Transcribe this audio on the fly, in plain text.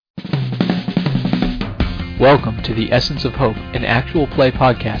Welcome to the Essence of Hope, an actual play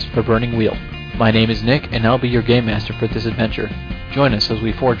podcast for Burning Wheel. My name is Nick, and I'll be your game master for this adventure. Join us as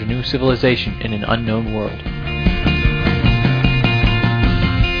we forge a new civilization in an unknown world.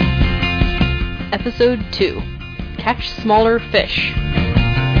 Episode 2. Catch Smaller Fish.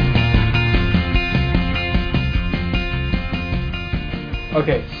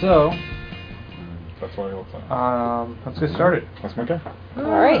 Okay, so That's what it looks like. let's get started. That's my guy.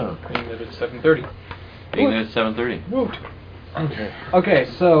 Alright. Being that it's 7:30. Being that it's 7:30. Woot. Okay,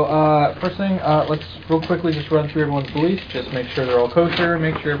 so first thing, let's real quickly just run through everyone's beliefs. Just make sure they're all kosher.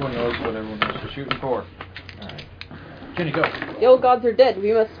 Make sure everyone knows what everyone knows they're shooting for. All right, Jenny, go. The old gods are dead.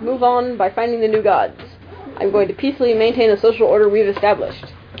 We must move on by finding the new gods. I'm going to peacefully maintain the social order we've established.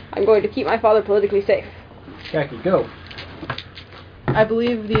 I'm going to keep my father politically safe. Jackie, go. I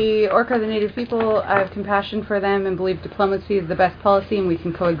believe the orc are the native people. I have compassion for them and believe diplomacy is the best policy and we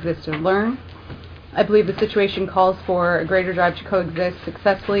can coexist and learn. I believe the situation calls for a greater drive to coexist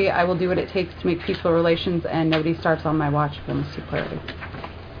successfully. I will do what it takes to make peaceful relations and nobody starts on my watch if I must see clarity.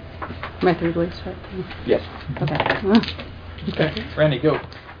 My three beliefs, right? Yes. Okay. Okay, Randy, go.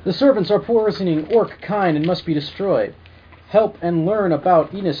 The servants are poisoning orc kind and must be destroyed. Help and learn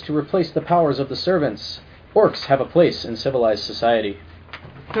about Enos to replace the powers of the servants. Orcs have a place in civilized society.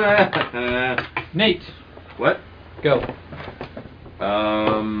 Nate, What? go.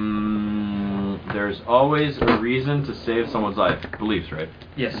 There's always a reason to save someone's life. Beliefs, right?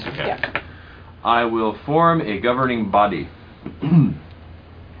 Yes. Okay. Yeah. I will form a governing body.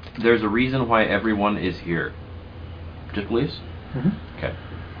 There's a reason why everyone is here. Just beliefs? Mm-hmm. Okay.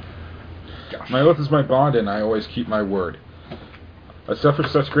 My oath is my bond, and I always keep my word. I suffer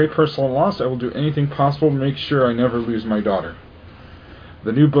such great personal loss, I will do anything possible to make sure I never lose my daughter.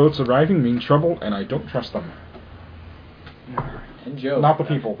 The new boats arriving mean trouble, and I don't trust them. And Joe. Not the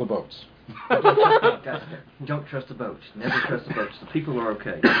people, the boats. Don't trust the boats. Never trust the boats. The people are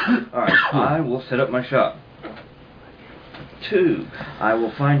okay. Alright, I will set up my shop. 2, I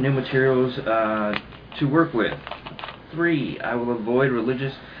will find new materials to work with. 3, I will avoid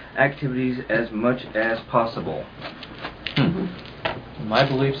religious activities as much as possible. My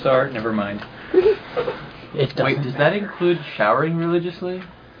beliefs are, never mind. It Wait, does that include showering religiously?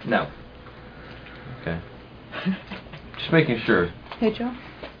 No. Okay. Just making sure. Hey, Joe.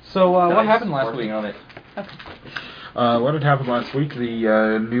 So, what Nice. happened last Working week? on it. What had happened last week,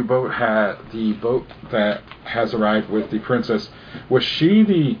 the new boat the boat that has arrived with the princess, was she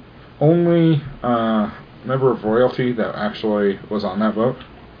the only member of royalty that actually was on that boat?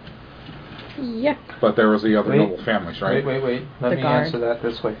 Yeah. But there was the other Wait. noble families, right? Wait. Let The me guard. answer that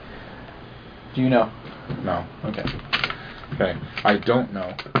this way. Do you know? No. Okay. Okay. I don't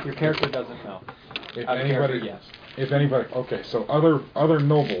know. Your character doesn't know. If Out of anybody, character, yes. If anybody, okay, so other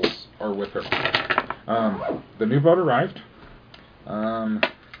nobles are with her. The new boat arrived. So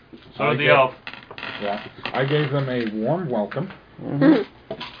did the elf. Yeah, I gave them a warm welcome.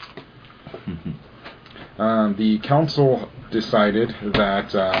 The council decided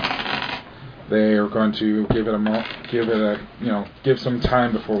that they are going to give some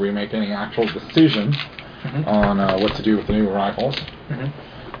time before we make any actual decision on what to do with the new arrivals.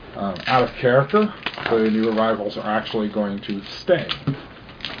 Out of character, the new arrivals are actually going to stay.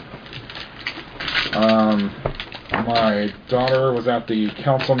 My daughter was at the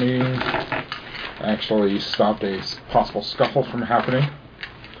council meeting, actually stopped a possible scuffle from happening.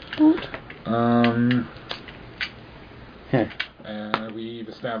 And we've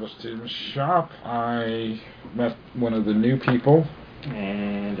established in the shop. I met one of the new people.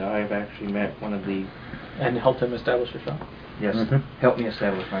 And I've actually met one of the... And helped him establish a shop. Yes, help me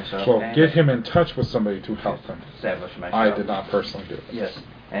establish myself. So and get him in touch with somebody to help him. establish myself. I did not personally do it. Yes.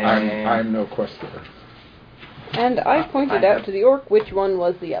 And I'm no quest giver. And I pointed out to the orc which one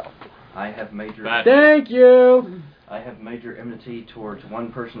was the elf. I have major... Thank you! I have major enmity towards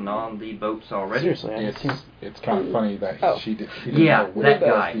one person on the boats already. Seriously, I haven't seen... It's kind of funny that Oh. she didn't Yeah, know which that was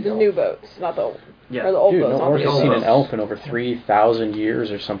guy. The new boats, not the old. Yeah. Or the old Dude, boats, no not orc the has old seen an boats. elf in over 3,000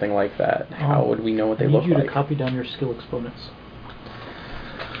 years or something like that. How would we know what they I need look you like? to copy down your skill exponents.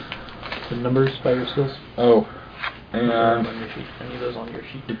 The numbers by your skills. Oh, On and your sheet. I need those on your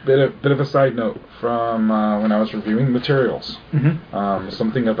sheet. bit of a side note from when I was reviewing materials.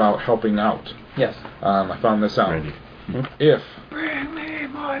 Something about helping out. Yes. I found this out. Ready. If, Bring me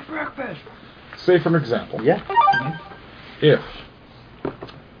my breakfast! say for an example, Yeah. if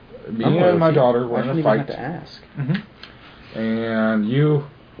me and my daughter were I in shouldn't a even have fight, to ask. and you,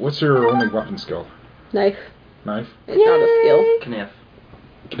 what's your only weapon skill? Knife. Knife? It's not a skill. Kniff.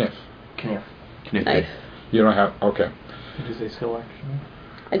 Kniff. Kniff. Knife. You don't have, okay. It is a skill action.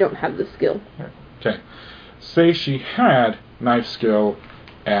 I don't have the skill. Okay. say she had knife skill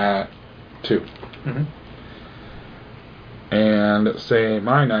at 2. Mm-hmm. And say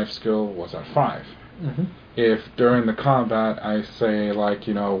my knife skill was at 5. Mm-hmm. If during the combat I say, like,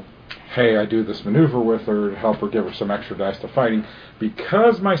 you know, hey, I do this maneuver with her to help her give her some extra dice to fighting,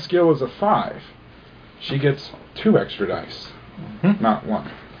 because my skill is a 5, she gets 2 extra dice, not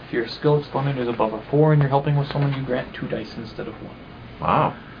 1. If your skill exponent is above a 4 and you're helping with someone, you grant 2 dice instead of 1.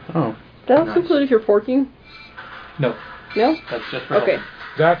 Wow. Oh. Does that also include if you're forking? No, No? that's just for Okay. helping.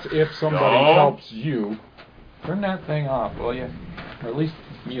 That's if somebody No. helps you. Turn that thing off, will you? Or at least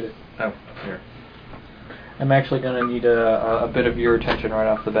mute it. Oh, here. I'm actually going to need a bit of your attention right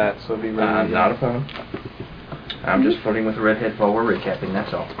off the bat, so it'd be really... Not a problem. I'm just flirting with the redhead while we're recapping,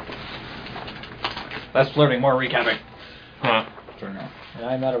 that's all. Less flirting, more recapping. Huh. Turn it off. And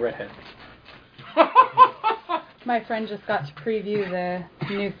I'm not a redhead. My friend just got to preview the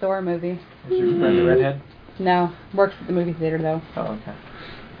new Thor movie. Is your friend a redhead? No, works at the movie theater though. Oh, okay.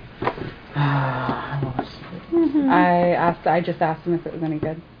 I just asked him if it was any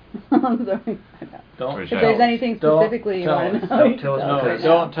good. Don't If there's anything specifically you tell want us. to know. Don't tell us No, because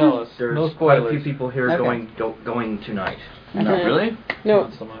don't tell us. there's No quite a spoilers. few people here Okay. going tonight. No, really? No.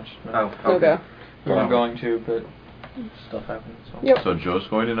 Not so much. No. Oh, okay. Okay. We were going to, but stuff happened. So. Yep. So Joe's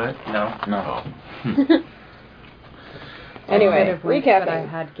going tonight? No. No. Oh. Anyway, But I recapping.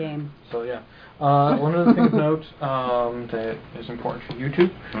 had game. So yeah. One other thing of note that is important for you two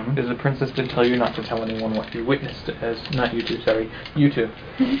is the princess did tell you not to tell anyone what you witnessed not you two, sorry, you two.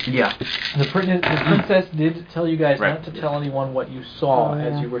 Yeah. The princess did tell you guys Right. not to tell anyone what you saw Oh,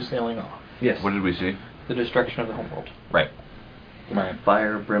 as yeah. you were sailing off. Yes. What did we see? The destruction of the homeworld. Right. Right.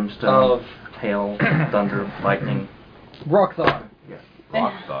 Fire, brimstone, Of hail, thunder, lightning. Rockthar.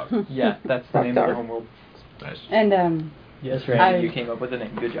 Rock dog. Yeah, that's the name of the Rockthar. homeworld. Nice. And Yes, I- Randy, you came up with the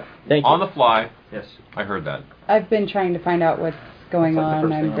name. Good job. Thank you. On the fly, Yes. I heard that. I've been trying to find out what's going That's like the on.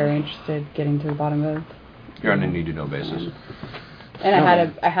 first I'm thing very on- interested getting to the bottom of it. You're on a need-to-know basis. And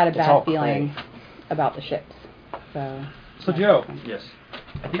I had a It's all bad feeling about the ships. So Joe, Yes.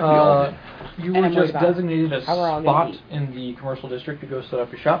 I think we all did. You And were I'm worried just about designated a how we're all gonna spot in the commercial district to go set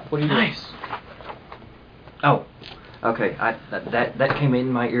up your shop. What are you doing? Oh. Okay. That came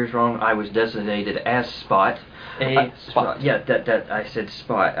in my ears wrong. I was designated as Spot. Spot. Yeah, that I said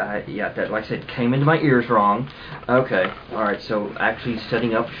Spot. Yeah, that, like I said, came into my ears wrong. Okay. All right. So actually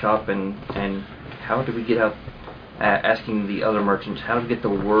setting up shop and how do we get out? Asking the other merchants how to get the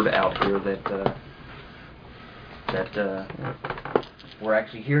word out here that we're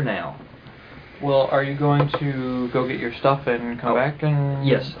actually here now. Well, are you going to go get your stuff and come back and...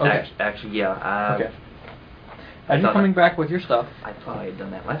 Yes. Okay. Actually, yeah. Okay. Are you coming back with your stuff? I thought I had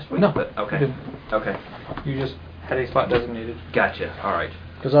done that last week. No, But you okay. didn't. Okay. You just had a spot designated. Gotcha. All right.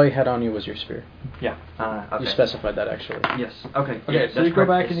 Because all you had on you was your spear. Yeah. Okay. You specified that actually. Yes. Okay. Okay, yeah, so that's you go correct.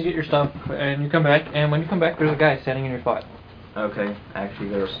 back and you get your stuff, and you come back, and when you come back, there's a guy standing in your spot. Okay.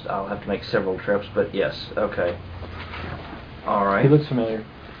 Actually, I'll have to make several trips, but yes. Okay. All right. He looks familiar.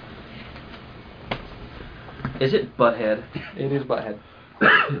 Is it Butthead? It is Butthead.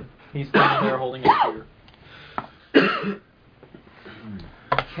 He's standing there holding his spear.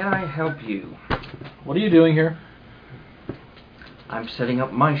 Can I help you? What are you doing here? I'm setting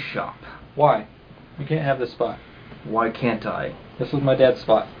up my shop. Why? You can't have this spot. Why can't I? This is my dad's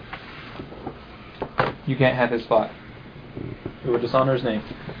spot. You can't have his spot. It would dishonor his name.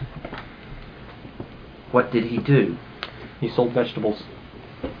 What did he do? He sold vegetables.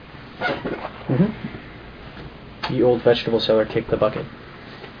 The old vegetable seller kicked the bucket.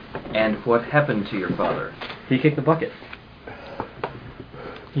 And what happened to your father? He kicked the bucket.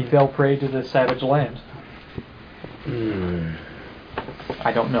 He fell prey to the savage land.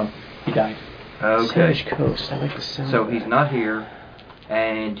 I don't know. He died. Okay. Savage Coast. I like the sound. So of he's that. not here,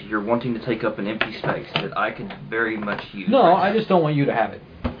 and you're wanting to take up an empty space that I could very much use. No, right I just don't want you to have it.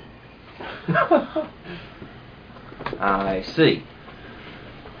 now. I see.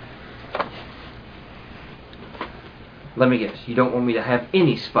 Let me guess. You don't want me to have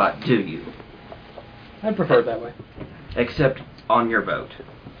any spot, do you? I'd prefer it that way. Except on your boat.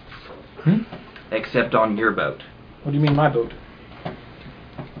 Except on your boat. What do you mean my boat?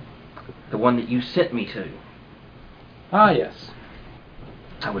 The one that you sent me to. Ah, yes.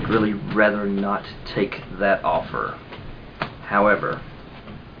 I would really rather not take that offer. However,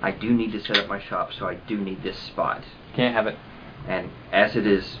 I do need to set up my shop, so I do need this spot. Can't have it. And as it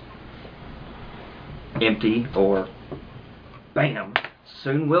is empty, or bam,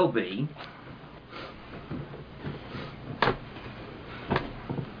 soon will be,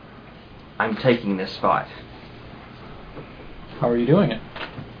 I'm taking this spot. How are you doing it?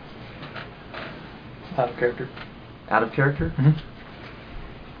 Out of character. Out of character?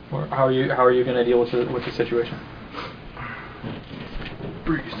 Mm-hmm. Or how are you going to deal with the situation?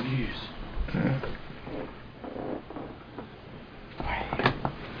 Breaking news.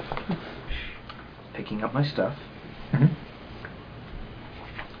 Picking up my stuff, Mm-hmm.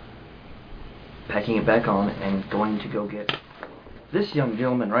 packing it back on, and going to go get this young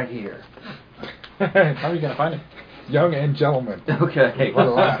gentleman right here. How are you going to find him? Young and gentleman. Okay. What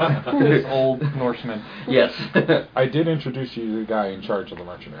a laugh. This old Norseman. Yes. I did introduce you to the guy in charge of the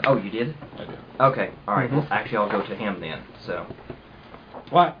merchant. Oh, you did? I did. Okay. All right. Mhm. Well, actually, I'll go to him then. So,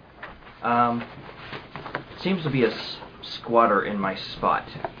 What? seems to be a squatter in my spot.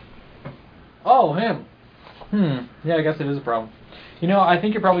 Oh, him. Yeah, I guess it is a problem. You know, I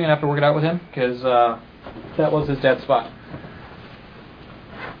think you're probably going to have to work it out with him, because that was his dad's spot.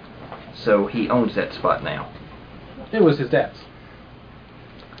 So he owns that spot now. It was his dad's.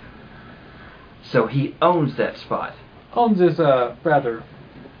 So he owns that spot. Owns is a rather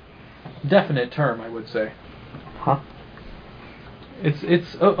definite term, I would say. Huh?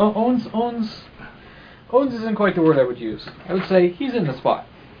 It's owns isn't quite the word I would use. I would say he's in the spot.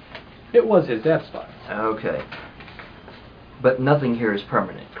 It was his dad's spot. Okay. But nothing here is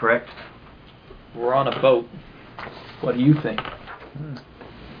permanent, correct? We're on a boat. What do you think?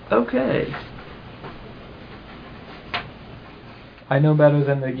 Okay. I know better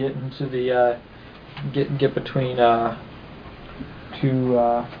than to get into the get between two.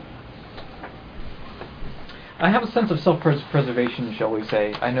 I have a sense of self-preservation, shall we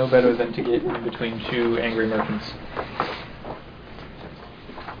say. I know better than to get in between two angry merchants.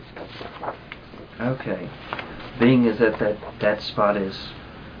 Okay. Being as that spot is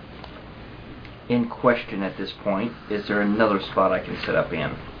in question at this point, is there another spot I can set up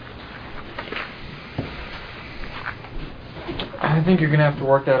in? I think you're going to have to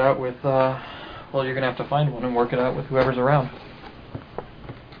work that out with, you're going to have to find one and work it out with whoever's around.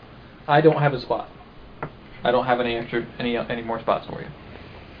 I don't have a spot. I don't have any more spots for you.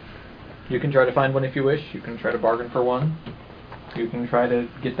 You can try to find one if you wish. You can try to bargain for one. You can try to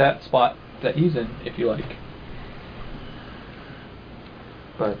get that spot that he's in if you like.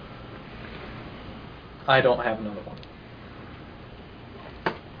 But I don't have another one.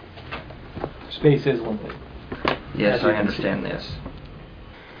 Space is limited. Yes, As you I can understand see. this.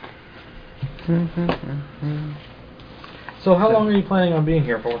 So how long are you planning on being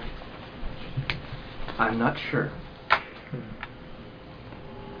here for? I'm not sure.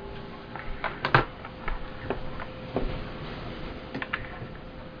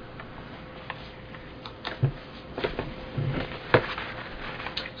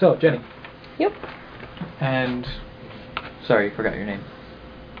 So, Jenny. Yep. And... Sorry, forgot your name.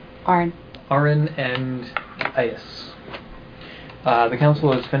 Arn. Arin and Aias. The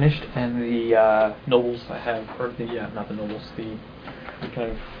council is finished, and the nobles have, or the not the nobles, the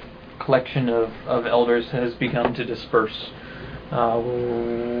kind of collection of elders has begun to disperse. What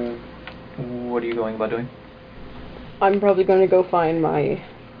are you going about doing? I'm probably going to go find the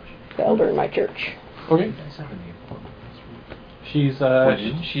elder in my church. Okay. She's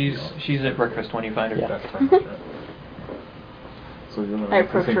at breakfast when you find her. Yeah. That's perfect, right? So you're gonna I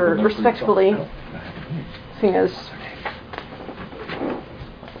approach think her the next respectfully, week's seeing as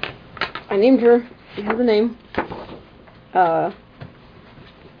I named her. She has a name. Helgunr.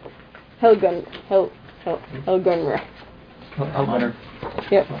 Helgunner.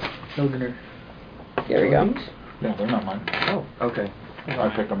 Yep. Helgunner. There we go. Yeah, they're not mine. Oh, okay. I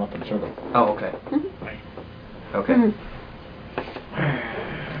picked them up and showed them. Oh, okay. Okay. Mhm.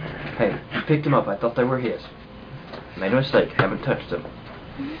 Hey, you picked them up. I thought they were his. Made a mistake. Haven't touched them.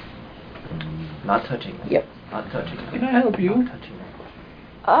 Not touching them. Yep. Not touching them. Can I help you? Not touching them.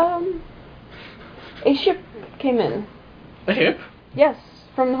 A ship came in. A ship? Yes,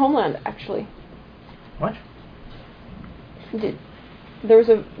 from the homeland, actually. What? There was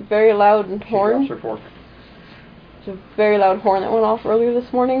a very loud horn. She drops her fork. There's a very loud horn that went off earlier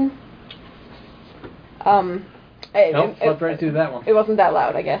this morning. Nope, slept right through that one. It wasn't that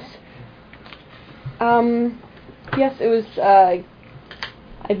loud, I guess. Yes, it was, I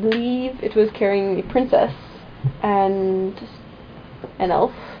believe it was carrying the princess and an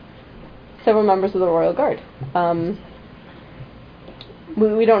elf, several members of the royal guard.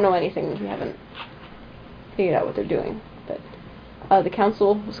 We don't know anything. We haven't figured out what they're doing. But the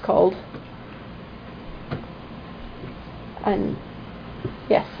council was called, and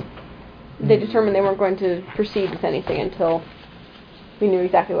yes, they determined they weren't going to proceed with anything until we knew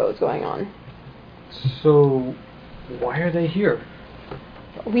exactly what was going on. So, why are they here?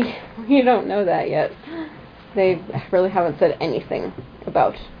 We don't know that yet. They really haven't said anything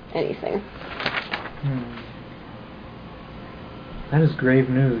about anything. That is grave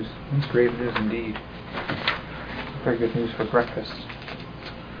news. That's grave news indeed. Very good news for breakfast.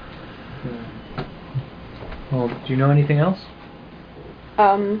 Well, do you know anything else?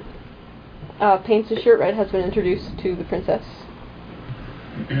 Paints his shirt red has been introduced to the princess.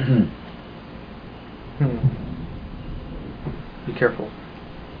 Be careful.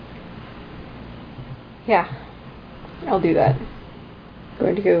 Yeah, I'll do that.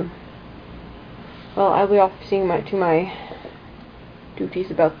 Going to go. Well, I'll be off seeing to my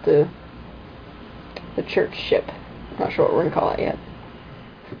duties about the church ship. I'm not sure what we're gonna call it yet.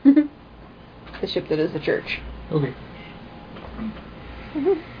 The ship that is the church. Okay.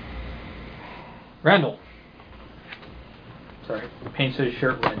 Randall. Sorry, paints his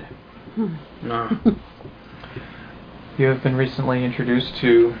shirt red. No. You have been recently introduced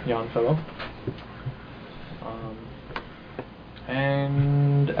to Yon Fellow.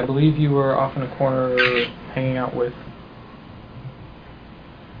 And I believe you were off in a corner hanging out with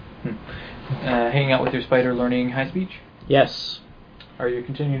your spider learning high speech. Yes. Are you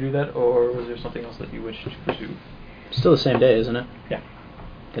continuing to do that, or was there something else that you wished to pursue? Still the same day, isn't it? Yeah.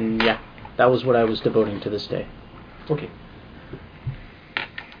 Then yeah, that was what I was devoting to this day. Okay.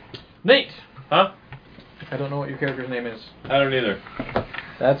 Nate! Huh? I don't know what your character's name is. I don't either.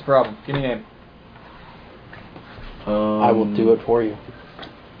 That's a problem. Give me a name. I will do it for you.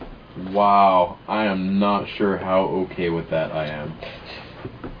 Wow, I am not sure how okay with that I am.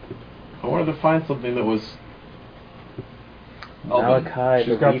 I wanted to find something that was... Malachi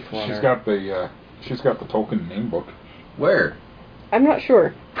She's the got Leaf she's got the token name book. Where? I'm not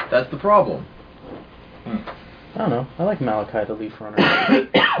sure. That's the problem. I don't know. I like Malachi the Leaf Runner.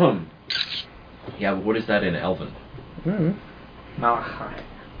 Yeah, but what is that in Elven? Malachi.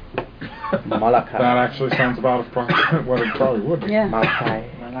 Malachi. That actually sounds about what it probably would be. Yeah. Malachi.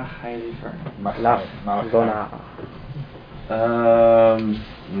 Malachi Leafer. Laf. Gona.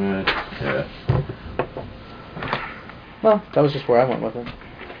 Yeah. Well, that was just where I went with it.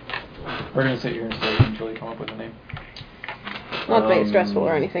 We're going to sit here and stay until you come up with a name. Not to make it stressful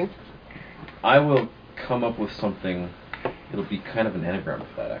or anything. I will come up with something. It'll be kind of an anagram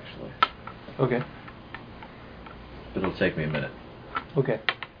for that, actually. Okay. But it'll take me a minute. Okay.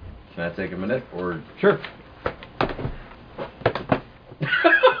 Can I take a minute, or... Sure.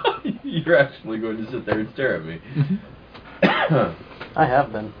 You're actually going to sit there and stare at me. I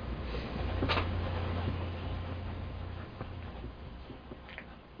have been.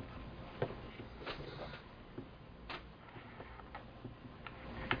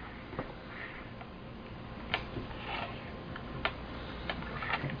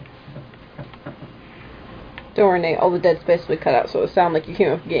 Don't worry, Nate. All the dead space will be cut out, so it sounded like you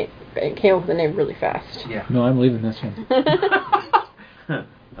came up with the name really fast. Yeah. No, I'm leaving this one.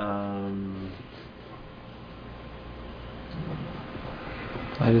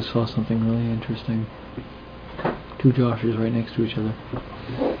 I just saw something really interesting. Two Joshes right next to each other.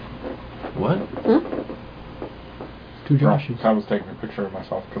 What? Two Joshes. I was taking a picture of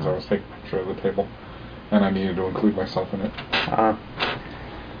myself because I was taking a picture of the table, and I needed to include myself in it.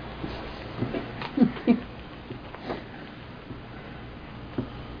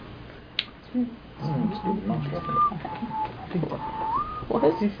 What?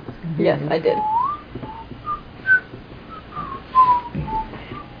 Yes, I did.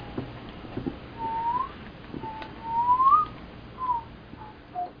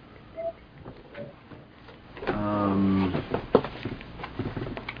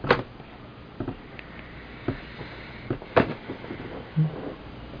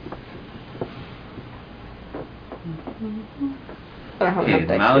 I don't have Okay, enough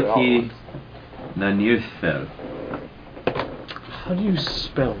dice to do it all at Malachi once. Nanirthel. How do you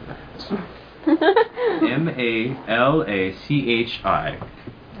spell that? M-A-L-A-C-H-I.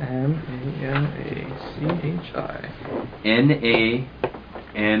 M-A-L-A-C-H-I.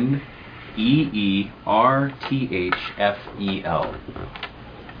 N-A-N-E-E-R-T-H-F-E-L.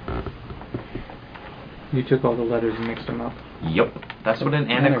 You took all the letters and mixed them up. Yep, that's what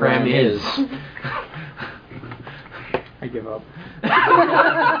an anagram is. I give up.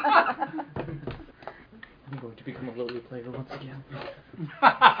 I'm going to become a lowly player once again.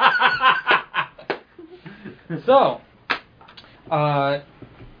 So,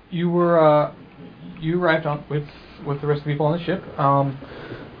 you arrived on with the rest of the people on the ship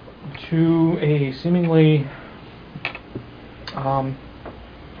to a seemingly well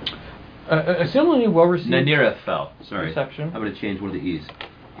received Nanirthel. Sorry, reception. I'm going to change one of the E's.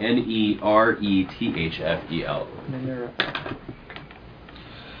 N-E-R-E-T-H-F-E-L.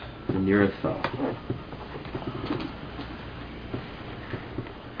 Nanirthel.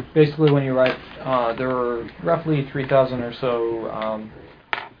 Basically, when you arrived there were roughly 3,000 or so,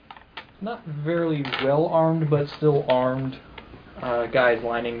 not very well armed, but still armed guys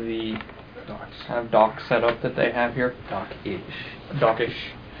lining the kind of dock setup that they have here. Dockish.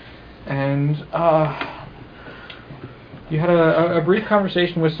 And you had a brief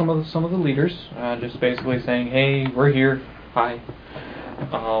conversation with some of the leaders, just basically saying, "Hey, we're here. Hi."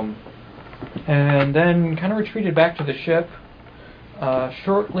 And then kind of retreated back to the ship.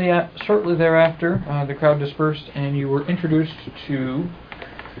 Shortly thereafter, the crowd dispersed, and you were introduced to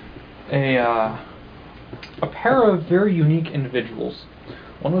a pair of very unique individuals.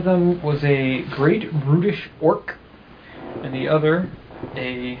 One of them was a great brutish orc, and the other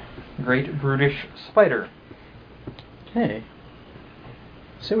a great brutish spider. Hey,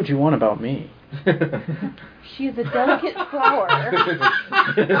 say what you want about me. She is a delicate flower.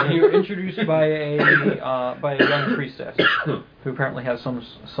 You were introduced by a young priestess who apparently has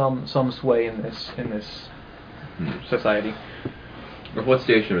some sway in this society. What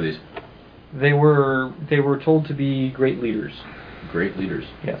station are these? They were told to be great leaders. Great leaders.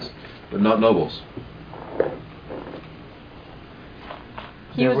 Yes. But not nobles.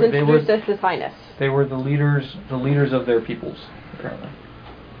 He was introduced as His Highness. They were the leaders of their peoples, apparently.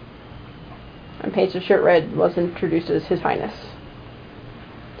 And Page the Shirt Red was introduced as His Highness.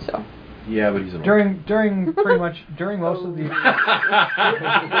 So. Yeah, but he's an during most of the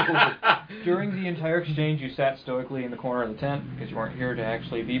during the entire exchange, you sat stoically in the corner of the tent because you weren't here to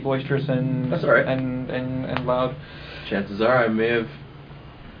actually be boisterous and That's all right. and loud. Chances are I may have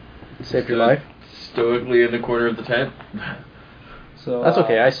Saved your life? stoically in the corner of the tent. So That's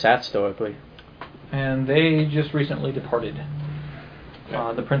okay, I sat stoically. And they just recently departed.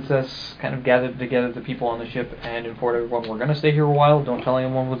 The princess kind of gathered together the people on the ship and informed everyone, we're going to stay here a while, don't tell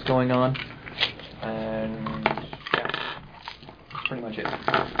anyone what's going on. And, yeah, that's pretty much it.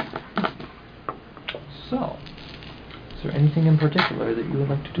 So, is there anything in particular that you would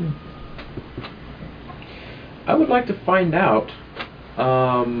like to do? I would like to find out,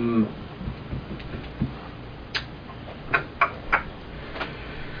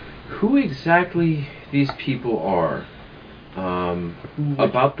 who exactly these people are.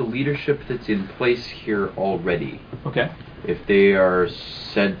 About the leadership that's in place here already. Okay. If they are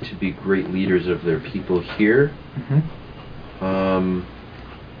said to be great leaders of their people here,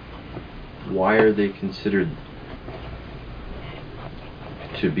 why are they considered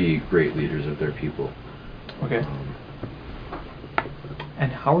to be great leaders of their people? Okay.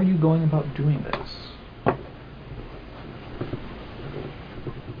 And how are you going about doing this?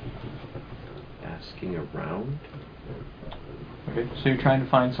 Asking around? Okay, so you're trying to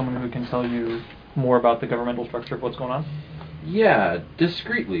find someone who can tell you more about the governmental structure of what's going on? Yeah,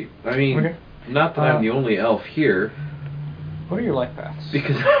 discreetly. I mean, Okay. not that I'm the only elf here. What are your life paths?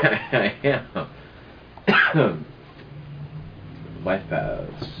 Because I am. Life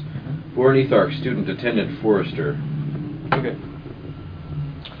paths. Born Ethark, student, attendant, forester. Okay.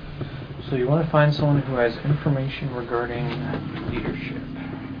 So you want to find someone who has information regarding leadership.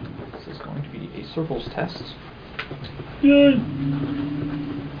 This is going to be a circles test. Yay! As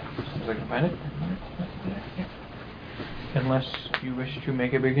soon as I can find it. Unless you wish to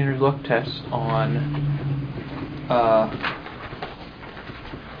make a beginner's luck test on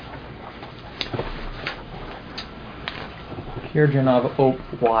Kirjan of Oak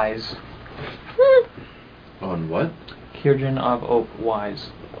Wise. On what? Kirjan of Oak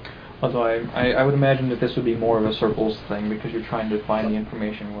Wise. Although I would imagine that this would be more of a circles thing because you're trying to find the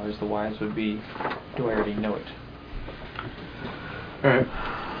information, whereas the wise would be, do I already know it? Alright.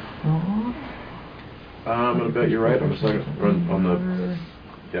 I'm gonna bet you're right on the second run on the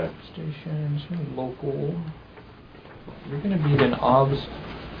Stations, local. You're gonna beat an OBS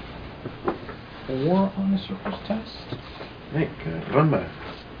 4 on the circles test. Hey, can I run by?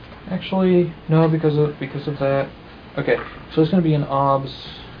 Actually, no, because of that. Okay, so it's gonna be an OBS.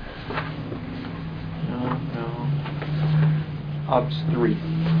 No. OBS 3.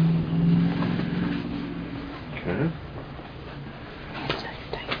 Okay.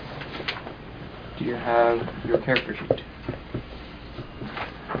 Do you have your character sheet?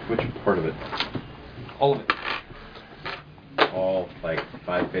 Which part of it? All of it. All, like,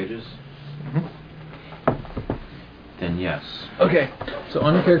 5 pages? Then yes. Okay, so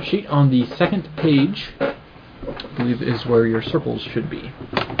on your character sheet, on the second page, I believe is where your circles should be.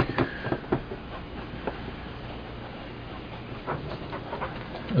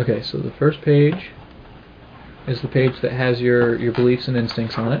 Okay, so the first page is the page that has your beliefs and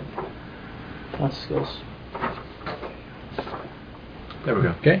instincts on it. Lots of skills. There we go.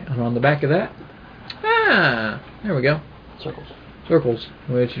 Okay, and on the back of that, there we go. Circles. circles,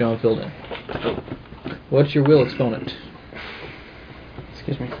 which you don't have filled in. What's your will exponent?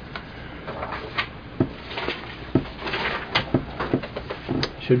 Excuse me.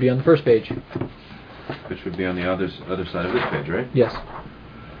 Should be on the first page. It should be on the other side of this page, right? Yes.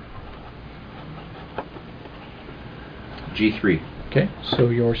 G3. Okay, so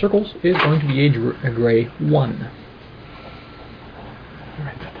your circles is going to be a gray 1.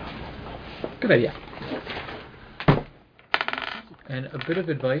 Good idea. And a bit of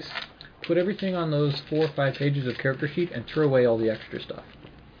advice, put everything on those 4 or 5 pages of character sheet and throw away all the extra stuff.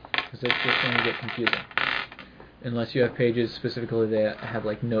 Because it's just going to get confusing. Unless you have pages specifically that have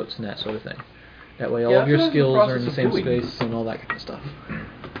like notes and that sort of thing. That way all of your skills are in the same space and all that kind of stuff.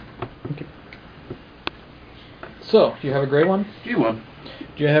 Okay. So, do you have a gray one? G1.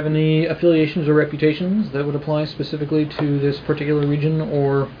 Do you have any affiliations or reputations that would apply specifically to this particular region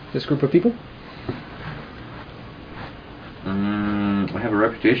or this group of people? I have a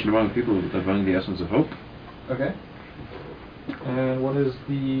reputation among the people among the Essence of Hope. Okay. And what is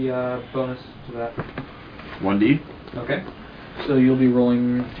the bonus to that? 1D. Okay. So you'll be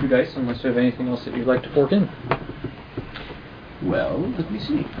rolling 2 dice unless you have anything else that you'd like to fork in. Well, let me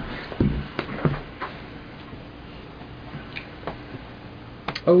see.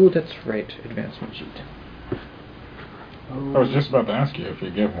 Oh, that's right. Advancement sheet. I was just about to ask you if you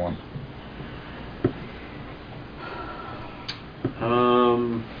give one.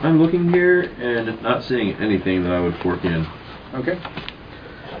 I'm looking here and not seeing anything that I would fork in. Okay.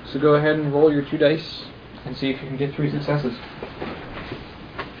 So go ahead and roll your 2 dice and see if you can get 3 successes.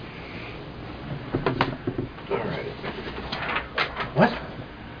 Alright. What?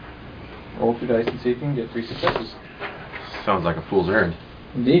 Roll 2 dice and see if you can get 3 successes. Sounds like a fool's errand.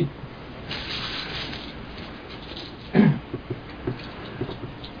 Indeed.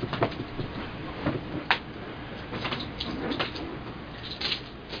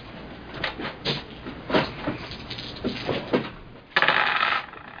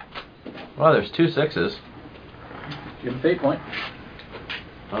 Well, there's 2 6s. Do you have a fate point?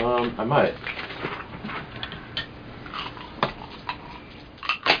 I might.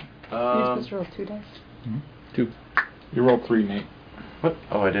 You're supposed to roll 2 dice. 2. You rolled 3, Nate. What?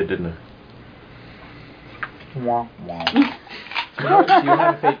 Oh, I did, didn't Wah, wah. Do you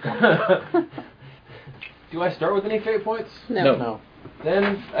have a fate point? I? Do I start with any fate points? No.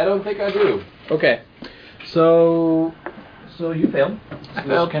 Then I don't think I do. Okay. So you failed. I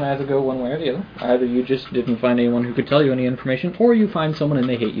This failed. can either go one way or the other. Either you just didn't find anyone who could tell you any information, or you find someone and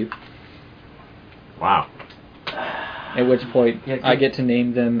they hate you. Wow. At which point, Yeah, I get to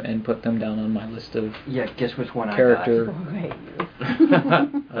name them and put them down on my list of Yeah, guess which one character Wait.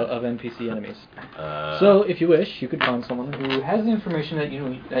 of NPC enemies. So, if you wish, you could find someone who has the information that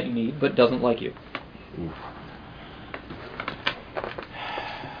you need, but doesn't like you. Oof.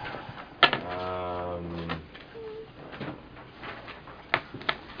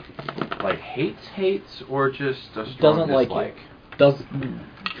 Like hates, or just a strong Doesn't like dislike? you.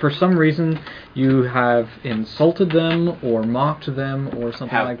 For some reason, you have insulted them or mocked them or something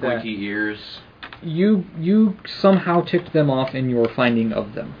Have like that. pointy ears. You somehow ticked them off in your finding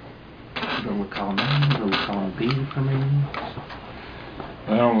of them. Little column A, little column B for me.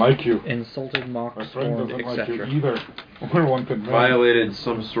 I don't like you. Insulted, mocked, My friend scorned, doesn't like you etc. either. Or one could know. Violated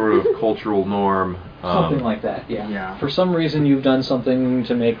some sort of cultural norm. Something like that, yeah. Yeah. For some reason, you've done something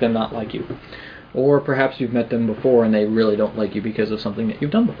to make them not like you. Or perhaps you've met them before and they really don't like you because of something that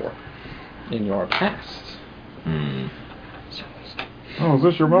you've done before in your past. Hmm. Oh, is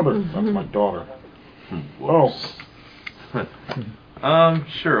this your mother? That's my daughter. Oh.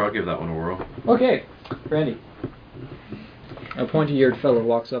 Sure, I'll give that one a whirl. Okay, Randy. A pointy-eared fellow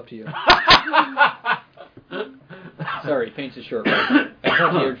walks up to you. Sorry, paints a short one. A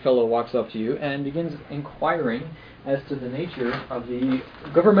pointy-eared fellow walks up to you and begins inquiring as to the nature of the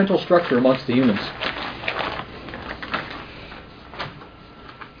governmental structure amongst the humans.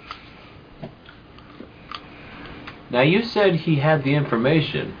 Now, you said he had the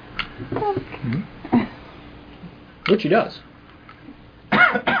information. Which he does.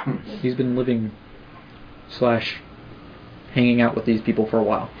 He's been living / hanging out with these people for a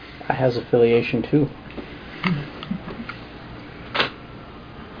while. I has affiliation too.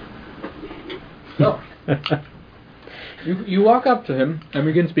 So, you walk up to him and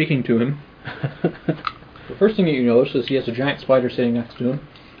begin speaking to him. The first thing that you notice is he has a giant spider sitting next to him.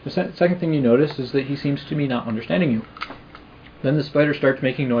 The second thing you notice is that he seems to be not understanding you. Then the spider starts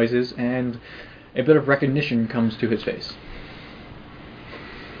making noises and a bit of recognition comes to his face.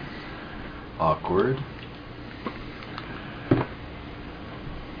 Awkward.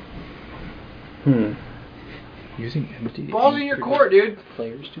 Using empty. Balls in your court, dude.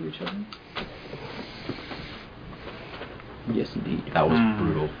 Players to each other. Yes, indeed. That was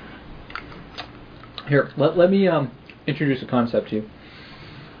brutal. Here, let me introduce a concept to you.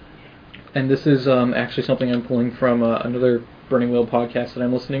 And this is actually something I'm pulling from another Burning Wheel podcast that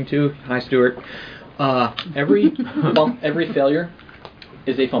I'm listening to. Hi, Stuart. Every failure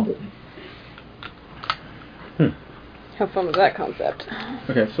is a fumble. How fun was that concept?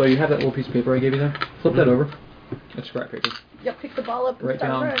 Okay, so you have that little piece of paper I gave you there. Flip that over. It's scrap paper. Yep, pick the ball up and Write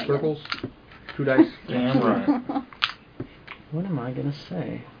start down running. circles, 2 dice. Damn right. What am I gonna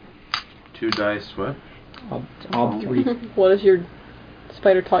say? 2 dice, what? Ob 3. What has your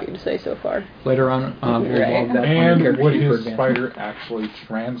spider taught you to say so far? Later on, we'll Right. log that on And character would sheet for his advancement. spider actually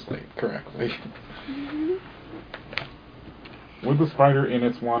translate correctly? Would the spider in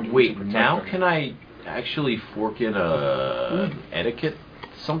its wand... Wait, now can I actually fork in etiquette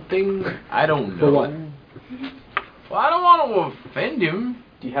something? I don't know. For what? Well, I don't want to offend him.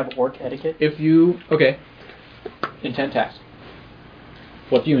 Do you have orc etiquette? If you... Okay. Intent task.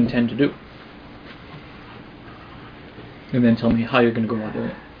 What do you intend to do? And then tell me how you're going to go about doing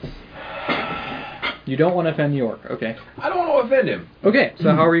it. You don't want to offend New York, okay. I don't want to offend him. Okay,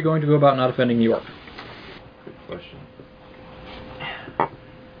 so how are you going to go about not offending New York? Good question.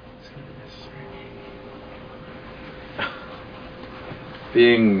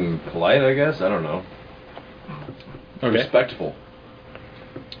 Being polite, I guess? I don't know. Okay. Respectful.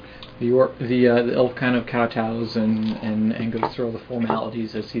 The elf kind of kowtows and goes through all the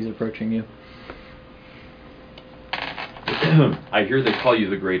formalities as he's approaching you. I hear they call you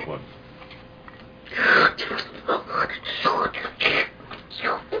the Great One.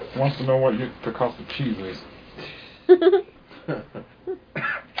 Wants to know what the cost of cheese is.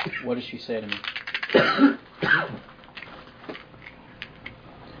 What does she say to me?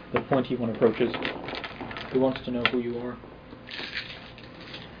 The pointy one approaches. He wants to know who you are.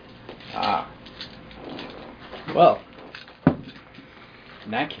 Ah. Well,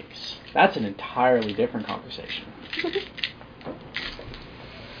 in that case, that's an entirely different conversation.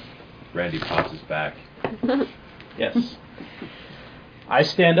 Randy pops his back. Yes. I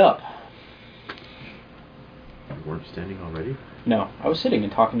stand up. You weren't standing already? No, I was sitting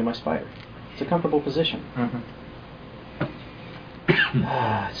and talking to my spider. It's a comfortable position.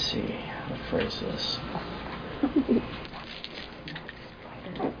 Let's see how to phrase this.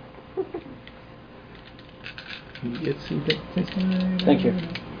 Thank you.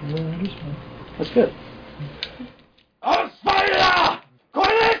 That's good.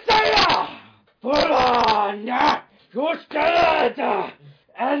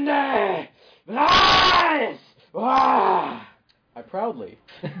 I proudly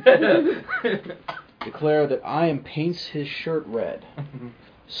declare that I am paints his shirt red,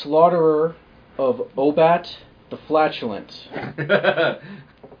 slaughterer of Obat the Flatulent,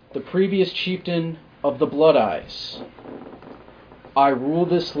 the previous chieftain of the Blood Eyes. I rule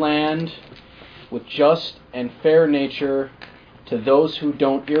this land with just and fair nature to those who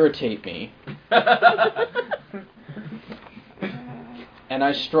don't irritate me. And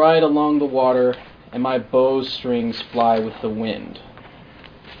I stride along the water, and my bowstrings fly with the wind.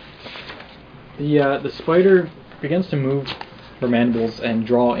 The spider begins to move her mandibles and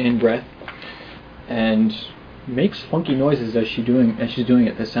draw in breath, and makes funky noises as she's doing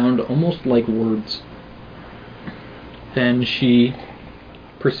it. They sound almost like words. Then she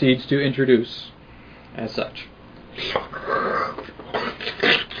proceeds to introduce as such.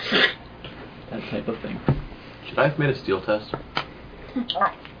 That type of thing. Should I have made a steel test?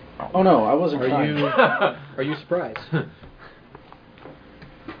 Oh no, I wasn't Are trying. you are you surprised?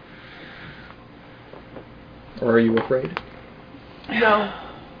 Or are you afraid? No.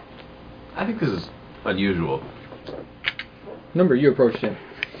 I think this is unusual. Remember, you approached him.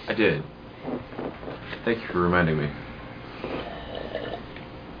 I did. Thank you for reminding me.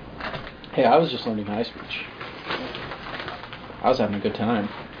 Hey, I was just learning high speech. I was having a good time.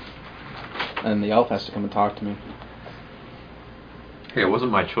 And the elf has to come and talk to me. Hey, it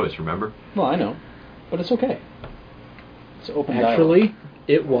wasn't my choice, remember? Well, I know. But it's okay. It's open dialogue. Actually,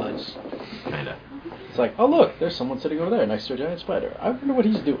 it was. Kinda. It's like, oh look, there's someone sitting over there next to a giant spider. I wonder what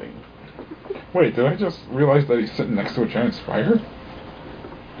he's doing. Wait, did I just realize that he's sitting next to a giant spider?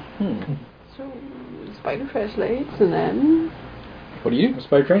 So, spider translates, and then... What do you do? The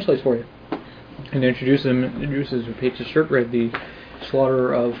spider translates for you. And introduces who paints his shirt red, the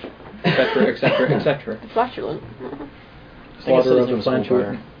slaughterer of etc. etc. etc. Flatulent. Slaughter of his name the was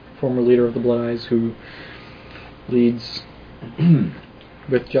Flatulent, former leader of the Blood Eyes, who leads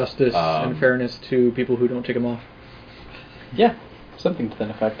with justice and fairness to people who don't tick him off. Yeah, something to that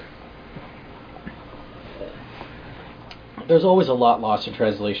effect. There's always a lot lost in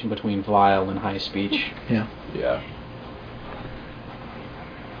translation between vile and high speech. Yeah. Yeah.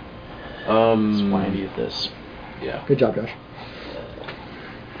 That's why I needed this. Yeah. Good job, Josh.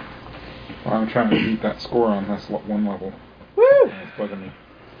 Well, I'm trying to beat that score on this one level. Woo! It's bugging me.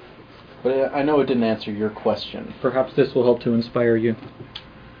 But I know it didn't answer your question. Perhaps this will help to inspire you.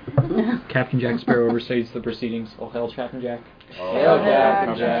 Captain Jack Sparrow oversees the proceedings. All hail Captain Jack. Oh, Hail Captain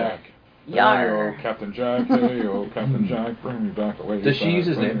Captain Jack. Yar. Hey, Captain Jack, hey, oh, Captain Jack, bring me back away. Does she use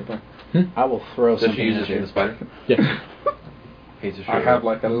his name? I will throw Does something she use at his you. name, the spider? Yeah. Hates a I shit. have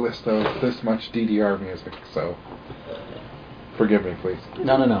like a list of this much DDR music, so forgive me, please.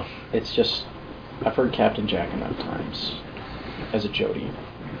 No. It's just I've heard Captain Jack enough times as a Jody.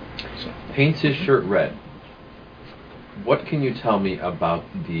 So. Paints his shirt red. What can you tell me about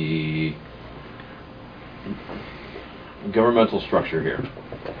the governmental structure here?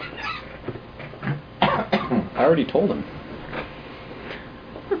 I already told him.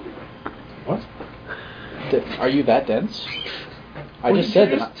 What? Are you that dense? I Well, just you said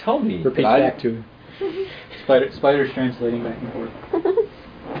should that. just tell me. Repeat I- back to Spider's translating back and forth.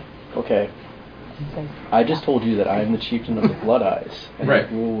 Okay. I just told you that I am the chieftain of the Blood Eyes, and Right.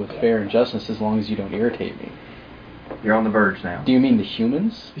 I rule with fair and justice as long as you don't irritate me. You're on the verge now. Do you mean the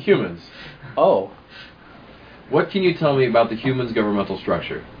humans? The humans. Oh, What can you tell me about the humans' governmental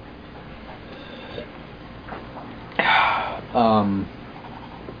structure?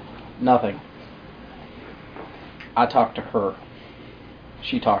 nothing. I talk to her.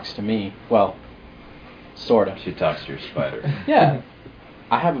 She talks to me. Well, sorta. She talks to your spider. Yeah.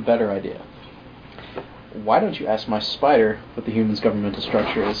 I have a better idea. Why don't you ask my spider what the humans' governmental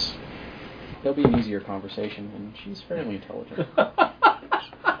structure is? It'll be an easier conversation, and she's fairly intelligent.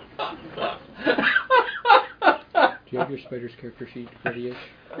 Do you have your spider's character sheet ready-ish?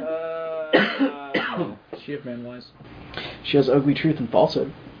 Does she have man-wise? She has ugly truth and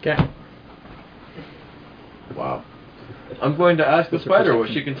falsehood. Okay. Wow. I'm going to ask the What's her spider what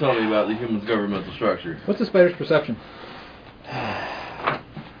perception? she can tell me about the humans' governmental structure. What's the spider's perception?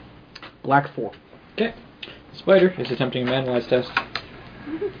 Black 4. Okay. The spider is attempting a man-wise test.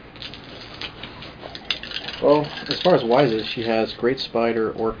 Well, as far as wise is, she has great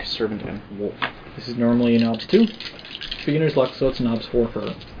spider, orc, servant, and wolf. This is normally an OBS 2. Beginner's luck, so it's an OBS 4 for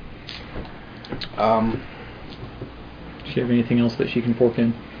her. Does she have anything else that she can fork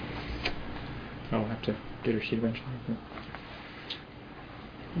in? I'll have to get her sheet eventually.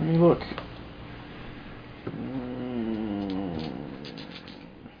 Let me look.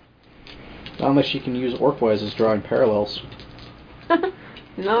 Unless she can use orc-wise as drawing parallels.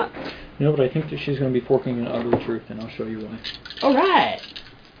 Not. No, but I think that she's going to be forking an ugly truth, and I'll show you why. Alright!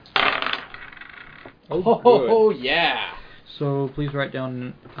 Oh, yeah! So please write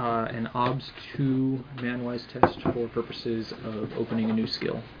down an OBS 2 man-wise test for purposes of opening a new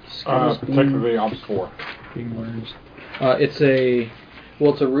skill. Technically, Ops 4. Being learned. It's a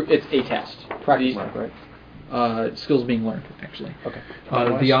test. Practice The- mark, right? Skills being learned, actually. Okay.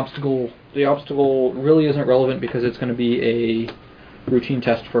 The obstacle really isn't relevant because it's going to be a routine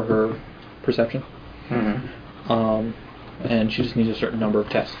test for her perception. Mm-hmm. And she just needs a certain number of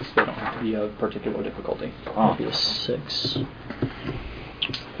tests. They don't have to be of particular difficulty. Oh. Maybe a 6.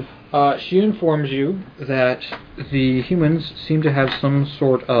 She informs you that the humans seem to have some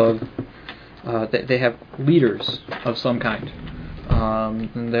sort of... they have leaders of some kind.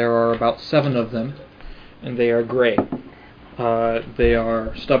 And there are about 7 of them, and they are gray. They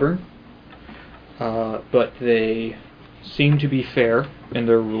are stubborn, but they seem to be fair in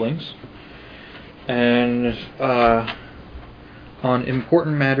their rulings. And on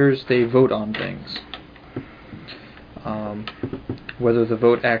important matters, they vote on things. Whether the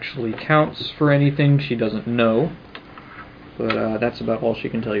vote actually counts for anything, she doesn't know. But that's about all she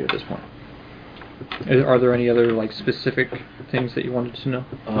can tell you at this point. Are there any other specific things that you wanted to know?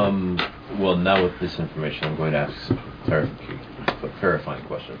 Well, now with this information, I'm going to ask some clarifying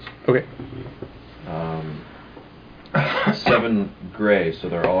questions. Okay. 7 gray, so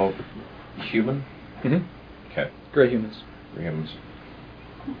they're all human? Mm-hmm. Okay. Gray humans. Gray humans.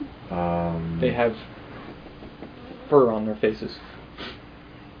 They have fur on their faces.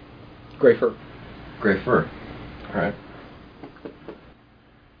 Gray fur. Gray fur. Alright.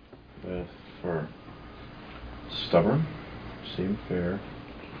 With fur. Stubborn. Seem fair.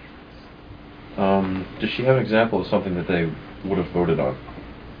 Does she have an example of something that they would have voted on?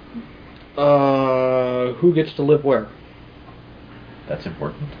 Who gets to live where? That's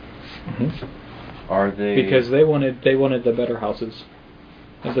important. Mm-hmm. Are they... Because they wanted the better houses,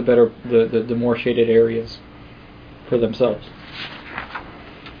 the more shaded areas for themselves,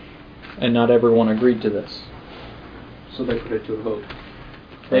 and not everyone agreed to this. so they put it to a vote.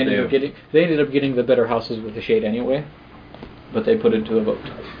 They ended up getting the better houses with the shade anyway, but they put it to a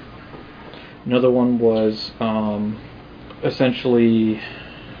vote. Another one was essentially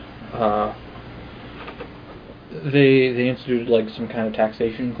they instituted like some kind of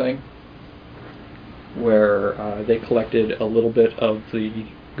taxation thing where they collected a little bit of the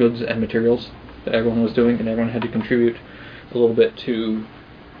goods and materials that everyone was doing, and everyone had to contribute a little bit to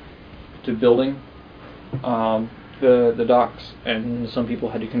building the docks, and some people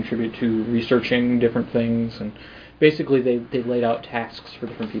had to contribute to researching different things, and basically they laid out tasks for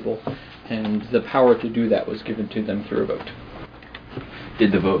different people, and the power to do that was given to them through a vote.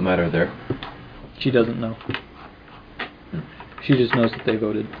 Did the vote matter there? She doesn't know. She just knows that they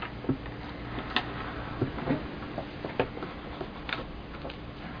voted.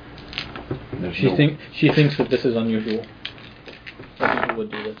 She thinks that this is unusual. That people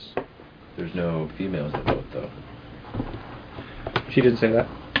would do this. There's no females that vote, though. She didn't say that.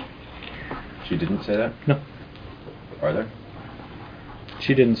 She didn't say that? No. Are there?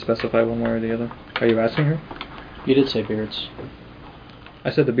 She didn't specify one way or the other. Are you asking her? You did say beards.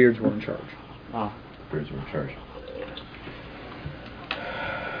 I said the beards were in charge. Ah. Beards were in charge.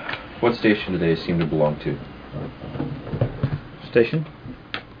 What station do they seem to belong to? Station?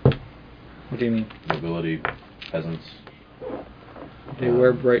 What do you mean? Nobility, peasants. They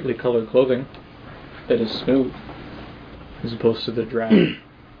wear brightly colored clothing that is smooth, as opposed to the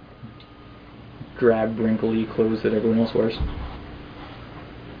drab, wrinkly clothes that everyone else wears.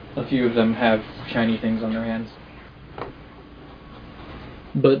 A few of them have shiny things on their hands,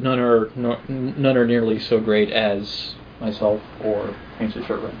 but none are nearly so great as myself or Painted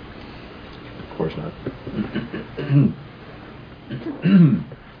Shirt Red. Of course not.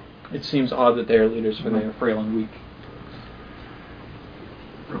 It seems odd that they are leaders, for they are frail and weak.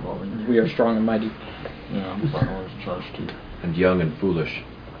 We are strong and mighty. Yeah, I'm always in charge too. And young and foolish.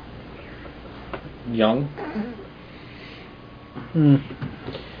 Young?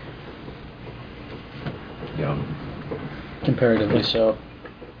 Young. Comparatively so.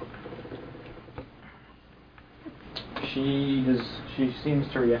 She seems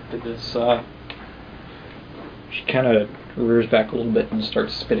to react to this. She kind of rears back a little bit and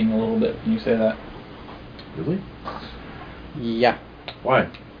starts spitting a little bit when you say that. Really? Yeah. Why?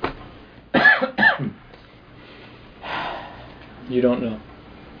 You don't know.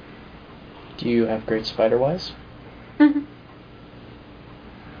 Do you have great spider wise? I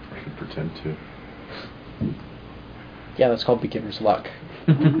should pretend to. Yeah, that's called beginner's luck.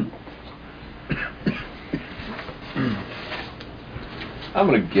 I'm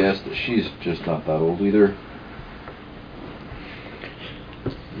gonna guess that she's just not that old either.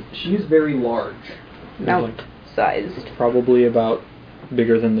 She's very large. Outsized. Probably about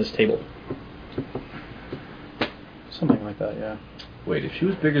bigger than this table. Something like that, yeah. Wait, if she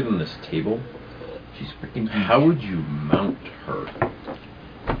was bigger than this table, she's freaking. How would you mount her?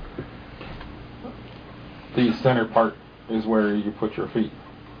 The center part is where you put your feet,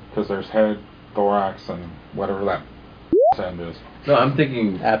 because there's head, thorax, and whatever that end is. No, I'm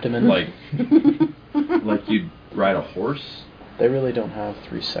thinking Abdomen. like you'd ride a horse. They really don't have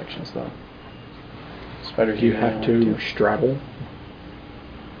 3 sections though. Spiders. Do you have to straddle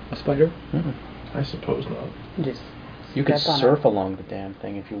a spider? Mm-mm. I suppose not. Just You could step on surf along the damn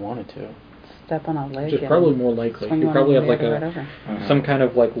thing if you wanted to. Step on a leg. Which is and probably more likely. swing You one probably over have the like other right over. some kind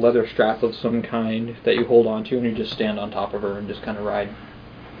of like leather strap of some kind that you hold onto, and you just stand on top of her and just kind of ride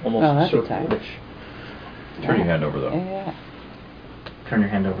almost Oh, that'd be surfboardish. Turn your hand over though. Yeah. Turn your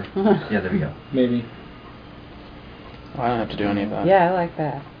hand over. Yeah, there we go. Maybe. I don't have to do any of that. Yeah, I like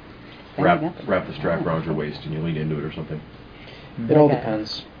that. Standing up. Wrap the strap around your waist and you lean into it or something. It all Like a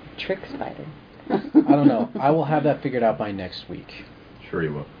depends. Trick spider. I don't know. I will have that figured out by next week. Sure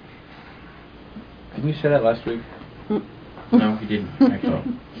you will. Didn't you say that last week? No, he didn't. Actually.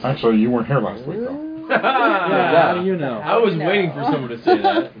 Actually, you weren't here last week, though. Yeah, how do you know? I was waiting for someone to say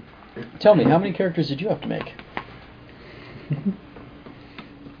that. Tell me, how many characters did you have to make?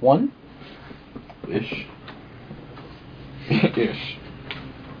 1? Ish. Ish.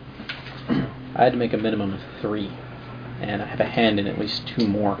 I had to make a minimum of 3. And I have a hand in at least 2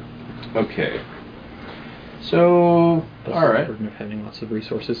 more. Okay. So, That's all the right. burden of having lots of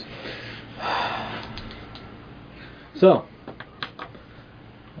resources. So,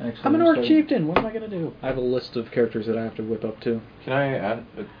 actually, I'm an orc starting- chieftain. What am I going to do? I have a list of characters that I have to whip up too. Can I add?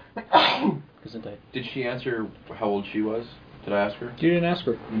 Isn't I? Did she answer how old she was? Did I ask her? You didn't ask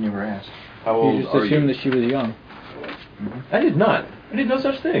her. You never asked. How old You just are assumed you? that she was young. I did not. I did no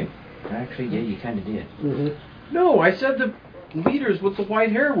such thing. Actually, yeah, you kind of did. No, I said the leaders with the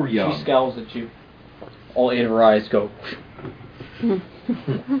white hair were young. She scowls at you. all 8 of her eyes go.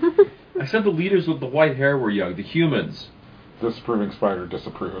 I said the leaders with the white hair were young, the humans. Disapproving spider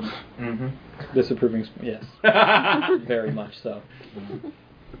disapproves. Mm-hmm. Disapproving, yes. Very much so.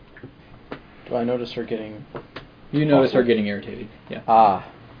 Do I notice her getting... You notice her getting irritated, yeah. Ah.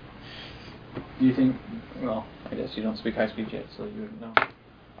 Do you think... Well, I guess you don't speak high speech yet, so you wouldn't know.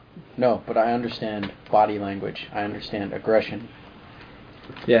 No, but I understand body language. I understand aggression.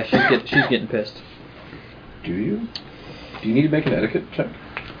 Yeah, she's getting pissed. Do you? Do you need to make an etiquette check?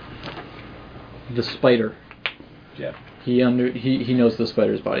 The spider. Yeah. He knows the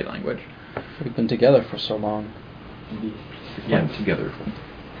spider's body language. We've been together for so long. Yeah, together.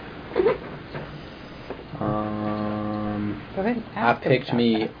 Go ahead. And I ask him picked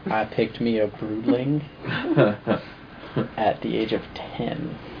about me a broodling at the age of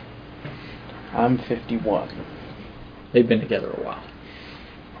 10. I'm 51. They've been together a while.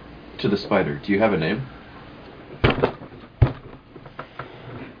 To the spider, do you have a name?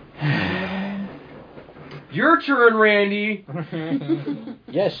 Your turn, Randy!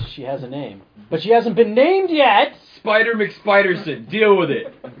 Yes, she has a name. But she hasn't been named yet! Spider McSpiderson, deal with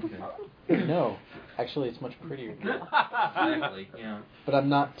it! No. Actually, it's much prettier. Exactly, yeah. But I'm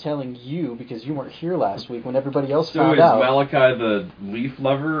not telling you because you weren't here last week when everybody else So found is out. Malachi the leaf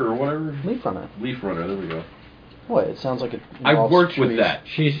lover or whatever? Leaf runner. Leaf runner, there we go. What? It sounds like it. I've involves worked with trees. that.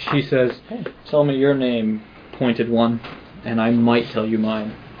 She says, "Hey, tell me your name, pointed one, and I might tell you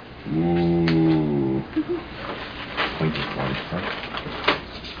mine." Ooh. Pointed one, huh?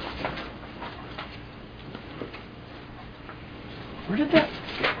 Where did that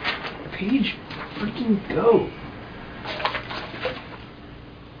page freaking go?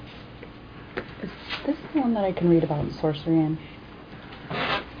 Is this the one that I can read about sorcery in?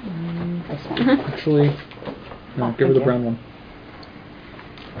 This one. Actually, no, give her the brown one.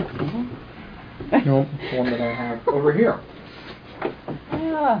 No, the one that I have over here.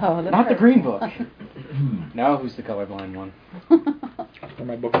 Oh, that's Not the right. green book. Now who's the colorblind one? Where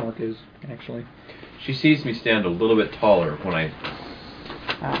my bookmark is, actually. She sees me stand a little bit taller when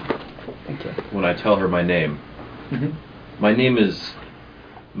Thank you. I tell her my name. Mm-hmm. My name is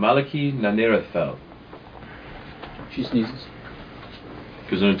Maliki Nanerethel. She sneezes.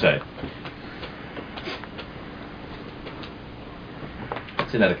 Gesundheit.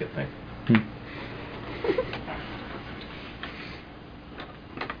 It's an etiquette thing.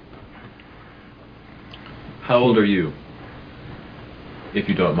 How old are you? If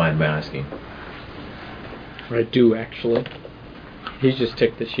you don't mind my asking. I do, actually. He's just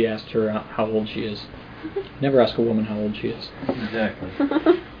ticked that she asked her how old she is. Never ask a woman how old she is. Exactly.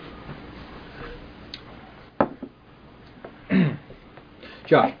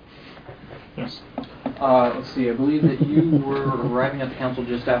 Josh. Yes. Let's see. I believe that you were arriving at the council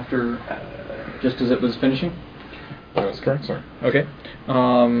just after, just as it was finishing. That's correct, sir. Okay.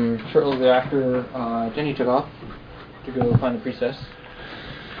 Shortly thereafter, Jenny took off to go find the priestess.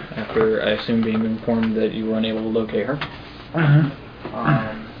 After, I assume, being informed that you were unable to locate her. Is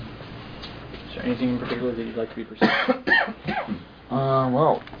there anything in particular that you'd like to be pursuing?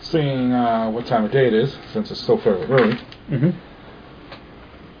 Well, seeing what time of day it is, since it's still fairly early, Mm-hmm.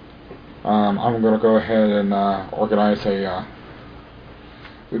 I'm going to go ahead and organize a...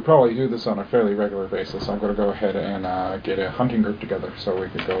 we probably do this on a fairly regular basis. I'm going to go ahead and get a hunting group together so we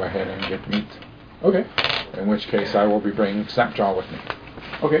could go ahead and get meat. Okay. In which case I will be bringing Snapjaw with me.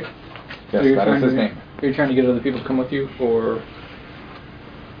 Okay. Yes, you're that is trying his to- name. Are you trying to get other people to come with you, or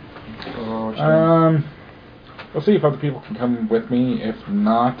We'll see if other people can come with me. If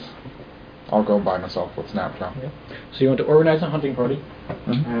not, I'll go by myself with Snapjaw. Okay. So you want to organize a hunting party.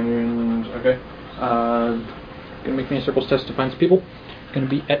 Mhm. And, okay. Gonna make me a circles test to find some people. Gonna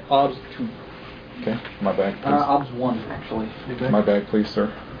be at odds 2. Okay, my bag, please. Odds 1, actually. My bag, please,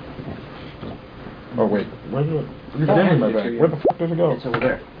 sir. Oh, wait. Where did it... You Oh, gave me my it's bag. here, Where yeah. the fuck did it go? It's over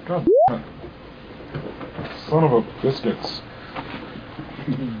there. God damn it. Son of a biscuits.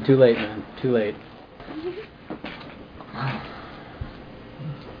 Too late, man. Too late.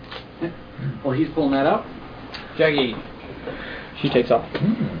 Well, he's pulling that out. Jackie. She takes off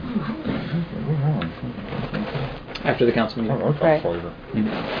after the council I meeting. like that Right. flavor.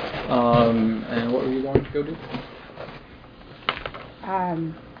 And what were you going to go do?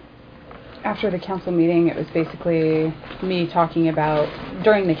 After the council meeting, it was basically me talking about,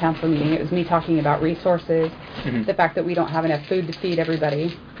 during the council meeting, it was me talking about resources, Mhm. the fact that we don't have enough food to feed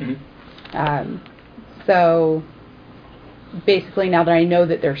everybody. Mm-hmm. So basically, now that I know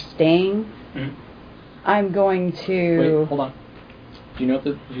that they're staying, Mhm. I'm going to... Wait, hold on. Do you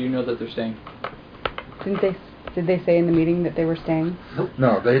know that they're staying? Didn't they Did they say in the meeting that they were staying?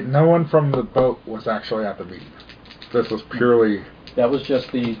 No, no one from the boat was actually at the meeting. This was purely. That was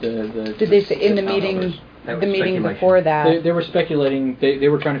just the Did they say in the meeting? That The was meeting speculation. before that. They were speculating. They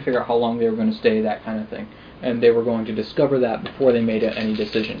were trying to figure out how long they were going to stay, that kind of thing, and they were going to discover that before they made any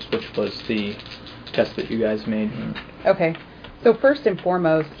decisions, which was the test that you guys made. Okay. So first and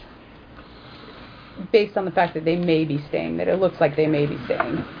foremost, based on the fact that they may be staying, that it looks like they may be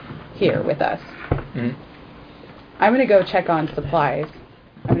staying here with us, Mm-hmm. I'm going to go check on supplies.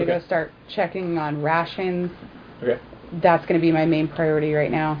 I'm going to Okay. go start checking on rations. Okay. That's going to be my main priority right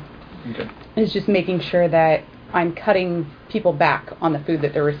now. Okay. Is just making sure that I'm cutting people back on the food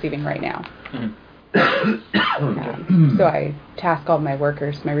that they're receiving right now. Mm-hmm. So I task all my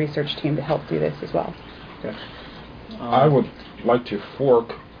workers, my research team, to help do this as well. Okay. I would like to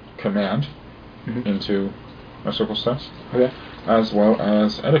fork command Mhm. into my circles test, Okay. as well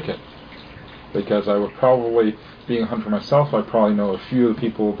as etiquette. Because I would probably, being a hunter myself, I'd probably know a few of the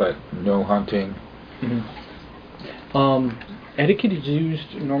people that know hunting. Mm-hmm. Etiquette is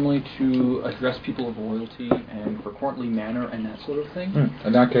used normally to address people of loyalty and for courtly manner and that sort of thing.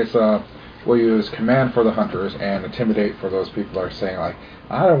 In that case, we'll use command for the hunters and intimidate for those people that are saying, like,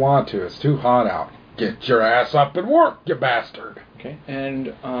 I don't want to, it's too hot out. Get your ass up and work, you bastard. Okay.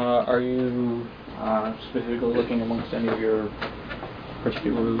 And are you specifically looking amongst any of your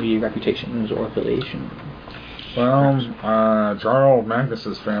particularly reputations or affiliation? Well, Jarl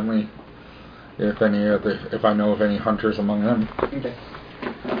Magnus's family, if I know of any hunters among them. Okay.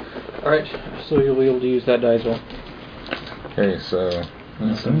 Alright, so you'll be able to use that die as well. Okay, so...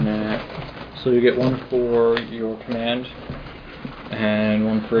 So you get one for your command, and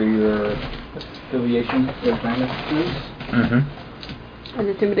one for your affiliation with Magnus. Mm-hmm. And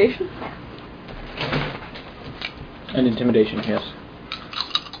intimidation? And intimidation, yes.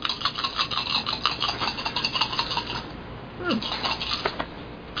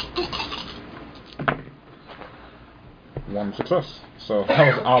 One success. So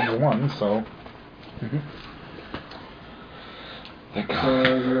that was obs 1, so... Thank So God.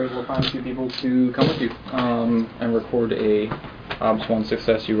 you're able to find 2 people to come with you, and record a OBS 1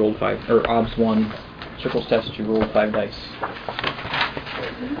 success. You rolled 5, or OBS 1 circles test. You rolled 5 dice.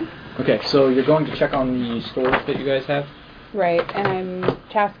 Okay, so you're going to check on the stores that you guys have. Right, and I'm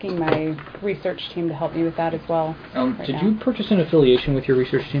tasking my research team to help me with that as well. Right Did now. you purchase an affiliation with your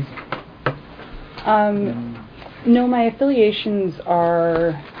research team? No, my affiliations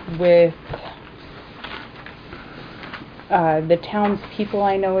are with the townspeople.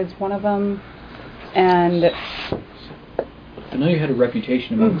 I know is one of them, and I know you had a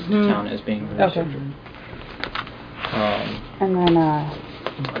reputation amongst the town as being a Okay. researcher. And then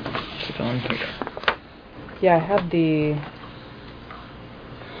It's on here. yeah, I have the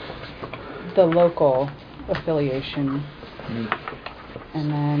local affiliation,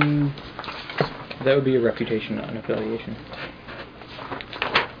 and then That would be a reputation, not an affiliation.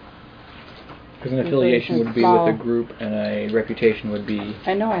 Because an affiliation would be Small. with a group, and a reputation would be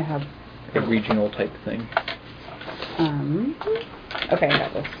I know I have. a regional type thing. Okay, I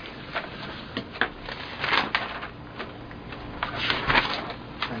got this.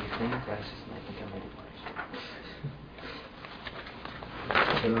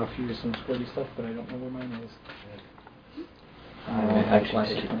 I could offer you some sporty stuff, but I don't know where mine is.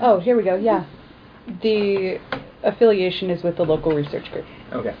 Oh, here we go. Yeah, the affiliation is with the local research group.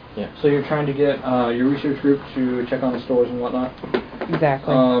 Okay. Yeah. So you're trying to get your research group to check on the stores and whatnot.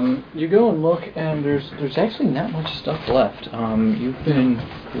 Exactly. You go and look, and there's actually not much stuff left. You've been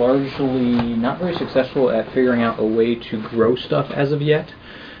largely not very successful at figuring out a way to grow stuff as of yet,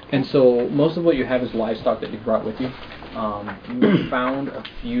 and so most of what you have is livestock that you brought with you. You found a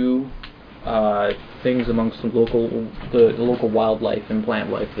few things amongst the local wildlife and plant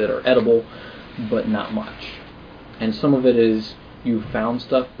life that are edible, but not much. And some of it is you found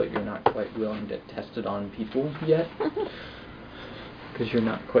stuff, but you're not quite willing to test it on people yet. Because you're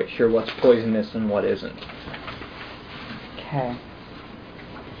not quite sure what's poisonous and what isn't. Okay.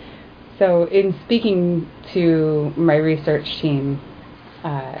 So, in speaking to my research team,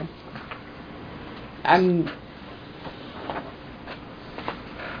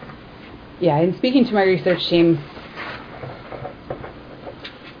 in speaking to my research team,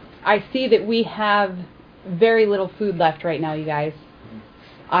 I see that we have very little food left right now, you guys.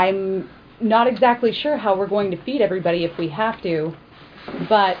 I'm not exactly sure how we're going to feed everybody if we have to,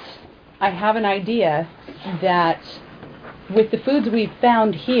 but I have an idea that with the foods we've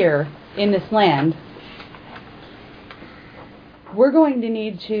found here in this land, we're going to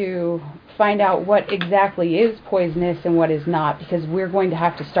need to find out what exactly is poisonous and what is not, because we're going to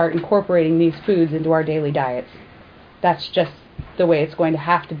have to start incorporating these foods into our daily diets. That's just the way it's going to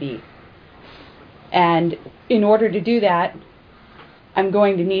have to be. And in order to do that, I'm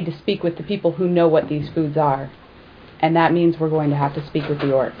going to need to speak with the people who know what these foods are. And that means we're going to have to speak with the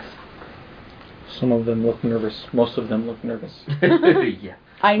orcs. Some of them look nervous. Most of them look nervous. Yeah.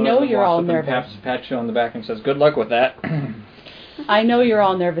 I know you're all nervous. Pats you on the back and says, "Good luck with that." I know you're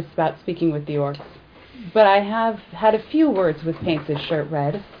all nervous about speaking with the orcs. But I have had a few words with Paints His Shirt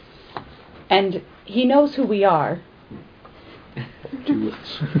Red. And he knows who we are.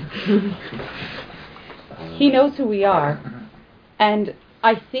 He knows who we are. And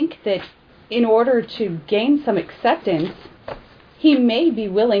I think that in order to gain some acceptance, he may be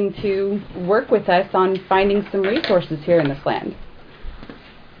willing to work with us on finding some resources here in this land.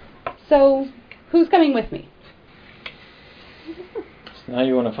 So, who's coming with me? So now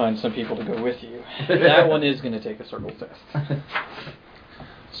you want to find some people to go with you. That one is going to take a circle test.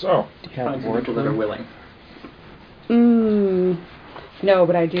 So, Do you have people that are willing? No,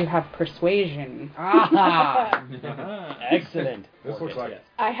 but I do have persuasion. Excellent. this looks like...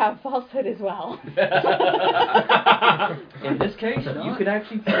 I have falsehood as well. In this case, you could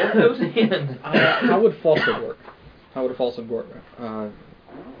actually put those in. How would falsehood work? How would a falsehood work?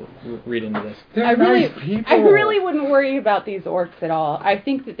 Read into this. I really wouldn't worry about these orcs at all. I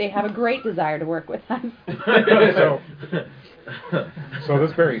think that they have a great desire to work with us. So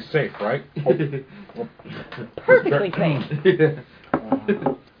this berry's safe, right? Perfectly safe.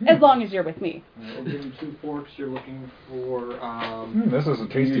 As long as you're with me. We'll give you 2 forks. You're looking for... this is a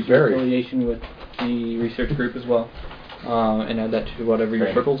tasty use your berry. affiliation with the research group as well. And add that to whatever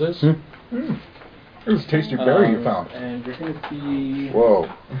your circles is. This is a tasty berry you found. And you're going to be... Whoa.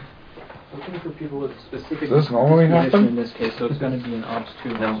 looking for people with specific... Does this normally condition happen? in this case, so it's going to be an Ops 2.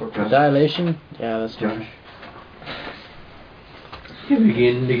 Dilation? Yeah, that's Josh. You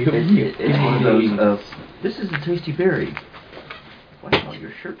begin to It's one of those this is a tasty berry. Wow,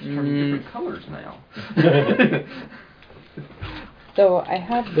 your shirt's turning different colors now. So I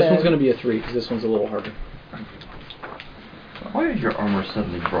have This one's going to be a 3, because this one's a little harder. Why is your armor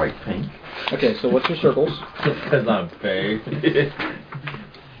suddenly bright pink? Okay, so what's your circles? Because I'm fake.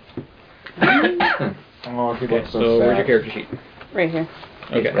 Oh, he Okay, looks so so sad. where's your character sheet? right here.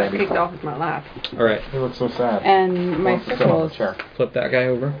 Okay. That kicked off with my lap. Alright, He looks so sad. And my Wants to sit on the circles. chair. flip that guy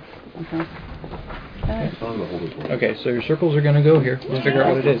over. Okay. Okay, so your circles are going to go here. Let's figure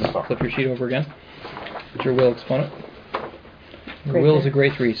out what it is. Flip your sheet over again. It's your will exponent. Your Great will is three. a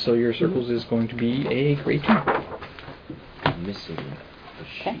grade 3, so your circles is going to be a grade 2. Missing the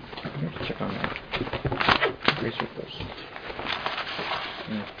Okay. Let's check on that. Grade circles.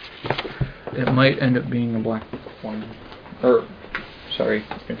 It might end up being a black one. Or, sorry,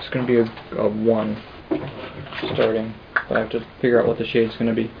 it's going to be a 1 starting. But I have to figure out what the shade's going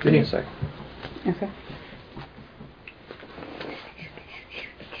to be. Give me a sec. Okay.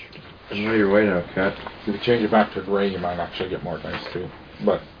 I know your way now, Cat. If you change it back to gray, you might actually get more nice too.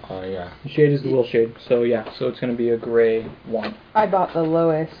 But, The shade is the will shade, so yeah, so it's going to be a gray 1. I bought the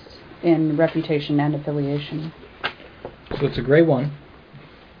lowest in reputation and affiliation. So it's a gray 1.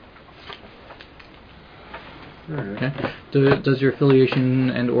 Okay. Does your affiliation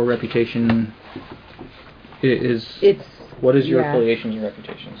and or reputation It's what is your yeah. affiliation and your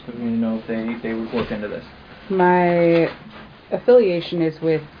reputation? Because we need to know if they would work into this. My affiliation is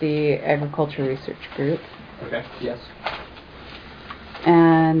with the Agriculture Research Group, Okay. Yes.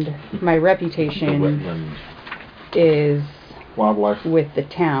 and my The reputation wetland. is wildlife. with the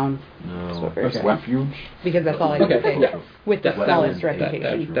town. No. That's Okay. refuge. Because that's all I Okay, can say. yeah. With the That- smallest that-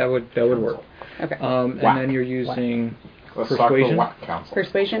 reputation. That would work. Okay. And Whack. then you're using Let's talk to the persuasion. WAC council.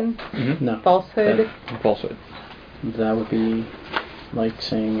 Persuasion, No. falsehood. Falsehood. That would be like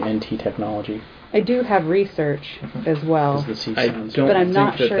saying NT technology. I do have research as well. Is the C I sounds. don't But I'm think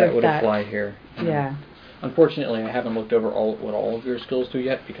not that sure that if would that- apply here. Yeah. Unfortunately, I haven't looked over what all of your skills do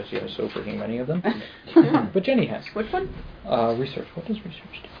yet because you have so freaking many of them. But Jenny has. Which one? Research. What does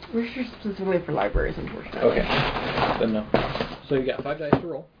research do? Research specifically for libraries, unfortunately. Okay. Then no. So you got 5 dice to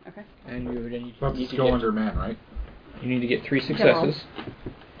roll. Okay. And you need That's to skill get, under man, right? you need to get 3 General. successes.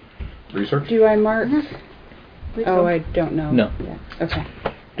 Research? Do I mark? Please Oh, don't. I don't know. No. Yeah. Okay.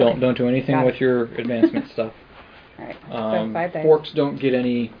 Don't do anything Got with it. your advancement stuff. All right. So 5 dice. Forks don't get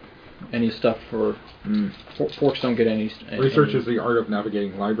any stuff for forks don't get any. Research is the art of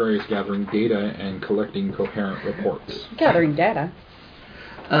navigating libraries, gathering data, and collecting coherent reports. Gathering data.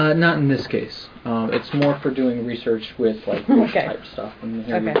 Not in this case. It's more for doing research with like Okay. type stuff, and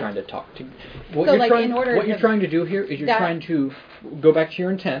here Okay. you're trying to talk to. What So, you're like, trying, in order what to- you're trying to do here is you're that- trying to go back to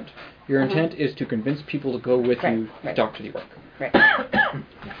your intent. Your Uh-huh. intent is to convince people to go with Right, you to right. talk to the orc. Right.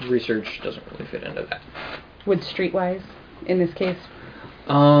 Research doesn't really fit into that. Would streetwise, in this case,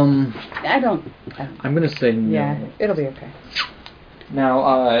 I don't. I'm gonna say no. Yeah, it'll be okay.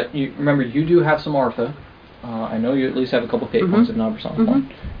 Now, you remember you do have some Artha. I know you at least have a couple fate Mhm. points, if not persona Mhm.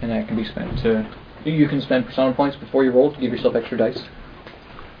 point, and that can be spent to. You can spend persona points before you roll to give yourself extra dice,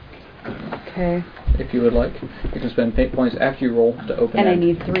 Okay. if you would like. You can spend fate points after you roll to open. And I that.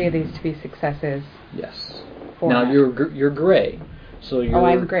 need 3 of these to be successes. Yes. For Now that. you're gray, so you're. Oh,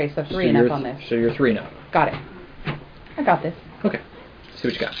 I'm gray, so 3 and you're up on this. So you're 3 and up. Got it. I got this. Okay. See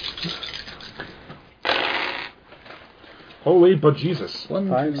what you got. Holy but Jesus. 1,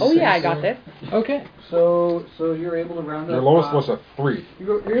 2, Oh yeah, I 6, got this. Okay. So you're able to round up. Your lowest was a 3.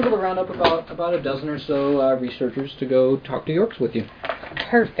 You're able to round up about a dozen or so researchers to go talk to Yorks with you.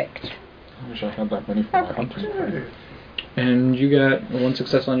 Perfect. I wish I had that many for my hunting. And you got 1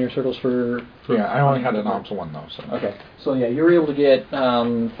 success on your circles for Yeah, I only had an ops 1 though. So. Okay. So yeah, you were able to get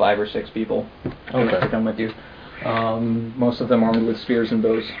 5 or 6 people Okay. to come with you. Most of them armed with spears and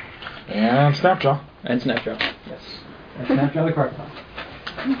bows. And Snapjaw. And Snapjaw. Yes. And Snapjaw the crocodile.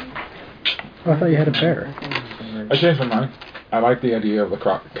 Oh, I thought you had a bear. I changed my mind. I like the idea of the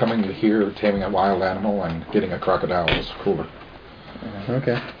coming here, taming a wild animal, and getting a crocodile was cooler.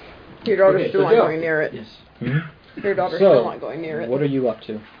 Okay. Your daughter's Okay, still so not Joe. going near it. Yes. Your daughter's So, still not going near it. What are you up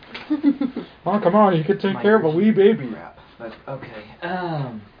to? Oh, come on, you could take care of a wee baby. Crap. But, okay.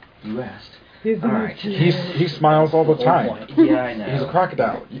 You asked. He's All right. He smiles all the time. Yeah, I know. He's a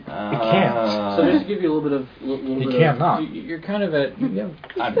crocodile. He can't. So just to give you a little bit of He can't not. You're kind of at you have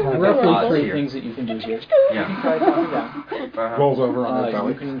I'm kind of roughly odds 3 here. things that you can do here. You can Yeah. try talking down. Rolls over on his You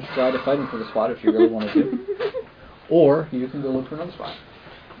belly. can try to fight him for the spot if you really want to, or you can go look for another spot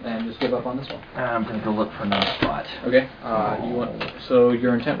and just give up on this one. I'm going to go look for another spot. Okay. You want so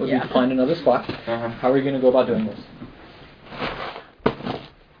your intent would be to find another spot. Uh-huh. How are you going to go about doing this?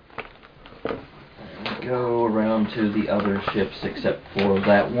 Go around to the other ships except for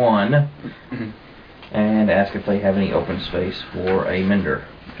that one and ask if they have any open space for a mender.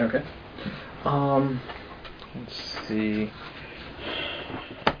 Okay. Let's see.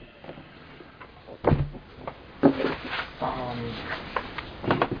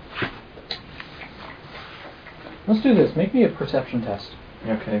 Let's do this. Make me a perception test.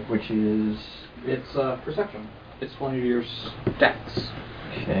 Okay, which is... It's perception. It's one of your stats.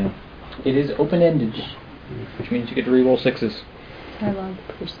 Okay. It is open-ended, which means you get to reroll 6s. I love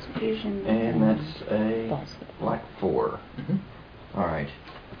persuasion. And that's a black 4. Alright.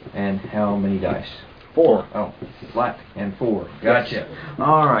 And how many dice? 4. Oh, black and 4. Gotcha.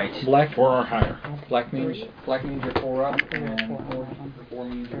 Alright. Black 4 or higher. Black means you're 4 up, and 4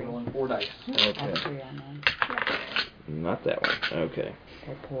 means you're rolling 4 dice. Okay. Not that one. Okay.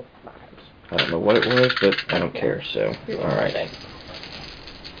 I pull 5. I don't know what it was, but I don't care, so. Alright.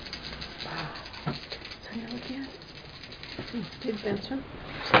 Did Benson?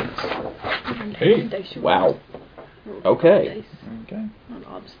 Hey. Wow. Okay. Okay. On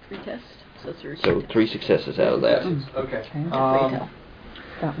OBS 3 test. So 3 So 3 successes out of that. Okay.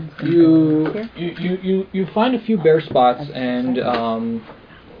 That one's You find a few bare spots, and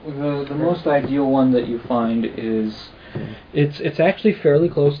the most ideal one that you find is it's actually fairly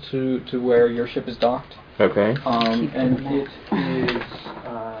close to where your ship is docked. Okay. And it is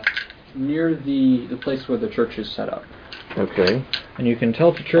near the place where the church is set up. Okay. And you can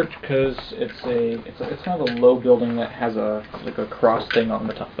tell it's a church because it's kind of a low building that has a cross thing on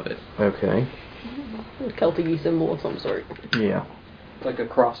the top of it. Okay. A Celtic symbol of some sort. Yeah. Like a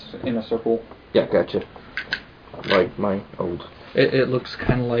cross in a circle. Yeah, gotcha. Like my old... It looks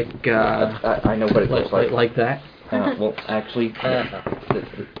kind of like I know what it looks like. like that. Well, actually,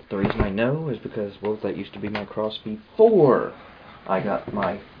 the reason I know is because, well, that used to be my cross before I got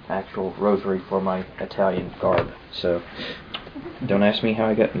my actual rosary for my Italian garb. So, don't ask me how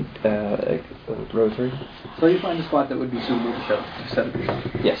I got a rosary. So you find a spot that would be suitable to set up your shop.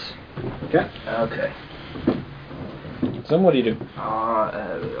 Yes. Okay. Okay. So what do you do?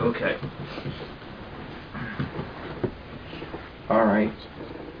 Okay. All right.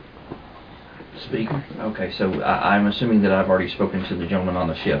 Speak. Okay, so I'm assuming that I've already spoken to the gentleman on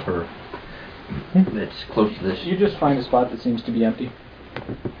the ship, or that's close to this. You just find a spot that seems to be empty.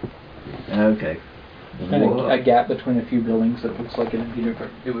 Okay. Kind of a gap between a few buildings that looks like it would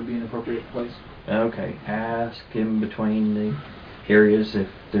be an appropriate place. Okay. Ask him between the areas if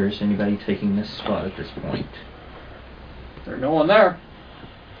there's anybody taking this spot at this point. There's no one there.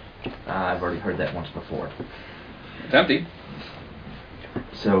 I've already heard that once before. It's empty.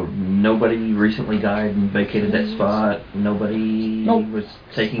 So nobody recently died and vacated that spot? Nobody was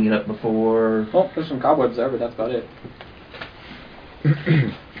taking it up before? Oh, there's some cobwebs there, but that's about it.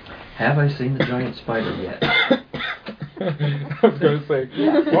 Have I seen the giant spider yet? I was going to say,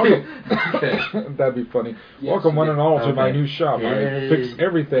 welcome. That'd be funny. Yes, welcome one and all to my okay. new shop. I Yay. fix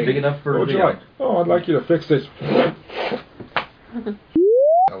everything. Big enough for what would you Leo. like? Oh, I'd like you to fix this. I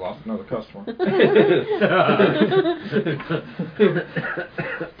lost another customer.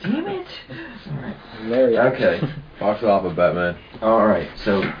 Damn it! Very Okay. Box off of Batman. Alright,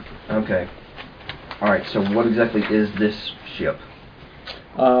 so, okay. Alright, so what exactly is this ship?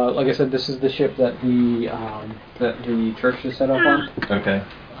 Like I said, this is the ship that the church is set up on, Okay.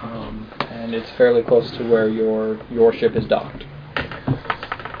 and it's fairly close to where your ship is docked.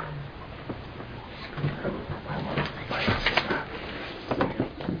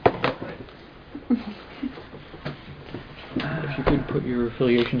 If you could put your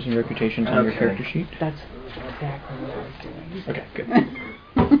affiliations and reputations on your Okay. character sheet. That's exactly what I was doing. Okay, good.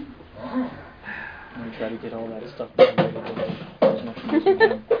 I'm gonna try to get all that stuff done later today, as much as we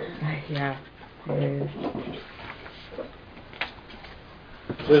can. Yeah.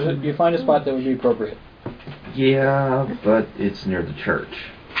 So you find a spot that would be appropriate. Yeah, but it's near the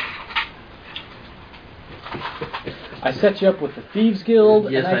church. I set you up with the Thieves Guild,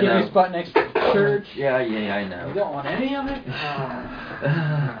 Yes, and I I give you know. a spot next to the church. Yeah, I You know. don't want any of it?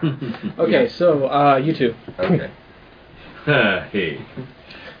 Okay, so, you two. Okay. Hey.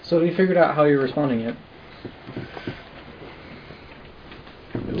 So have you figured out how you're responding yet?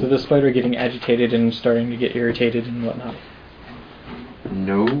 To the spider getting agitated and starting to get irritated and whatnot.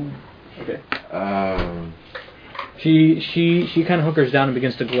 No. Okay. She kind of hunkers down and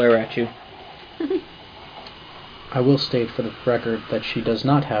begins to glare at you. I will state for the record that she does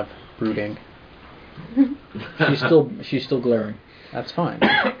not have brooding. She's still glaring. That's fine.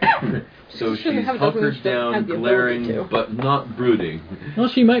 So She doesn't she's have- doesn't mean hunkered she doesn't down, have the ability glaring, to. but not brooding. Well,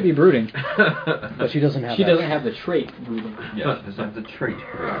 she might be brooding. But she doesn't have She that. doesn't have the trait brooding, Yeah, does have the trait.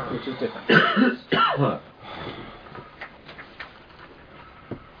 which is different.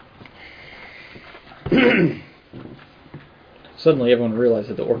 Suddenly everyone realized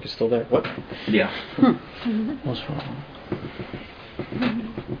that the orc is still there. What? Yeah. What's wrong?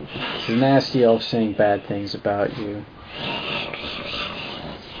 It's a nasty elf saying bad things about you.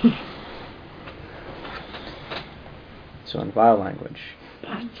 So in vile language.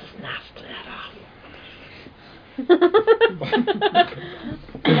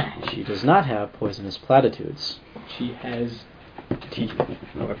 She does not have poisonous platitudes. She has teeth,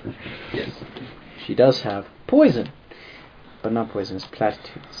 however. Yes. She does have poison, but not poisonous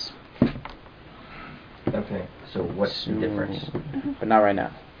platitudes. Okay, so what's the difference? But not right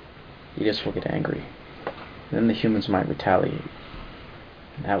now. Edis will get angry. Then the humans might retaliate.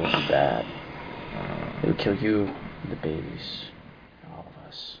 And that would be bad. It would kill you, and the babies, and all of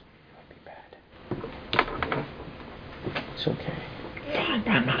us. It would be bad. It's okay. Fine,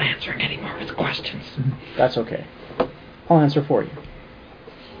 but I'm not answering any more of the questions. That's okay. I'll answer for you.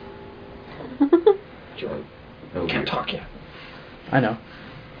 Joy, Oh, can't talk yet. I know.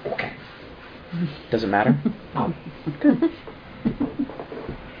 Okay. Does it matter? Oh.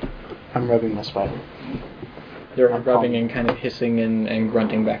 I'm rubbing my spider. They're I'm rubbing calm. and kind of hissing and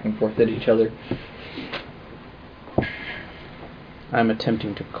grunting back and forth at each other. I'm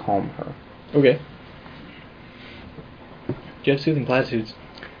attempting to calm her. Okay. Do you have soothing platitudes?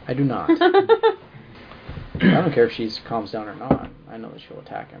 I do not. I don't care if she calms down or not. I know that she'll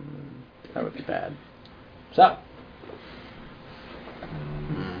attack him. That would be bad. Stop.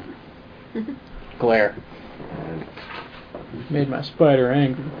 Glare. Made my spider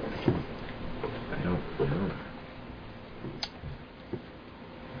angry. I don't know.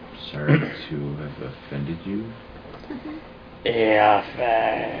 Sorry to have offended you. Yeah,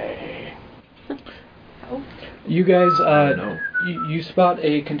 Faye. You guys, No. you spot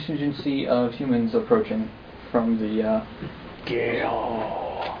a contingency of humans approaching from the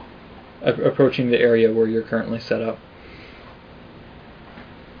approaching the area where you're currently set up.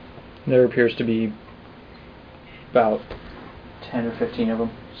 There appears to be about 10 or 15 of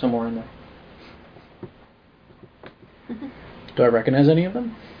them, somewhere in there. Do I recognize any of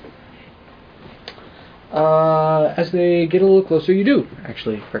them? As they get a little closer, you do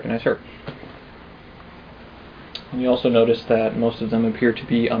actually recognize her. And you also notice that most of them appear to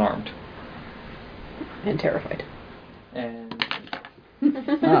be unarmed. And terrified. And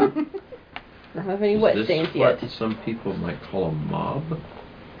Ah. Not have any wet Is stains this what yet. some people might call a mob?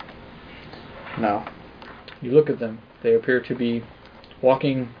 No. you look at them. They appear to be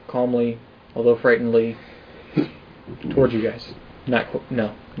walking calmly, although frightenedly, towards you guys. Not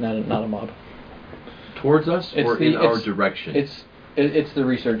a mob. Towards us or in our direction? It's the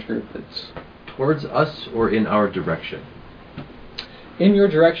research group that's towards us or in our direction? In your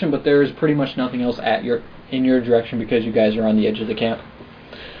direction, but there is pretty much nothing else in your direction because you guys are on the edge of the camp.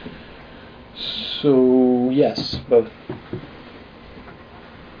 So yes, both.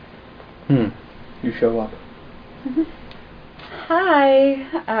 You show up.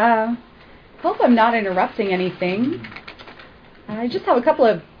 Hi. Hope I'm not interrupting anything. I just have a couple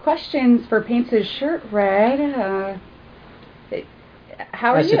of questions for Paints' shirt red.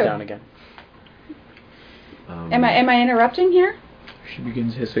 How are you? I sit down again. Am I interrupting here? She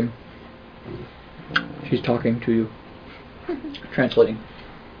begins hissing. She's talking to you. Translating.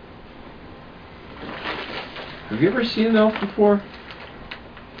 Have you ever seen an elf before?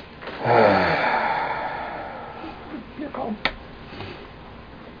 Your call.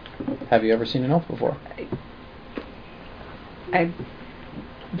 Have you ever seen an elf before? I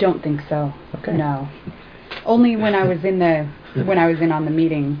don't think so. Okay. No. Only when I was in on the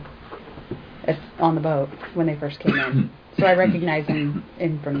meeting on the boat when they first came in. So I recognize him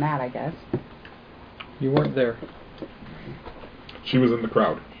from that, I guess. You weren't there. She was in the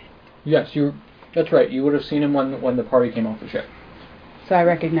crowd. Yes, that's right. You would have seen him when the party came off the ship. So I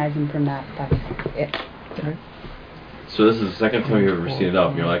recognize him from that. That's it. Okay. So this is the second time you've ever seen it up,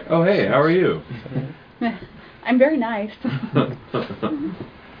 and you're like, oh hey, how are you? I'm very nice.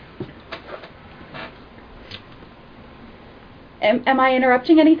 Am I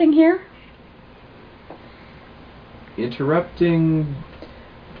interrupting anything here? Interrupting.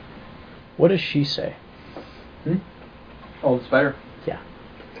 What does she say? Oh, the spider. Yeah.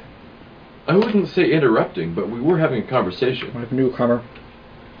 I wouldn't say interrupting, but we were having a conversation. I have a newcomer.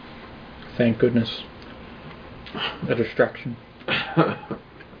 Thank goodness. A distraction.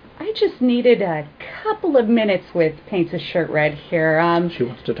 I just needed a couple of minutes with Paints' shirt red here. She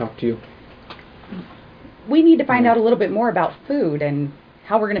wants to talk to you. We need to find out a little bit more about food and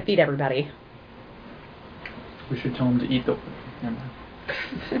how we're going to feed everybody. We should tell him to eat the...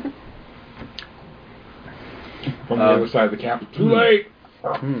 From the other side of the camp. Too late!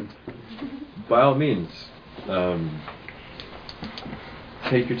 By all means,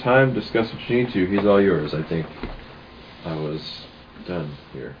 take your time, discuss what you need to. He's all yours. I think I was done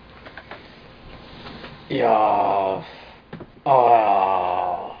here. Yeah.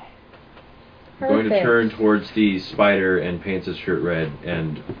 I'm going to Perfect. turn towards the spider and paints his shirt red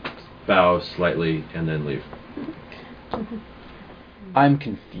and bow slightly and then leave. I'm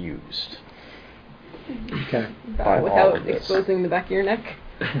confused. Okay. Bow By all without of this. exposing the back of your neck.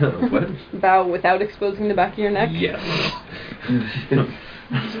 What? Bow without exposing the back of your neck. Yes.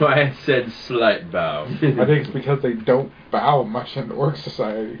 That's why I said slight bow. I think it's because they don't bow much in the orc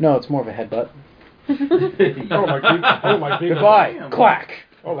society. No, it's more of a headbutt. like Viva. Goodbye. Quack.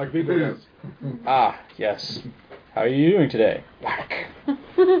 Oh, like Viva does. Ah, yes. How are you doing today? Whack.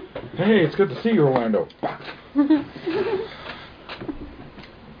 Hey, it's good to see you, Orlando.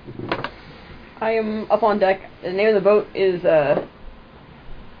 I am up on deck. The name of the boat is, how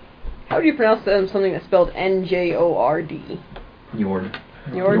do you pronounce something that's spelled Njord? Njord.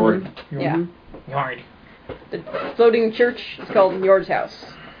 Njord? Yeah. Yard. The floating church is called Njord's House.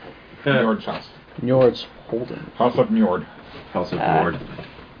 Njord's house. Njord's Holden. House of Njord. House of Njord.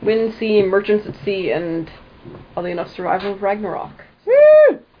 Wind, sea, merchants at sea, and oddly enough, survival of Ragnarok.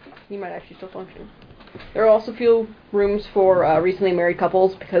 Woo! He might actually still function. There are also few rooms for recently married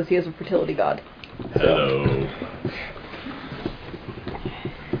couples because he is a fertility god. Hello.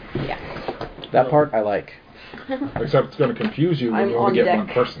 Yeah. That part I like. Except it's going to confuse you when I'm you on only get deck one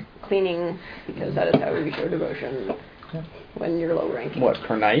person. cleaning because that is how we show devotion when you're low ranking. What,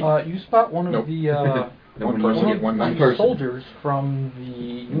 per night? You spot one of Nope. the One person get one night. soldiers from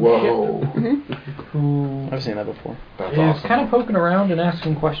the new Whoa. ship who I've seen that before. That's is awesome. kind of poking around and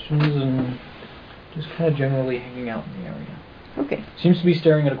asking questions and just kind of generally hanging out in the area. Okay. Seems to be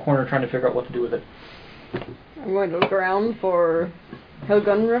staring at a corner trying to figure out what to do with it. I'm going to look around for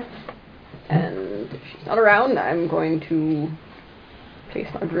Helgunra, and if she's not around, I'm going to place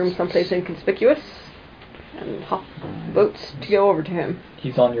my broom someplace inconspicuous and hop boats to go over to him.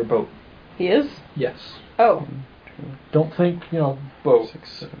 He's on your boat. He is? Yes. Oh. Don't think, boat. 6,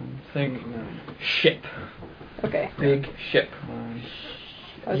 7, Think ship. Okay. Big ship. 9.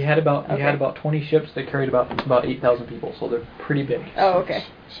 He had about Okay. 20 ships. They carried about 8,000 people, so they're pretty big. Oh, okay.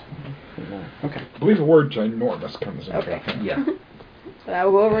 9. Okay. I believe the word ginormous comes into Okay. that. Yeah. Then I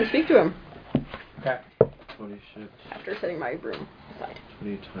will go over and speak to him Okay. 20 ships. after setting my broom aside.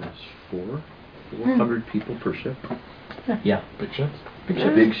 20 times 4. 400 people per ship. Yeah. Big ships. Big Yeah.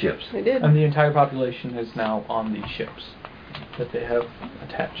 ships. Big ships. They did. And the entire population is now on these ships that they have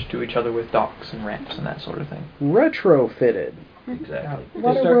attached to each other with docks and ramps and that sort of thing. Retrofitted. Exactly.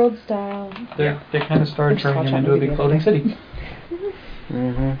 Waterworld style. They kind of started Just turning watch him that into a movie big the other floating day. city.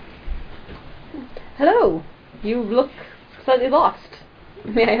 Mm-hmm. Hello. You look slightly lost.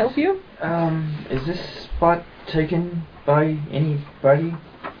 May I help you? Is this spot taken by anybody?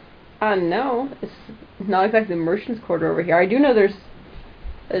 No. It's not exactly the merchant's quarter over here. I do know there's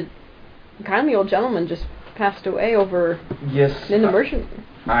a kindly old gentleman just passed away over Yes. in the merchant.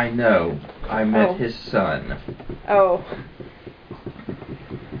 I know. I met Oh. his son. Oh.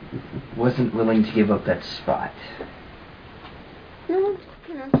 Wasn't willing to give up that spot. No,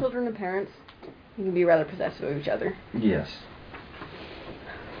 children and parents. You can be rather possessive of each other. Yes.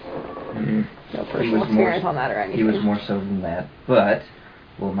 Mm. No He personal was more- experience on that or anything. He was more so than that, but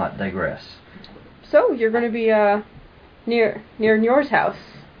we'll not digress. So, you're going to be near Nyor's house.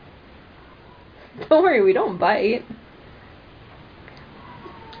 Don't worry, we don't bite.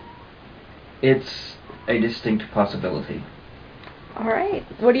 It's a distinct possibility. Alright.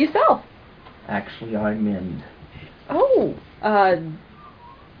 What do you sell? Actually, I mend Oh,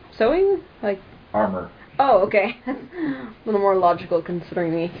 sewing? Like, armor. oh, okay. A little more logical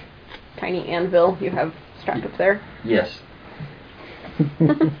considering the tiny anvil you have strapped up there. Yes.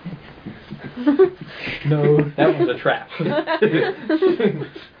 No, that was a trap.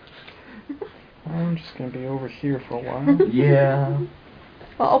 I'm just gonna be over here for a while. Yeah.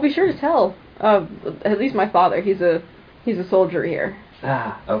 Well, I'll be sure to tell. At least my father, he's a soldier here.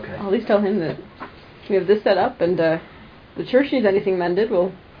 Ah, okay. I'll at least tell him that we have this set up, and the church needs anything mended,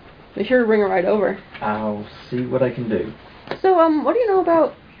 we'll be sure to bring it right over. I'll see what I can do. So, what do you know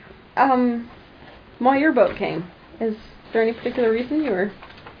about, why your boat came? Is there any particular reason you were,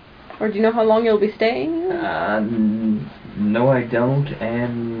 or do you know how long you'll be staying? No, I don't,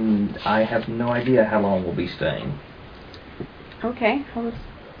 and I have no idea how long we'll be staying. Okay.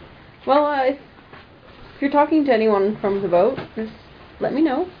 Well, if you're talking to anyone from the boat, just let me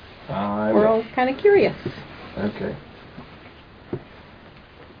know. We're all kind of curious. Okay. I'm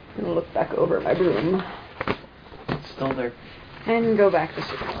gonna look back over at my broom It's still there. and go back to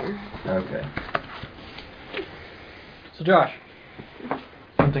Sir. Okay. So Josh,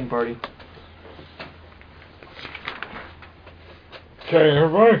 hunting party. Okay,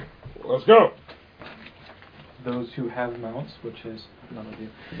 everybody, let's go. Those who have mounts, which is none of you,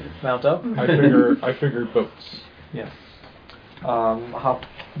 mount up. I figured boats. Yes. Hop.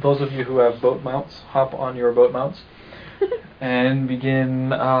 Those of you who have boat mounts, hop on your boat mounts, and begin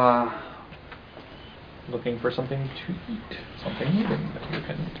looking for something to eat, something moving that you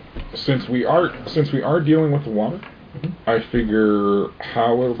can. Since we are dealing with the water, I figure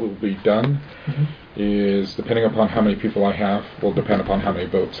how it will be done is depending upon how many people I have will depend upon how many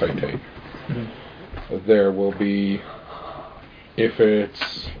boats I take. There will be,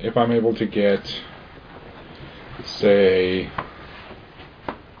 if I'm able to get, say,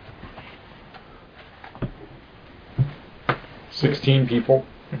 $16 people,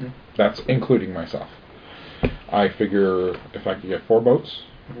 that's including myself. I figure if I could get 4 boats,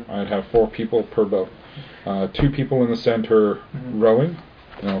 I'd have 4 people per boat. 2 people in the center rowing,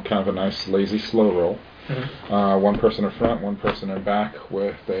 kind of a nice lazy slow roll. 1 person in front, 1 person in back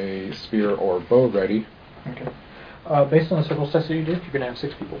with a spear or bow ready. Okay. Based on the circle test that you did, you're going to have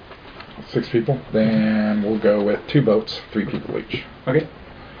 6 people. 6 people. Then we'll go with 2 boats, 3 people each. Okay.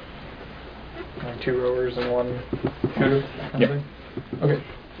 2 rowers and 1 shooter. Yep. Okay.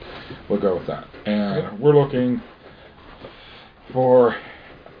 We'll go with that. And we're looking for...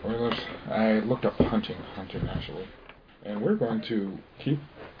 I looked up hunting actually. And we're going to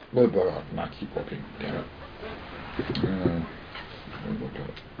not keep looking, damn it. Look at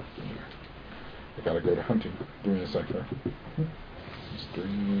it. I gotta go to hunting. Give me a sec there. It's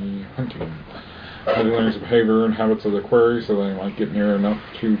 3 hunting. Study learns the behavior and habits of the quarry so they might get near enough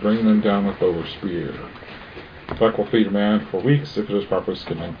to bring them down with bow or spear. Buck will feed a man for weeks if it is properly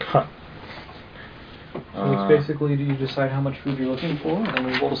skinned and cut. So it's basically, do you decide how much food you're looking for, and then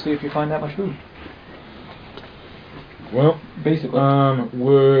we roll to see if you find that much food. Well, basically.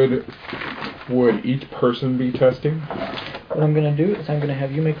 Would each person be testing? What I'm going to do is I'm going to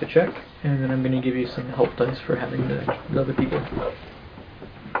have you make the check, and then I'm going to give you some help dice for having the other people.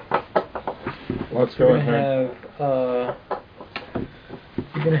 Let's go ahead. You're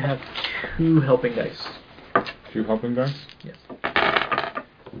going to have 2 helping dice. 2 helping dice? Yes.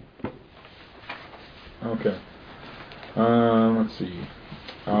 Okay. Let's see.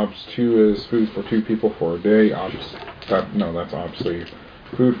 Obs 2 is food for 2 people for a day. That's obviously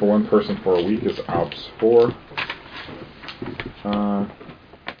Food for one person for a week is Ops 4.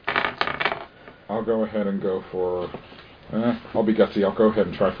 I'll go ahead and go for... I'll be gutsy. I'll go ahead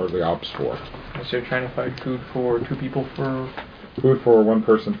and try for the Ops 4. So you're trying to find food for 2 people for... Food for one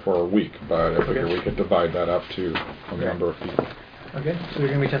person for a week, but I figure we could divide that up to a number of people. Okay, so you're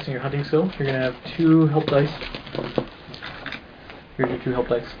going to be testing your hunting skill. You're going to have 2 help dice. Here's your 2 help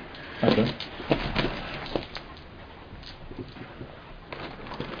dice. Okay.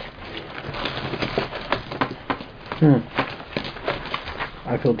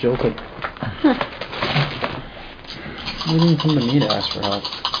 I feel jilted. You didn't come to me to ask for help.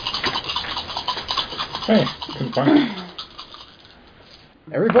 Hey, couldn't find it.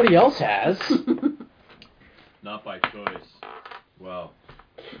 Everybody else has. Not by choice. Well,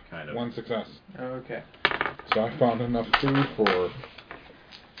 kind of. 1 success. Okay. So I found enough food for...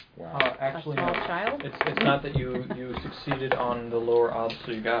 Wow. Actually, A small no. child? It's not that you succeeded on the lower odds,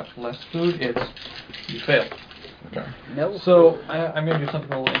 so you got less food. It's you failed. Okay. No. So I'm going to do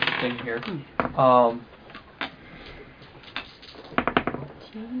something a little interesting here.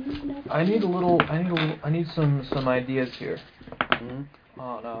 I need some ideas here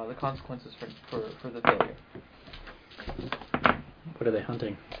on the consequences for the failure. What are they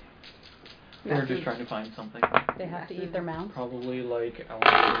hunting? We're just trying to find something. They have to eat their mounts. Probably like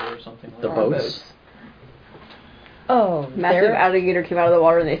alligator or something like The that. boats? Oh, Massive they're, alligator came out of the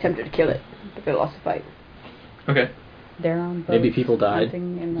water and they attempted to kill it, but they lost the fight. Okay. they're on boats. Maybe people died.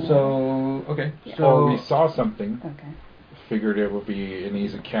 hunting in the water. So okay. So Or we saw something, Okay. figured it would be an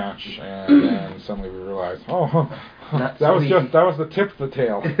easy catch, and then suddenly we realized, Not that so was easy. that was the tip of the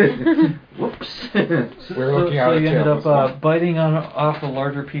tail. Whoops. We're looking at so a you ended tail. up biting off a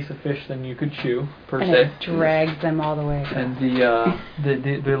larger piece of fish than you could chew per And se. it drags them all the way. And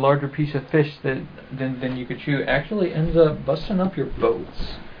the larger piece of fish than you could chew actually ends up busting up your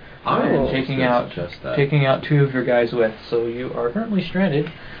boats. And taking out 2 of your guys with. So you are currently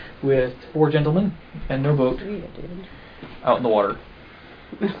stranded with 4 gentlemen and no boat out in the water.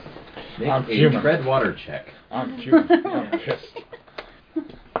 Make I'm a human. tread water check. I'm cute. I'm pissed.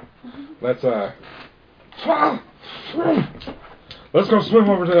 Let's go swim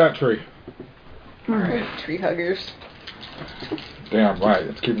over to that tree. Alright, tree huggers. Damn right,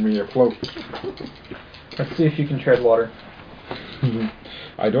 it's keeping me afloat. Let's see if you can tread water.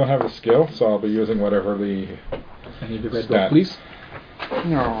 I don't have the skill, so I'll be using whatever the I need the red stat. book, please.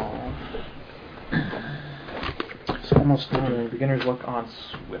 No. It's almost Doing beginner's luck on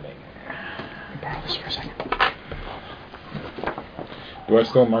swimming. borrow this for a second. Do I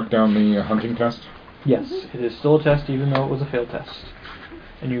still mark down the hunting test? Yes, it is still a test even though it was a failed test.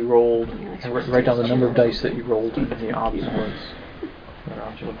 And you rolled, and write down the number of dice that you rolled, and the option was...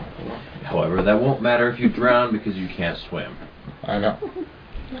 However, that won't matter if you drown because you can't swim. I know.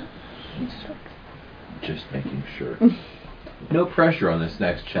 Just making sure. No pressure on this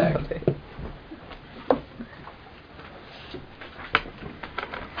next check.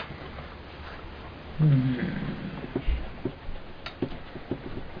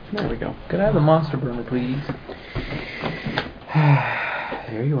 There we go. Could I have the monster burner, please?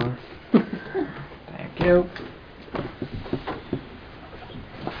 There you are. Thank you.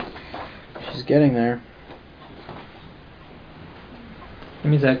 She's getting there.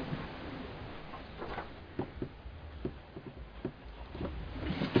 Give me a sec.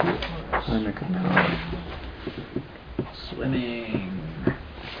 Swimming.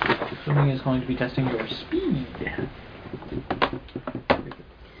 Swimming is going to be testing your speed.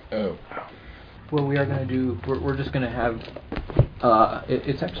 Oh. What we are going to do, we're just going to have,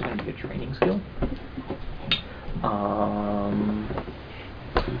 it's actually going to be a training skill.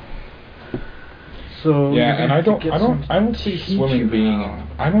 So Yeah, and I don't see teach swimming you being. how.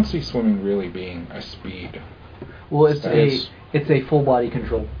 I don't see swimming really being a speed. Well, it's That it's a full body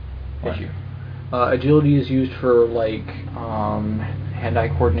control Right. issue. Agility is used for like hand-eye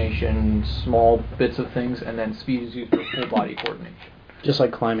coordination, small bits of things, and then speed is used for full body coordination. Just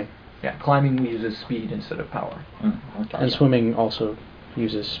like climbing. Yeah, climbing uses speed instead of power. Okay. And swimming also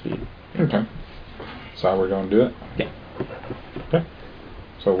uses speed. Okay. So how we're going to do it? Yeah. Okay.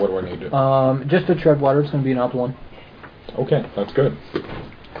 So what do I need to do? Just to tread water, it's going to be an up 1. Okay, that's good.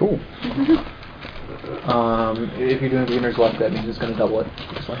 Cool. If you're doing beginner's luck, that means it's going to double it.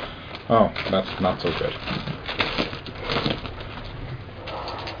 This way. Oh, that's not so good.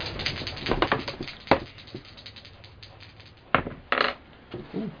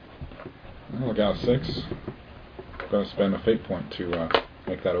 Well, I got a 6. I'm going to spend a fate point to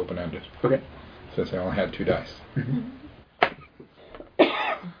make that open-ended. Okay. Since I only had 2 dice.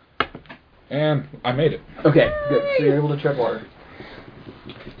 And I made it. Okay, good. So you're able to tread water.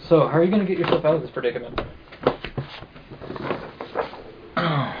 So, how are you going to get yourself out of this predicament?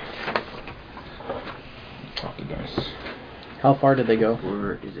 Drop the dice. How far did they go?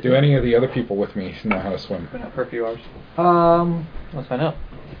 Or is it? Do any of the other people with me know how to swim? Been out for a few hours. Let's find out.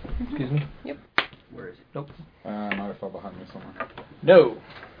 Excuse me. Yep. Where is it? Nope. Might have fell behind me somewhere. No.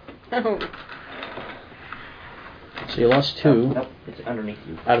 Oh. So you lost 2 Nope, it's underneath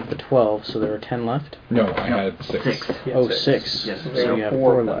you. out of the 12, so there are 10 left? No, I had 6. 6. Yeah, Oh, 6. 6. Yes, So there you are have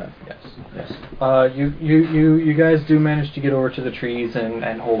 4 4 left. left. Yes. Yes. You guys do manage to get over to the trees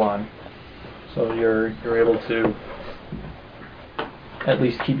and hold on. So you're able to at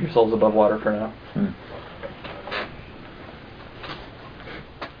least keep yourselves above water for now.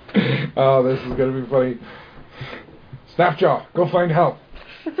 Oh, this is gonna be funny. Snapjaw, go find help.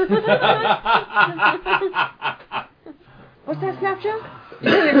 What's that, Snapchat?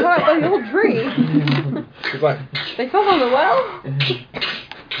 They caught by the old tree. He's like, They fell on the well?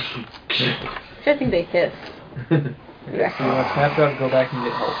 I think they hissed. So you want Snapshot to go back and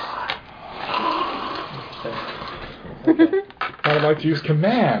get help. I'd like to use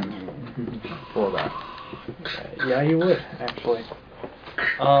command for that. Yeah, you would, actually.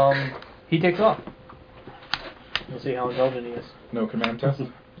 He takes off. We'll see how intelligent he is. No command test.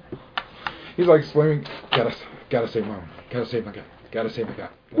 He's like swimming. Gotta save my own. Gotta save my guy. Gotta save my guy.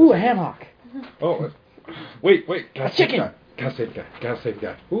 Ooh, a hammock. Oh, wait. Gotta A save chicken. the guy. Gotta save the guy. Gotta save the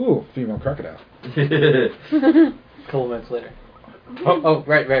guy. Ooh, female crocodile. A couple minutes later. Oh,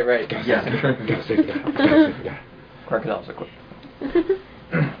 right. Gotta Yeah. save the guy. Gotta save the guy. Gotta save the guy. Crocodiles are quick.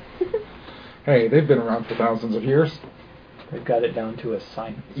 Hey, they've been around for thousands of years. They've got it down to a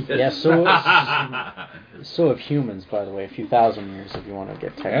science. Yeah, so have humans, by the way. A few thousand years, if you want to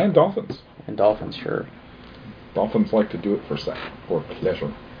get technical. And dolphins. And dolphins, sure. Dolphins like to do it for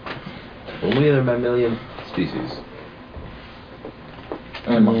pleasure. Only other mammalian species.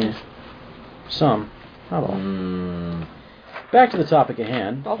 And monkeys. Some. Not all. Back to the topic at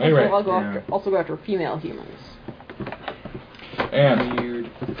hand. Dolphins Anyway. will also go after female humans. And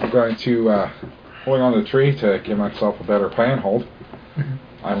I'm going to, holding on to the tree to give myself a better plan hold,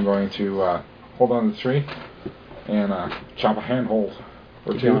 I'm going to hold on to the tree and chop a handhold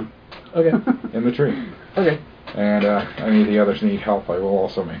or Keep two going. Okay. in the tree. Okay. And any of the others need help, I will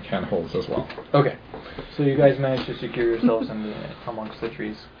also make handholds as well. Okay. So you guys managed to secure yourselves amongst the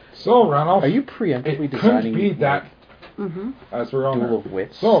trees. So, Ranulph, Are you preemptively it designing couldn't be that, Mm-hmm. as we're on duel there. of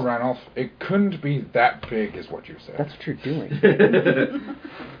wits? So, Ranulph, it couldn't be that big, is what you said. That's what you're doing.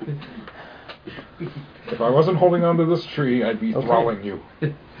 If I wasn't holding onto this tree, I'd be Okay. thralling you.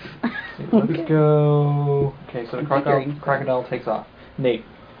 Let's go. Okay, so the Configuring. crocodile takes off. Nate,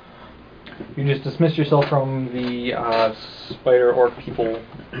 you just dismissed yourself from the spider orc people.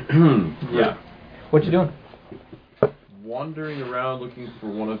 Yeah. What you doing? Wandering around looking for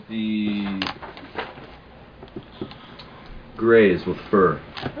one of the greys with fur.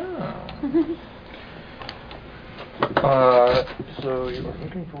 So you were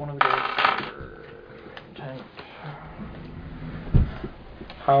looking for one of the guys.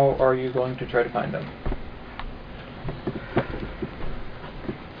 How are you going to try to find them?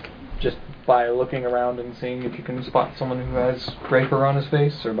 Just by looking around and seeing if you can spot someone who has gray fur on his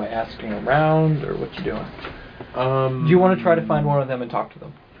face, or by asking around, or what you doing? Do you want to try to find one of them and talk to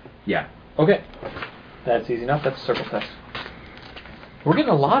them? Yeah. Okay. That's easy enough. That's a circle test. We're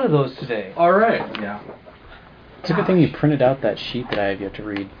getting a lot of those today. All right. Yeah. It's a good thing you printed out that sheet that I have yet to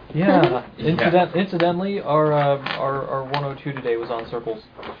read. Yeah. Incidentally, our 102 today was on circles.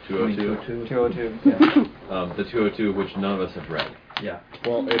 202. 202. Yeah. The 202, which none of us have read. Yeah.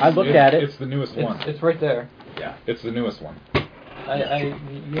 Well, I looked at it. It's the newest one. It's right there. Yeah. It's the newest one. I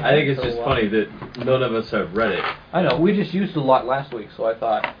think it's just funny that none of us have read it. I know. We just used it a lot last week, so I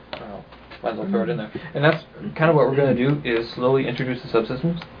thought, might as well throw it in there. And that's kind of what we're going to do, is slowly introduce the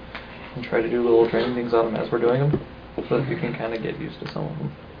subsystems and try to do little training things on them as we're doing them, so that you can kind of get used to some of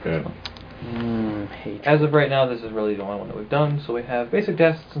them. Okay. Hatred. As of right now, this is really the only one that we've done, so we have basic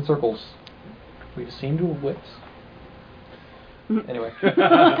tests and circles. We've seen dual wits. Anyway. Look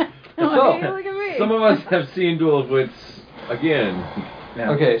at me. Some of us have seen Duel of Wits again.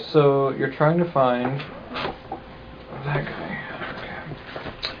 Yeah. Okay, so you're trying to find that guy. Okay.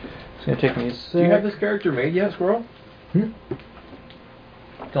 It's going to take me a sec. Do you have this character made yet, Squirrel?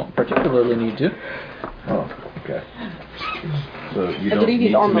 Don't particularly need to. Oh, okay. So you I don't believe need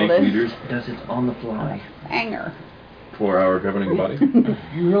he's to on the make list. leaders Does it on the fly? Anger. for our governing body?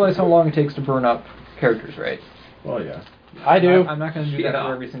 You realize how long it takes to burn up characters, right? Well, yeah. I do. I'm not going to do that Yeah.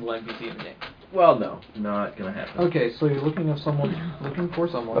 for every single NPC in the game. Well, no. Not gonna happen. Okay, so you're looking for someone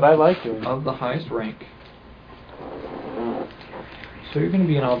But I like doing it. of the highest rank. So you're going to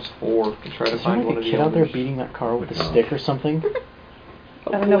be in Obs 4 to try to Is there find like one a of the kid out there elders. beating that car with a stick or something?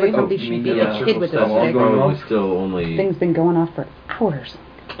 I don't know, but Hopefully. somebody you should mean beat the a kid with that's a stick. probably still only Thing's been going off for hours.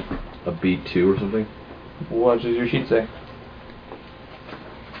 a beat 2 or something? What does your sheet say?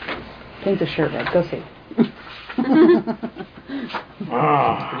 Paint a shirt red. Go see.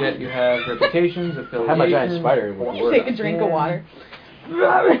 Ah. Forget you have reputations, I affiliations. had my giant spider with the word Take a on it. drink of water.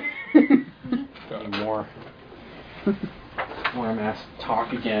 Got more. More I'm asked to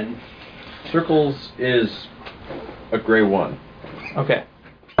talk again. Circles is a gray 1. Okay.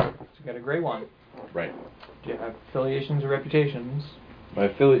 So you got a gray 1. Right. Do you have affiliations or reputations? I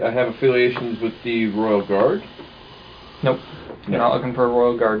have affiliations with the Royal Guard. Nope. You're not looking for a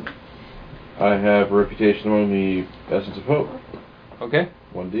Royal Guard. I have a reputation among the Essence of Hope. Okay.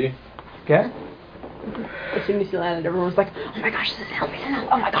 1D. Okay. As soon as you landed, everyone was like, "Oh my gosh, it's an elf! It's an elf!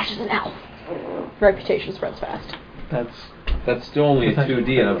 Oh my gosh, it's an elf!" Reputation spreads fast. That's still only a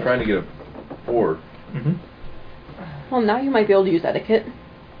 2D, and I'm trying to get a 4. Mm-hmm. Well, now you might be able to use etiquette.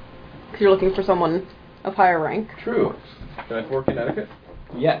 Because you're looking for someone of higher rank. True. Can I 4 Connecticut?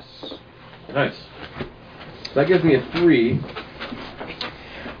 Yes. Nice. That gives me a 3.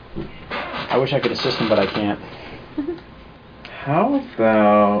 I wish I could assist him, but I can't. How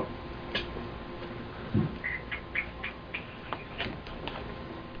about...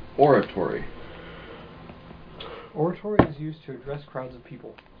 Oratory. Oratory is used to address crowds of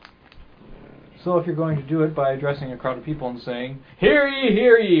people. So if you're going to do it by addressing a crowd of people and saying, "Hear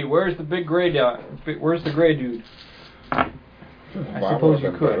ye, where's the big gray where's the gray dude?" I suppose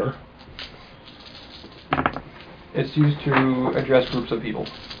you could. It's used to address groups of people.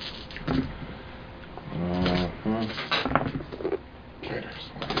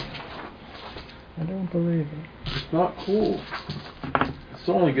 I don't believe it. It's not cool. It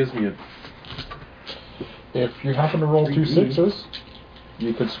still only gives me a... If you happen to roll 2 6s,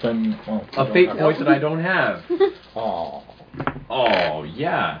 you could spend a fate point that I don't have. Oh. Oh,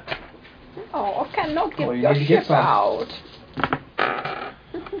 yeah. Oh, I cannot get Well, you your need to get ship some. out.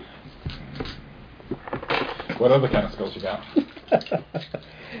 What other kind of skills you got?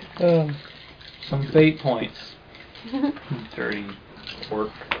 Some fate points. Dirty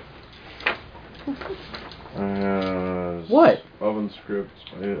work. What? Oven script.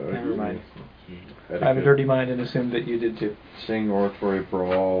 Never mind. I have a dirty mind and assumed that you did too. Sing, oratory,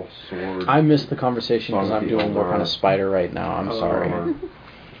 brawl, sword. I missed the conversation because I'm doing work on a spider right now. I'm sorry.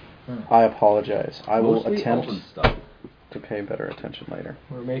 I apologize. I will Mostly attempt elven stuff. to pay better attention later.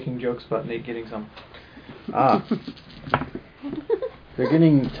 We're making jokes about Nate getting some. Ah. They're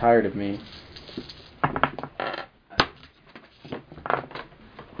getting tired of me.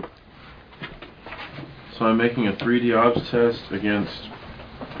 So I'm making a 3D odds test against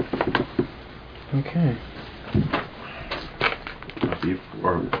Okay.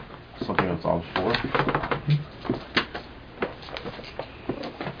 or something that's odds 4.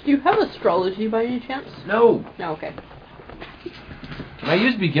 Do you have astrology by any chance? No. No, okay. Can I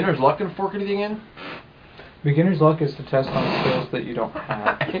use beginner's luck and fork anything in? Beginner's luck is to test on skills that you don't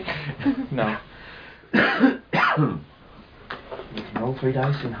have. No. You can roll 3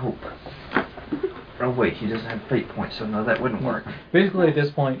 dice and hope. Oh wait, he doesn't have fate points, so no, that wouldn't work. Basically, at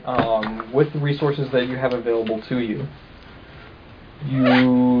this point, with the resources that you have available to you,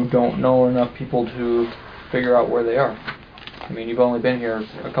 you don't know enough people to figure out where they are. I mean, you've only been here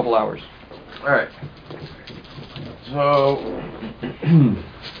a couple hours. Alright. So...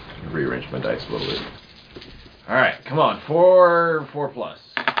 rearrange my dice a little bit. Alright, come on. 4 plus.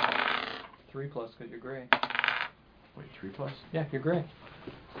 3 plus, because you're gray. Wait, 3 plus? Yeah, you're gray.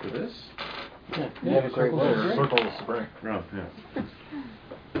 For this? Yeah, you have a great word. Circle is spring. Oh,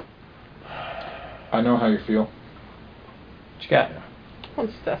 yeah. I know how you feel. What you got?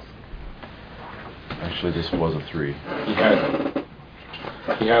 What's this? Actually, this was a 3. He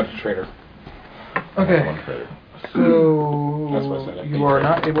had a traitor. Okay. One credit. That's what I So said. you are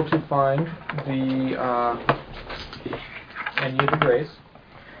not able to find the any of the grays,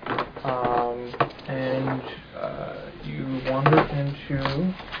 and you wander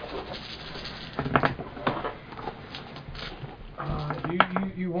into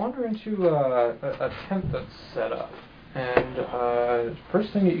you wander into a tent that's set up, and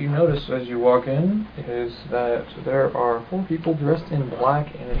first thing that you notice as you walk in is that there are 4 people dressed in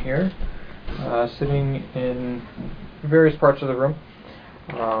black in here. Sitting in various parts of the room.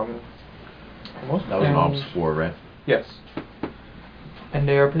 Most That was an Ops 4, right? Yes. And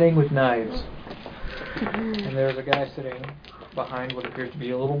they are playing with knives. And there's a guy sitting behind what appears to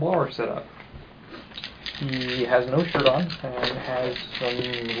be a little bar set up. He has no shirt on and has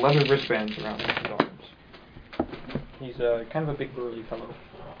some leather wristbands around his arms. He's kind of a big burly fellow.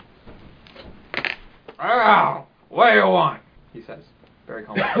 "Ah, what do you want?" he says, very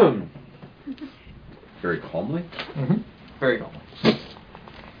calmly. Very calmly? Mm-hmm. Very calmly.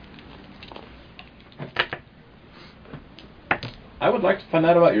 I would like to find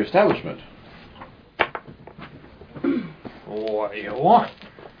out about your establishment. What do you want?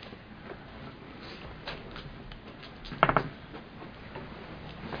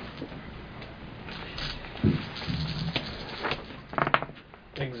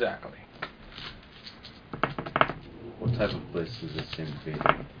 Exactly. What type of place does this seem to be?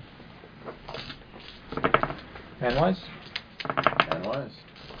 Man-wise? Man-wise?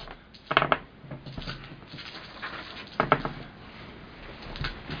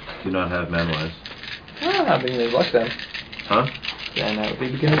 Do not have man-wise. Beginner's luck then. Huh? Then that would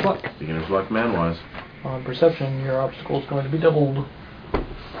be beginner's luck. Beginner's luck man-wise. On perception, your obstacle is going to be doubled.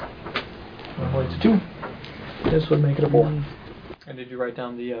 Normally it's 2. This would make it a 4. And did you write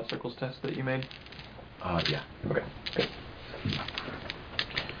down the circles test that you made? Yeah. Okay, good.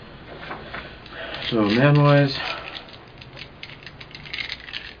 So, man-wise...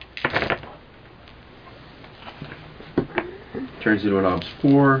 turns into an obs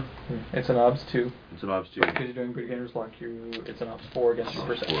 4. It's an obs 2. It's an obs 2. Because you're doing beginner's luck, it's an obs 4 against your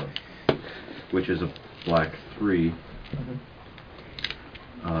perception. 4. Which is a black 3.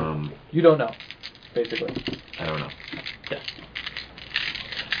 Mm-hmm. You don't know, basically. I don't know. Yeah.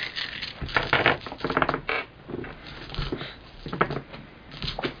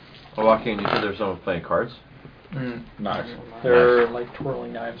 Oh, walking, you said there's someone playing cards? Knife. They're like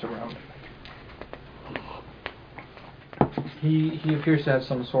twirling knives around. He appears to have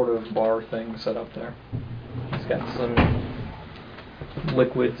some sort of bar thing set up there. He's got some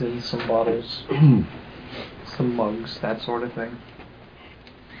liquids in some bottles, some mugs, that sort of thing.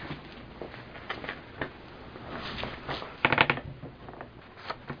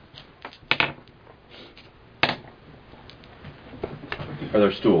 Are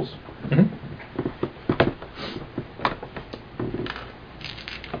there stools? Mm-hmm.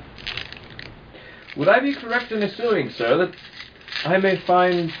 Would I be correct in assuming, sir, that I may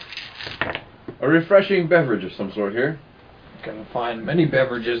find a refreshing beverage of some sort here? You can find many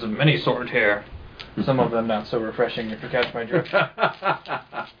beverages of many sort here. Some of them not so refreshing, if you catch my drift.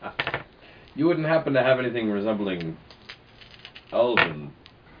 You wouldn't happen to have anything resembling elven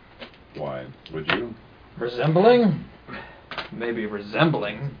wine, would you? Resembling? Maybe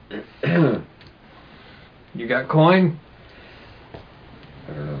resembling. You got coin?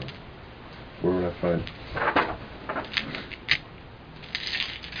 I don't know. Where would I find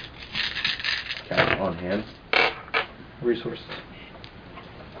cash on hand? Resources.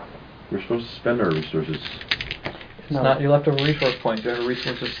 We're supposed to spend our resources. It's not your leftover resource points. You have a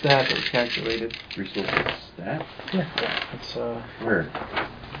resources stat that was calculated. Resources stat? Yeah. It's Where?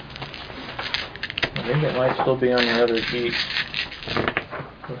 I think it might still be on your other sheet.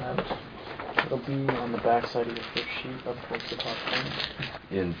 Perhaps. it'll be on the back side of your first sheet up towards the top corner.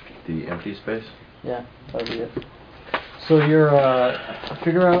 In the empty space? Yeah, that'll be it. So you're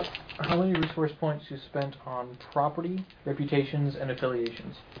figure out how many resource points you spent on property, reputations, and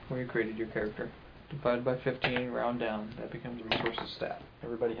affiliations when you created your character. Divided by 15, round down. That becomes a resources stat.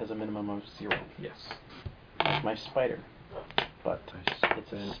 Everybody has a minimum of 0. Yes. Like my spider. But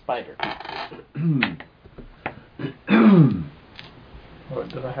it's a spider. What,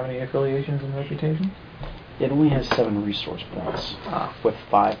 does it have any affiliations and reputations? It only has 7 resource points with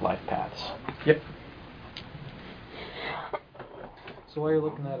 5 life paths. Yep. So while you're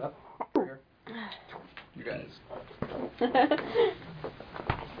looking that up, here, you guys.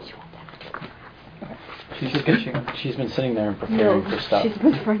 She's been sitting there and preparing for stuff. She's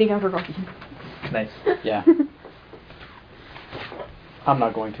been writing out her writing. Nice. Yeah. I'm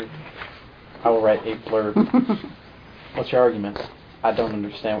not going to. I will write a blurb. What's your argument? I don't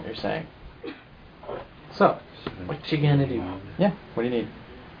understand what you're saying. So, what you gonna do? Yeah, what do you need?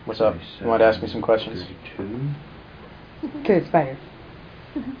 What's up? You want to ask me some questions? Good, Spider.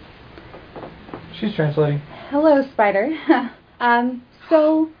 She's translating. Hello, Spider.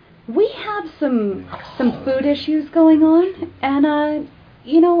 So we have some food issues going on, and I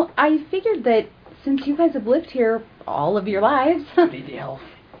figured that since you guys have lived here all of your lives. Be the elf.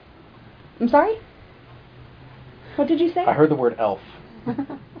 I'm sorry? What did you say? I heard the word elf.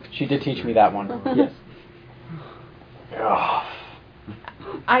 She did teach me that one. Yes.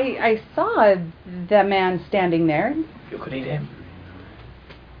 I saw the man standing there. You could eat him.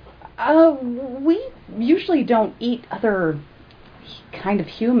 We usually don't eat other kind of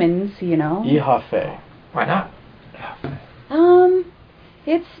humans, Yehafe. Why not?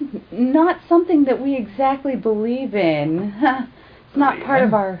 It's not something that we exactly believe in. It's not part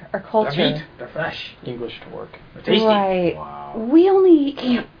of our culture. They're meat. They're fresh. English to work. They're tasty. Right. Wow. We only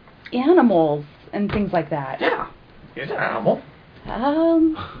eat animals and things like that. Yeah. He's an animal.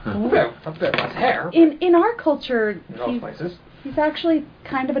 Um, A bit less hair. in our culture, In those places. he's actually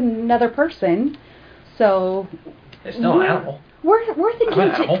kind of another person. So It's still an animal. we're I'm thinking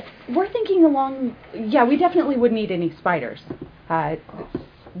an animal. we're thinking along. Yeah, we definitely wouldn't eat any spiders.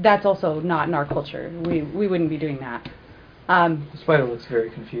 That's also not in our culture. We wouldn't be doing that. The spider looks very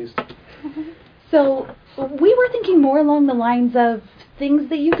confused. So we were thinking more along the lines of things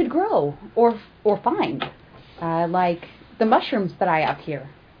that you could grow or find, like the mushrooms that I have here.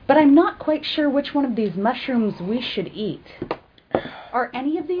 But I'm not quite sure which one of these mushrooms we should eat. Are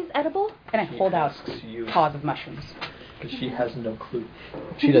any of these edible? And I hold out you. paws of mushrooms. Because she has no clue.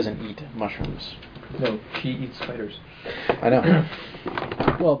 She doesn't eat mushrooms. No, she eats spiders. I know.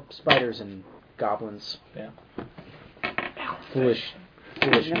 Well, spiders and goblins. Yeah. Foolish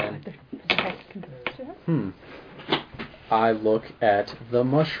men. I look at the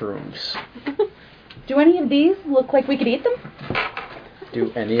mushrooms. Do any of these look like we could eat them?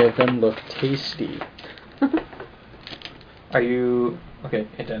 Do any of them look tasty? Are you... Okay,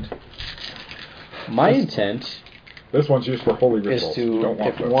 intent. My intent This one's used for holy is rituals. You to, don't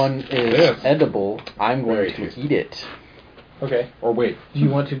want if those. one is This. edible, I'm going Very to tasty. eat it. Okay. Or wait. Do you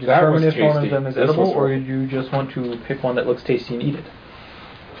want to That determine was if one of tasty. them is This edible, was or horrible. do you just want to pick one that looks tasty and eat it?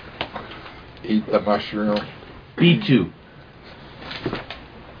 Eat the mushroom. B2.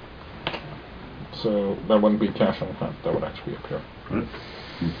 So that wouldn't be cash on hand. That would actually be up here. Hmm?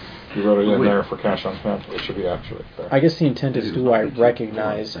 You wrote it in Wait. there for cash on hand. It should be actually there. I guess the intent is, It is do I not tasty.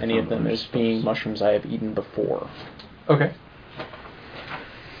 recognize I any of found them other as being mushrooms I have eaten before? Okay.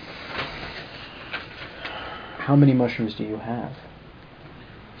 How many mushrooms do you have?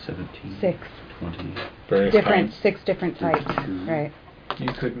 17. 6 20. Various different, kinds. 6 different types. 32. Right.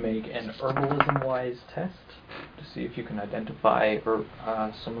 You could make an herbalism-wise test to see if you can identify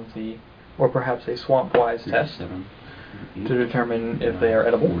some of the... Or perhaps a swamp-wise test 37. to determine if they are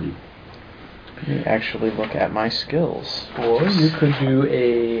edible. 40. Let me actually look at my skills. Or you could do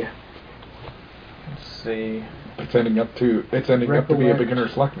a... Let's see... It's ending up to be a Recollect.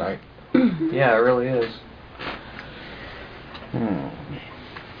 beginner's luck night. Yeah, it really is.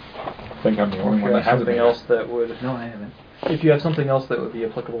 I think I'm the Or only if one you that have hasn't. something else that would... No, I haven't. If you have something else that would be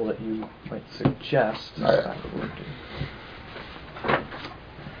applicable that you might suggest, that would work too.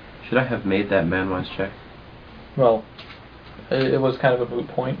 Should I have made that man-wise check? Well, it was kind of a moot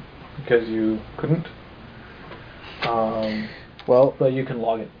point because you couldn't. Well, But you can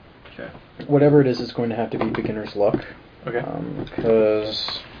log it. Okay. whatever it is, it's going to have to be beginner's luck. Okay.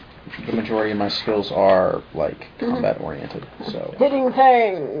 Because the majority of my skills are, like, combat-oriented. So Hitting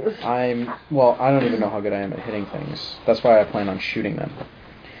things. I don't even know how good I am at hitting things. That's why I plan on shooting them.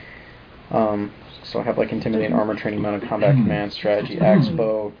 So I have, like, Intimidate, Armor Training, Mounted Combat Command, Strategy, Axe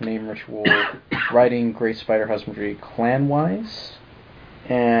Bow, Name Ritual, Riding, Great Spider Husbandry, Clan-wise,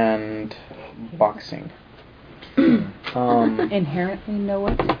 and Boxing. Inherently know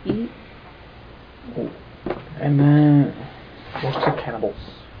what to eat. And then... Most are cannibals.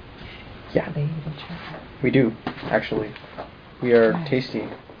 Yeah, They eat each other. we do, actually. We are tasty.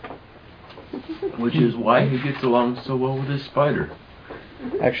 Which is why he gets along so well with his spider.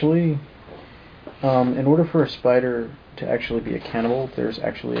 Actually, in order for a spider to actually be a cannibal, there's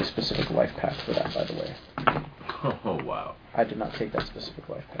actually a specific life path for that, by the way. Oh, wow. I did not take that specific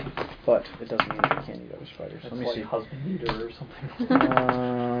life path, but it doesn't mean that you can't eat other spiders. It's Let me like see. husband eater or something.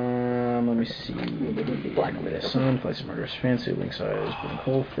 Let me see. Black with sun, place murderous fancy, link size, burning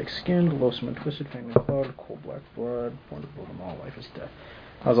cold, thick skinned, loathsome and twisted, fanging cloud, cold black blood, born to blow them all, life is death.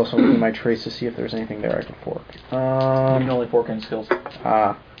 I was also looking at my traits to see if there's anything there I could fork. You can only fork in skills.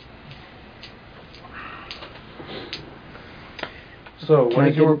 So, Can what I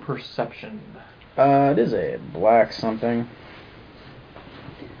is your get- perception? It is a black something.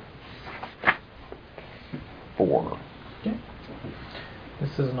 4. Okay.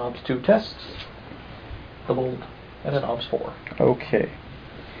 This is an OBS 2 test. Doubled at an OBS 4. Okay.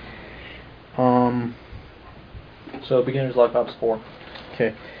 So, beginner's luck OBS 4.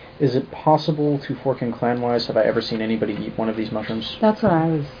 Okay. Is it possible to fork in clan-wise? Have I ever seen anybody eat one of these mushrooms? That's what I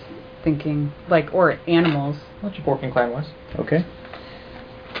was thinking. Like, or animals. What's your fork in clan-wise? Okay.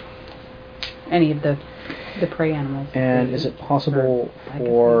 Any of the prey animals. And is it possible I guess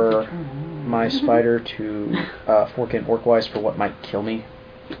for they could try. my spider to fork in orc-wise for what might kill me?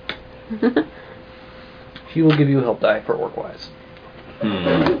 He will give you a help die for orc-wise.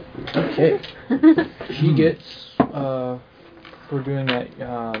 Okay. He gets for doing that,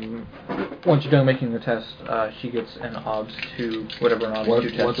 once you're done making the test, she gets an obs to whatever an obs to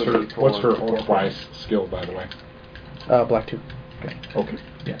test would be for. What's her orc-wise skill, by the way? Black 2. Okay.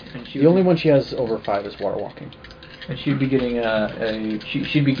 Yeah. And The only one she has over 5 is water walking. And she'd be getting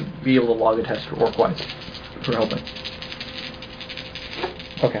she'd be able to log a test for orc-wise for helping.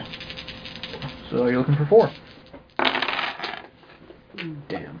 Okay. So you're looking for 4.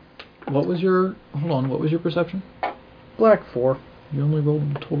 Damn. What was your perception? Black 4. You only rolled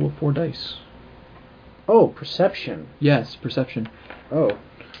a total of 4 dice. Oh, perception. Yes, perception. Oh.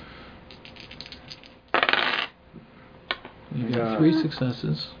 You got 3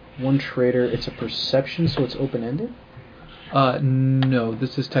 successes. 1 traitor. It's a perception, so it's open-ended? No,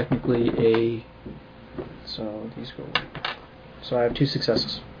 this is technically a... So these go away. So I have 2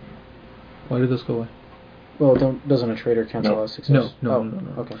 successes. Why did this go away? Well, doesn't a traitor cancel out a success? No.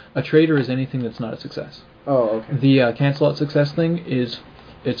 Okay. A traitor is anything that's not a success. Oh, okay. The cancel out success thing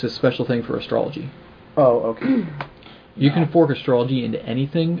it's a special thing for astrology. Oh, okay. You can fork astrology into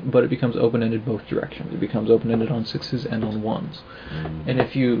anything, but it becomes open-ended both directions. It becomes open-ended on 6s and on 1s. And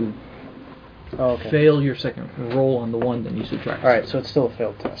if you fail your second roll on the 1, then you subtract. Alright, so it's still a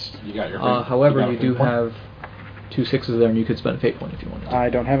failed test. You got your however, you do point? have 2 6s there, and you could spend a fate point if you wanted to.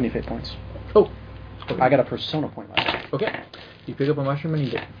 I don't have any fate points. Oh. I got a persona point left. Okay. You pick up a mushroom and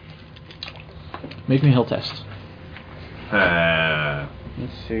eat it. Make me a health test.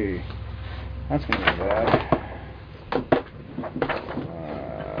 Let's see. That's going to be bad.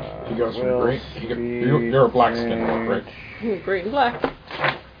 He goes from green. You're a black skin orc, right? Green and black.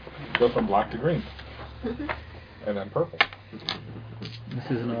 Go from black to green. And then purple. This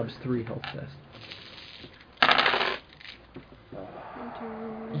is an OBS 3 health test.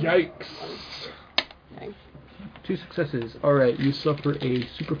 Yikes. Okay. 2 successes. Alright, you suffer a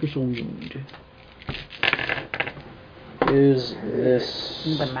superficial wound. Is this...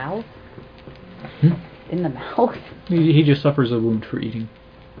 In the mouth? Hmm? In the mouth? He just suffers a wound for eating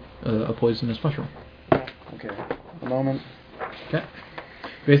a poisonous mushroom. Okay. A moment. Okay.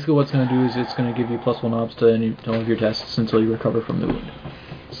 Basically what it's going to do is it's going to give you +1 obs to all of your tests until you recover from the wound.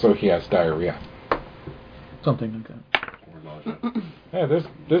 So he has diarrhea. Something like that. Yeah,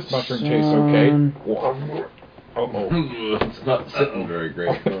 this mushroom tastes okay. Uh-oh. It's not sitting very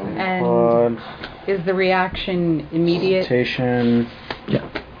great. And is the reaction immediate? Hesitation. Yeah.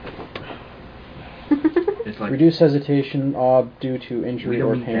 It's like Reduce hesitation due to injury We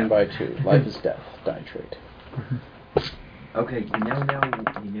or don't need pain that. by 2. Life is death. Die trait. okay, you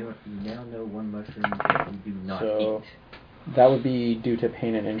now know one mushroom that you do not So- eat. That would be due to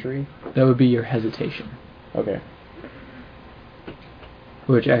pain and injury? That would be your hesitation. Okay.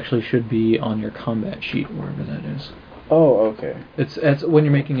 Which actually should be on your combat sheet, wherever that is. Oh, okay. It's when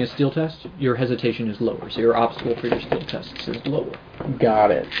you're making a skill test, your hesitation is lower, so your obstacle for your skill tests is lower. Got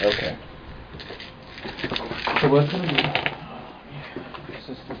it. Okay. So what's going to be... This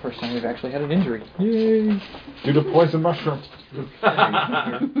is the first time we've actually had an injury. Yay! Due to poison mushroom.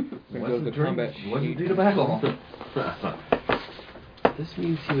 Wasn't the combat due to battle. This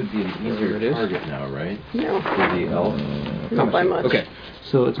means he would be an easier it is. target now, right? No. For the elf. Not by much. Okay,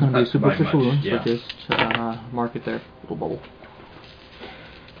 so it's going to be a Not by superficial much, wound, yeah. so just mark it there, little bubble.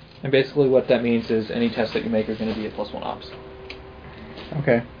 And basically what that means is any test that you make are going to be a +1 ops.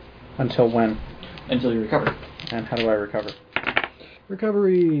 Okay. Until when? Until you recover. And how do I recover?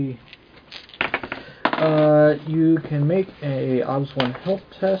 Recovery. You can make a OBS 1 health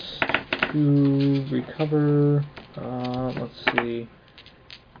test to recover. Let's see.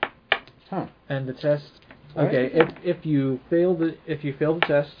 Huh. And the test. Alright. Okay, if you fail the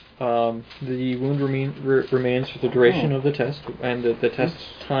test, the wound remains for the duration of the test, and the test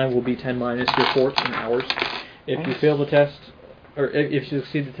time will be 10 minus your forts in hours. If you fail the test, or if you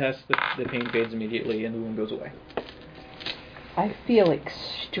succeed the test, the pain fades immediately and the wound goes away. I feel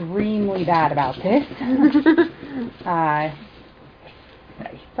extremely bad about this. I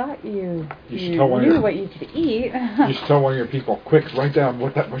thought you should tell one of knew your- what you could eat. You should tell one of your people, quick, write down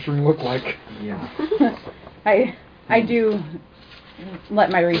what that mushroom looked like. Yeah. I do let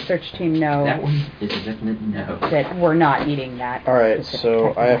my research team know That one is a definite no. that we're not eating that. Alright, specific so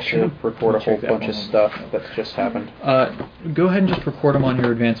type of I have to mushroom. report a whole Check that bunch of one. stuff that's just happened. Go ahead and just report them on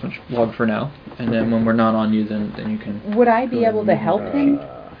your advancement log for now, and then when we're not on you, then you can. Would I be able to help him?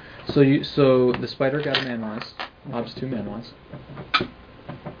 So the spider got a man-wise, OBS 2 man-wise.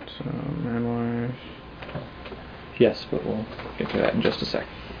 So, man-wise. Yes, but we'll get to that in just a sec.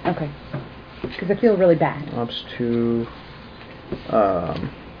 Okay. Because I feel really bad. Ops 2.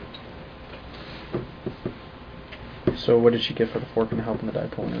 So what did she get for the fork and the help and the die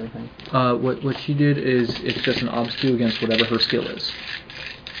pull and everything? What she did is it's just an obs 2 against whatever her skill is.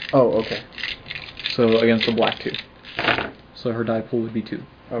 Oh, okay. So against the black 2. So her die pool would be 2.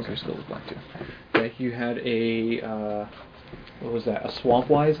 Okay. Her skill was black 2. Okay, you had a what was that? A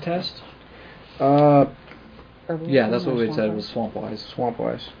Swampwise test? Yeah, that's what we said was Swampwise.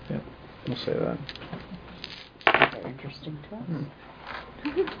 Swampwise. Yeah. We'll say that. Very interesting to us.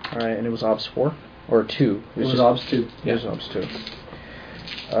 Alright, and it was obs 4? Or 2? It was obs 2. It was obs 2.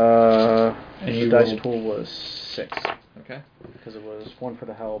 And the you dice rolled- pool was 6. Okay. Because it was 1 for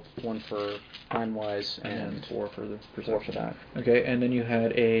the help, 1 for mind-wise, and 4 for the 4 perception. for that. Okay, and then you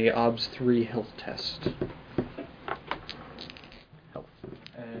had a obs 3 health test. Health.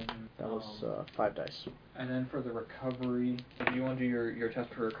 And That was 5 dice. And then for the recovery, do you want to do your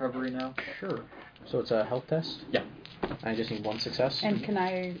test for recovery now? Sure. So it's a health test? Yeah. I just need 1 success? And can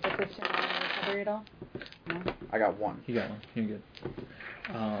I assist him on the recovery at all? No? I got 1. You got one. You're good.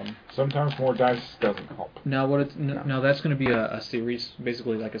 Sometimes more dice doesn't help. Now what it's now that's going to be a series,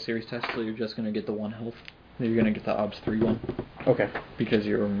 basically like a series test. So you're just going to get the 1 health. You're going to get the obs 3 one. Okay. Because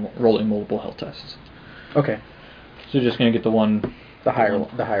you're rolling multiple health tests. Okay. So you're just going to get the 1. The higher one,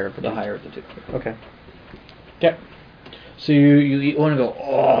 of the two. higher of the 2. Okay. Yeah. So you eat one and go,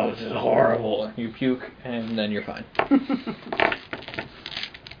 oh, this is horrible. You puke, and then you're fine.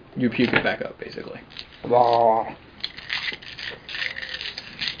 You puke it back up, basically.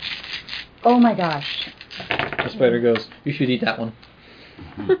 Oh my gosh. The spider goes, you should eat that one.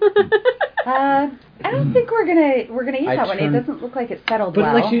 I don't think we're gonna eat I that one. It turn- doesn't look like it settled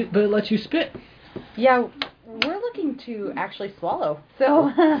But well. it lets you spit. Yeah, we're looking to actually swallow. So.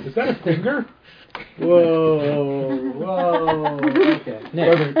 Is that a finger? Whoa. Okay.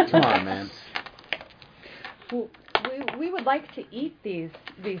 Nick, come on, man. We would like to eat these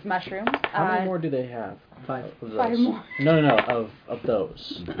mushrooms. How many more do they have? 5 of those. 5 more. No, of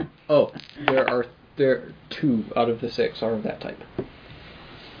those. Oh, there are 2 out of the 6 are of that type.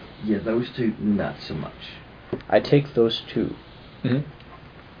 Yeah, those 2, not so much. I take those 2, Mm-hmm.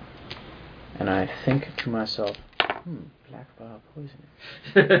 and I think to myself, black bar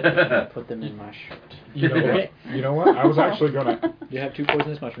poison. Put them in my shirt. You know what? You know what? I was actually gonna. You have 2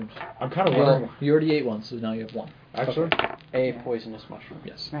 poisonous mushrooms. I'm kind of wondering. Well, you already ate one, so now you have 1. Actually, A poisonous mushroom.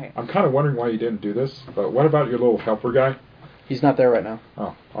 Yes. Right. I'm kind of wondering why you didn't do this. But what about your little helper guy? He's not there right now.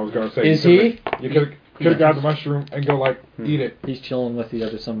 Oh, I was gonna say. Is you he? could have got the mushroom and go eat it. He's chilling with the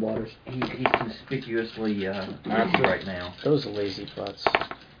other sunblotters. He's conspicuously busy right now. Those lazy butts.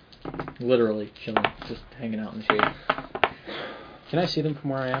 Literally chilling, just hanging out in the shade. Can I see them from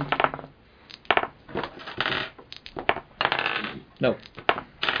where I am? No.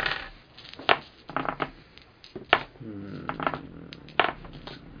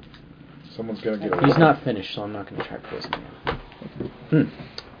 Someone's gonna get. He's not finished, so I'm not going to try poisoning him.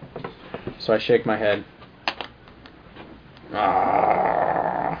 So I shake my head.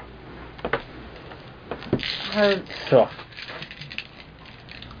 Ugh. So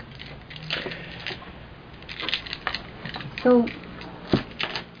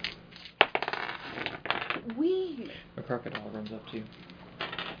A crocodile runs up to you.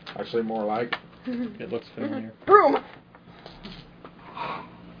 Actually, more like. It looks familiar. Broom!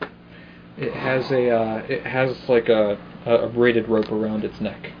 It has like a braided rope around its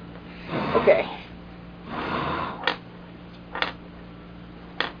neck. Okay.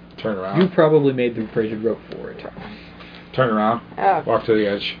 Turn around. You probably made the braided rope for it. Turn around. Oh. Walk to the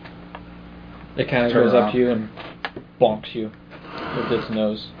edge. It kind of Turn goes around. up to you and bonks you with its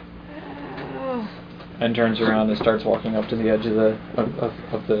nose, and turns around and starts walking up to the edge of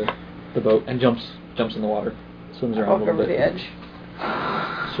the boat and jumps in the water, swims around Walk a little over bit, the edge.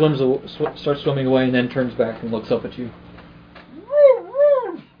 starts swimming away, and then turns back and looks up at you.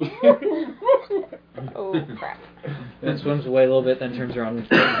 Oh, crap. Then swims away a little bit, then turns around and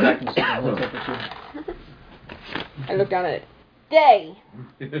turns back and looks up at you. I look down at it. Day!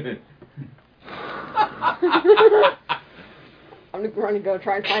 I'm going to go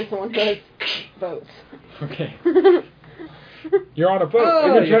try and find someone who has boats. Okay. You're on a boat.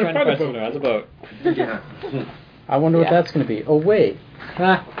 Oh, and you're you're trying to find a someone who has a boat. Yeah. I wonder what Yeah. that's going to be. Oh, wait.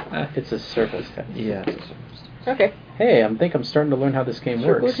 It's a circles test. Yeah. Okay. Hey, I think I'm starting to learn how this game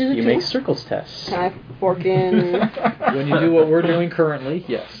Circles works. is a You tool. make circles tests. Can I fork in... When you do what we're doing currently,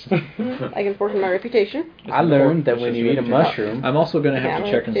 yes. I can fork in my reputation. I learned that when you eat a mushroom, I'm also going to have Yeah,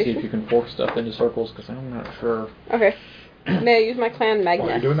 to check and see if reputation. you can fork stuff into circles, because I'm not sure. Okay. May I use my clan While you're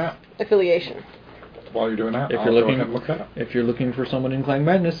Magnus doing that, affiliation? while you're doing that, If I'll you're go looking- ahead and look that up. If you're looking for someone in Clan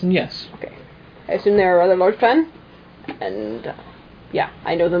Madness, then yes. Okay. I assume they're a rather large clan, and yeah,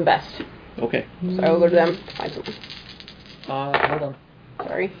 I know them best. Okay. So I'll go to them to find someone. Hold on.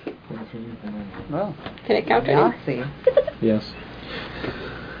 Sorry. Well, Can it count to yeah, any? see. Yes.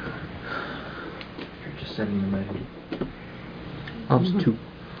 You're just setting in my head. Ops 2.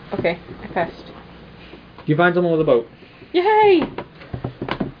 Okay, I passed. You find someone with a boat. Yay!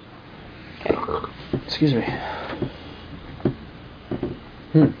 Okay. Excuse me.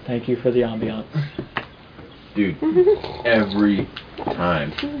 Thank you for the ambiance. Dude, every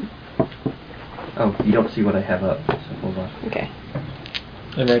time. Oh, you don't see what I have up, so hold on. Okay.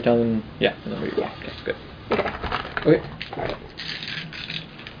 And write down, yeah, and then where you go. Yeah. Okay, good. Okay. Okay.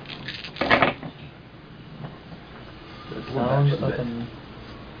 Alright. Sounds up and...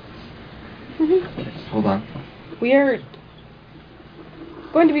 Hold on. We are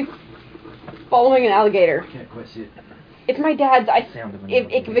going to be following an alligator. Can't quite see it. It's my dad's. Sound of an If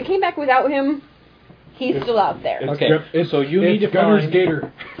alligator. it came back without him, he's still out there. Okay, So you need to Gunner's find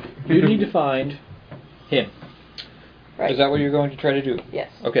Gator. You need to find him. Right. Is that what you're going to try to do?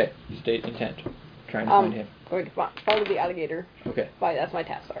 Yes. Okay. State intent. Trying to find him. Going to follow the alligator. Okay. That's my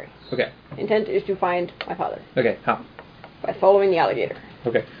task. Sorry. Okay. Intent is to find my father Okay. How? by following the alligator.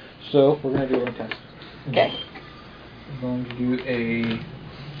 Okay. So we're gonna do a test. Okay. We're going to do a.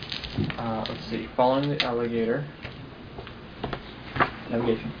 Let's see. Following the alligator.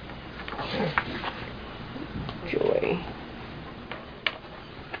 Navigation. Joy.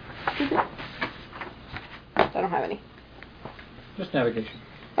 I don't have any. Just navigation.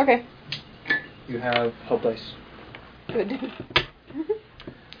 Okay. You have help dice. Good.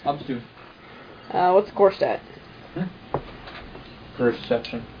 Ops 2. What's the core stat?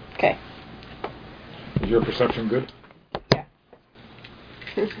 Perception. Okay. Is your perception good? Yeah.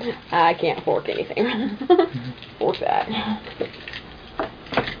 I can't fork anything. Fork that.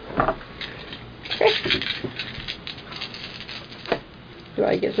 Okay. Do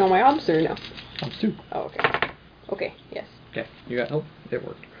I get to know my ops or no? Ops 2. Oh, okay. Okay, yes. Okay. You got help? It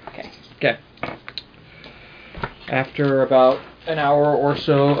worked. Okay. Okay. After about an hour or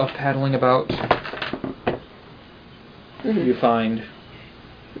so of paddling about, you find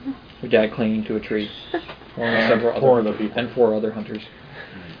your dad clinging to a tree, along with several Four other other people. and 4 other hunters.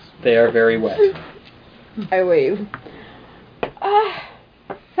 They are very wet. I wave.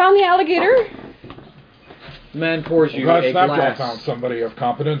 Found the alligator. The man pours I'm you glad a Snapjaw glass found somebody of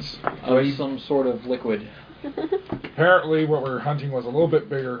competence. of some sort of liquid. Apparently, what we're hunting was a little bit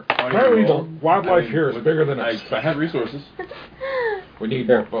bigger. Why do you Apparently, the roll? wildlife I mean, here is with- bigger than I expected. have resources. We need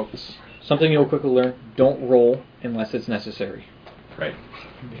Here. more boats. Something you'll quickly learn: don't roll unless it's necessary. Right.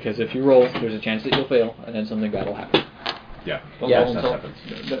 Because if you roll, there's a chance that you'll fail, and then something bad will happen. Yeah. Don't Yes. roll That until,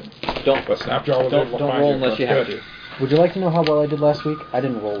 happens. don't But Snapjaw was don't, able to don't find roll you, unless that's you have good. to. Would you like to know how well I did last week? I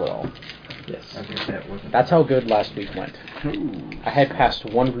didn't roll at all. Yes. I guess that wasn't... That's how good last week went. I had passed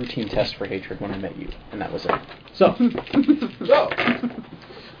one routine test for hatred when I met you, and that was it. So, So,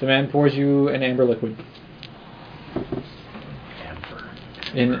 the man pours you an amber liquid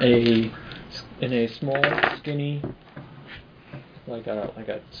in a small, skinny, like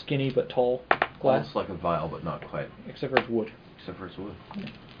a skinny but tall glass, almost like a vial, but not quite. except for it's wood. Except for it's wood.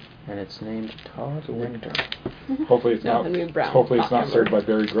 And it's named Todd Nectar. Hopefully, it's No, not. it'll be brown. Hopefully, it's not Not served by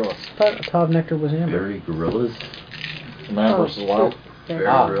Barry Grillis. I thought Todd Nectar was amber. Berry gorillas. Man versus Wild. Berry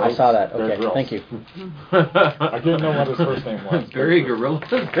Ah, I gorillas. saw that. Bear Okay, Grylls. thank you. I didn't know what his first name was. Berry gorillas.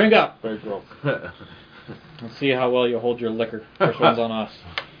 Drink up. Barry Grills. Let's see how well you hold your liquor. First one's on us.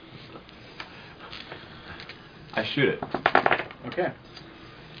 I shoot it. Okay.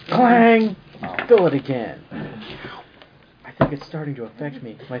 Clang! Fill it again. I think it's starting to affect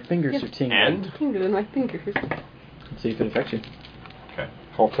me. My fingers are tingling. And? Tingle in my fingers. Let's see if it affects you. Okay.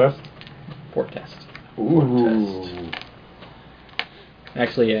 Whole test. Port test. Ooh.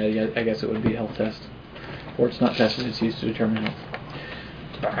 Actually, yeah, I guess it would be a health test. Port's not tested; it's used to determine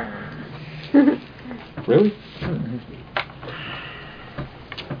health. Really?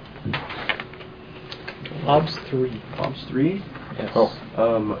 Obs 3. Ops 3? Yes.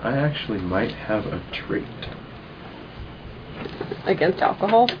 Oh. I actually might have a trait. Against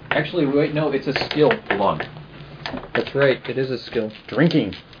alcohol. Actually, wait, no, it's a skill. Hold on. That's right, it is a skill.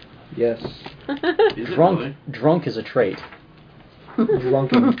 Drinking. Yes. Is it Drunk. really? Drunk is a trait.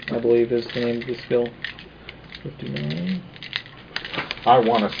 Drunken, I believe, is the name of the skill. 59. I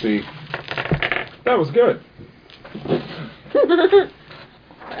want to see. That was good.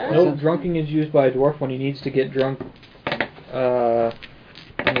 No, drunking is used by a dwarf when he needs to get drunk and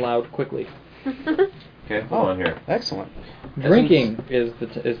loud quickly. Okay, hold on here. Excellent. Drinking is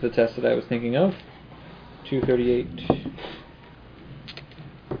the test that I was thinking of. 238.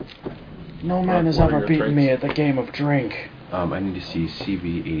 No man has What are ever your beaten me traits? at the game of drink. I need to see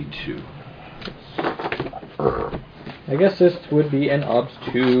CV82. I guess this would be an up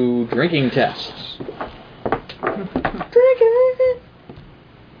to drinking tests. Drinking.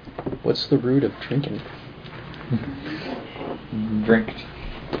 What's the root of drinking? Drinked.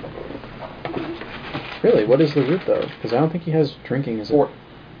 Really, what is the root though? Because I don't think he has drinking as Fort.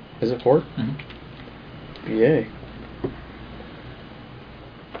 Is it fort? Mm-hmm. Yay.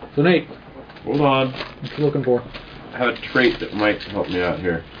 So Nate, Hold on. what you looking for? I have a trait that might help me out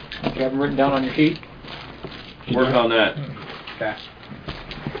here. Do you have them written down on your sheet? Working on that. Okay.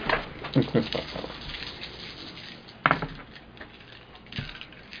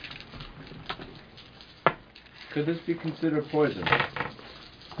 Could this be considered poison?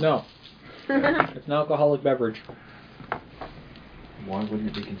 No. It's an alcoholic beverage. Why wouldn't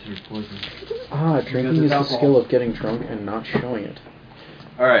it be considered poison? Drinking is the skill of getting drunk and not showing it.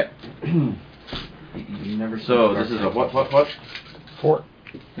 Alright. You never. So, this is a what? Fort.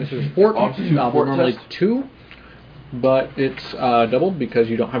 This is Fort. Up to Fort normally test? 2, but it's doubled because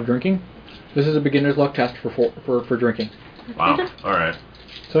you don't have drinking. This is a beginner's luck test for drinking. Wow. Alright.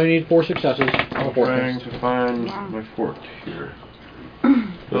 So you need 4 successes on the fort Trying test. to find my fort here.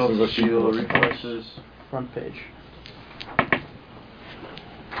 This is a sheet Shield of reflexes. Front page.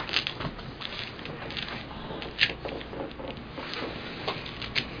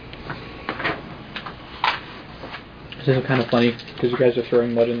 This is kind of funny because you guys are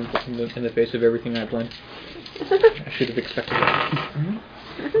throwing mud in the face of everything I planned. I should have expected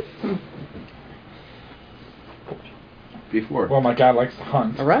that. Before. Well, my guy likes to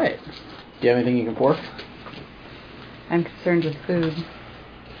hunt. All right. Do you have anything you can pour? I'm concerned with food.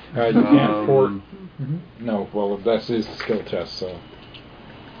 You can't fort. Mm-hmm. No, well, this is the skill test, so.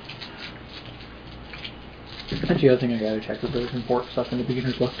 That's the other thing I gotta check if there's import stuff in the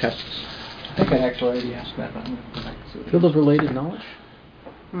beginner's luck tests. I think I actually already asked that, but I'm gonna go back and see what it Field of related knowledge?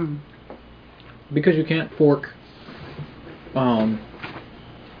 Hmm. because you can't fork. Let's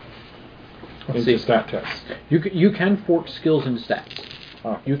Into see. stat tests. You can fork skills into stats.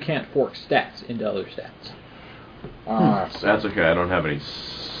 Oh. You can't fork stats into other stats. So That's okay, I don't have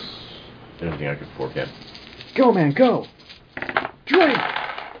anything I can fork in. Go, man, go! Drink!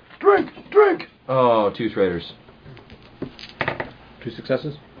 Drink! Oh, 2 traders. 2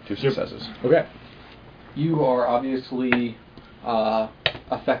 successes. 2 successes. Okay. You are obviously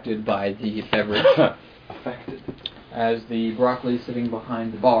affected by the beverage. Affected. As the broccoli sitting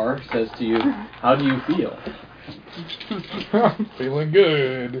behind the bar says to you, "How do you feel?" Feeling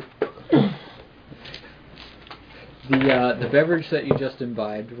good. The beverage that you just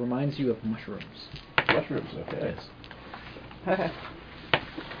imbibed reminds you of mushrooms. Mushrooms, okay. Well,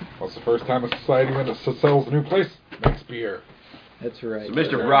 it's the first time a society when it sells a new place makes beer. That's right. So,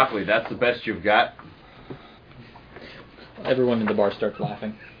 Mr. Broccoli, that's the best you've got? Everyone in the bar starts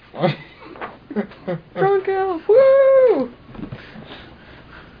laughing. Drunk elf, woo!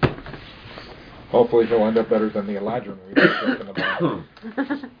 Hopefully he'll end up better than the Elijah movie that's drinking about.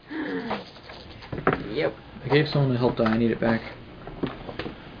 Yep. I gave someone a help die. I need it back.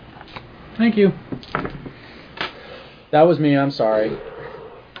 Thank you. That was me, I'm sorry.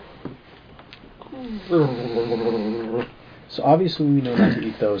 So obviously we know not to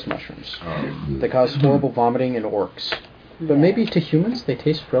eat those mushrooms. They cause horrible vomiting in orcs. But maybe to humans they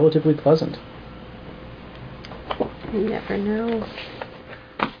taste relatively pleasant. You never know.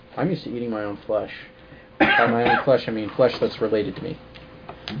 I'm used to eating my own flesh. By my own flesh, I mean flesh that's related to me.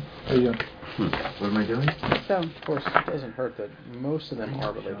 How you doing? What am I doing? So, Of course, it doesn't hurt that most of them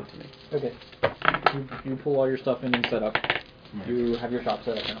are related to me. Okay. You pull all your stuff in and set up. You have your shop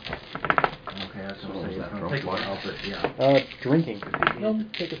set up now. Okay, that's what I'm saying. Take one. I'll put, Drinking. It'll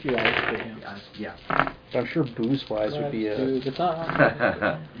take a few hours to get down. Yeah. But I'm sure booze-wise would be a... It's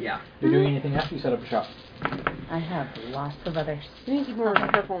not. Yeah. You're doing anything after you set up a shop? I have lots of others You need to be more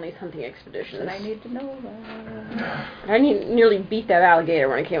careful on these hunting expeditions. that I need to know about. I nearly beat that alligator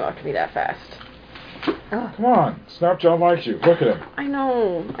when it came up to me that fast. Come on, Snapjaw likes you. Look at him. I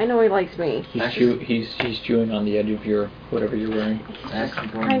know he likes me. He's chewing on the edge of your whatever you're wearing. Actually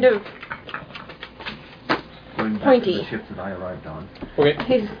Kind of going back pointy. to the ship that I arrived on. Okay.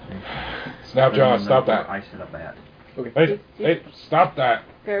 He's Snapjaw, stop that. I set up at. Hey, stop that.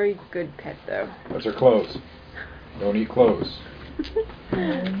 very good pet though. That's her clothes. Don't eat clothes.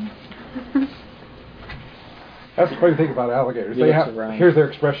 That's the funny thing about alligators. He They looks have, around. here's their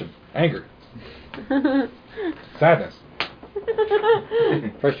expression. Anger. Sadness.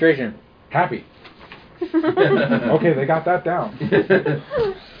 Frustration. Happy. Okay, they got that down.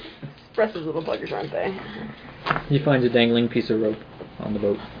 Expressive little buggers, aren't they? He finds a dangling piece of rope on the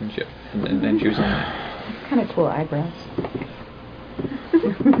boat and ship, and chews on it. Kind of cool eyebrows.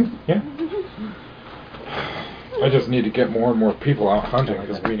 Yeah. I just need to get more and more people out hunting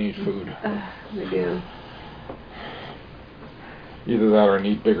because we need food. We do. Either that or I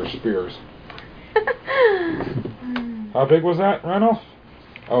need bigger spears. How big was that, Randolph?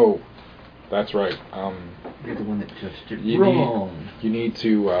 Oh, that's right. You're the one that touched it You wrong. need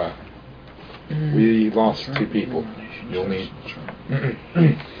to. We lost 2 people. You'll need.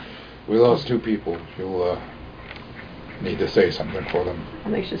 We lost 2 people. You'll need to say something for them.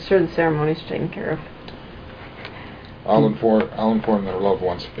 Make sure the ceremony's taken care of. I'll inform their loved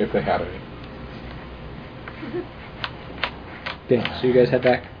ones if they had any. Okay, so you guys head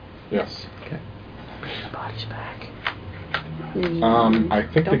back? Yes. Okay. Bring the bodies back. I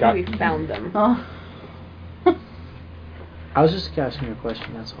think they got. We found them. Oh. I was just asking you a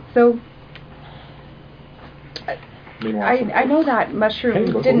question, that's all. So, Meanwhile, I know that mushroom Hey,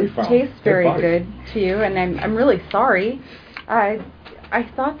 look what we didn't found. taste Dead very body. good to you, and I'm really sorry. I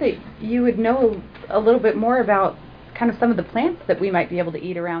thought that you would know a little bit more about kind of some of the plants that we might be able to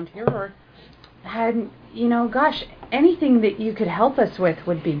eat around here, or had, you know, gosh, anything that you could help us with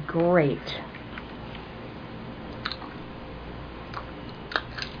would be great.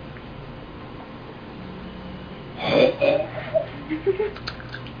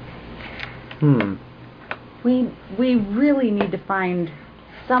 We really need to find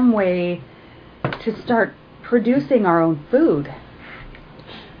some way to start producing our own food.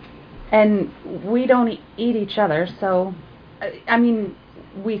 And we don't eat each other, so, I mean,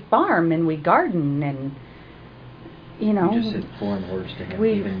 we farm and we garden and, you know, You just said foreign words to him,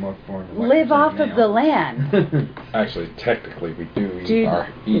 we even more foreign than what live you're off saying of now. the land. Actually, technically, we do Do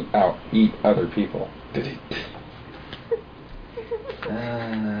eat other people.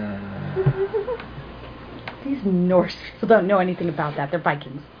 These Norse people don't know anything about that. They're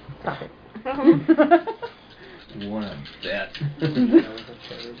Vikings. Stop it. One of that.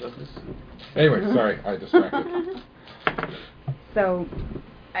 Anyway, sorry, I distracted. So,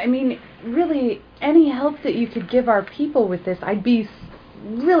 I mean, really, any help that you could give our people with this, I'd be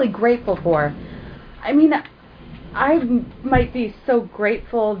really grateful for. I mean, I might be so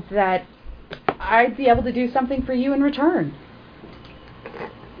grateful that I'd be able to do something for you in return.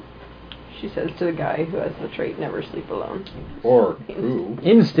 She says to the guy who has the trait never sleep alone. Or who?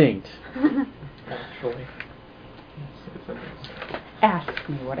 Instinct. Actually. Ask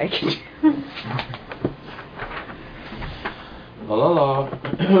me what I can do. La la la.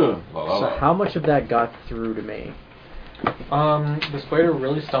 La la So la. how much of that got through to me? The spider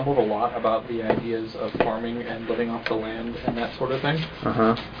really stumbled a lot about the ideas of farming and living off the land and that sort of thing.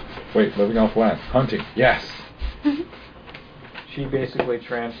 Uh-huh. Wait, living off land. Hunting. Yes. She basically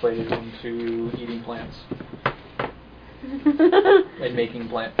translated into eating plants and making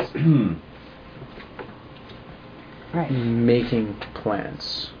plants. Right, Making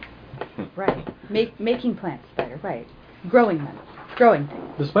plants. right. Making plants better, right. Growing them. Growing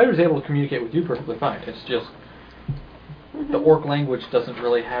things. The spider's able to communicate with you perfectly fine. It's just the orc language doesn't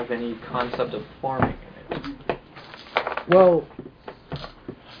really have any concept of farming in it. Well,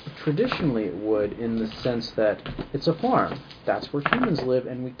 traditionally it would, in the sense that it's a farm. That's where humans live,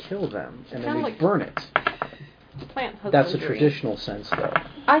 and we kill them, and then Kinda we like burn it. Plant That's a husbandry. traditional sense, though.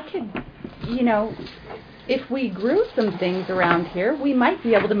 I could, you know, if we grew some things around here, we might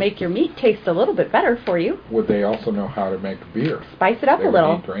be able to make your meat taste a little bit better for you. Would they also know how to make beer? Spice it up They a would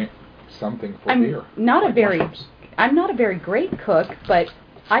little. need something for I'm beer. not a like very, mushrooms. I'm not a very great cook, but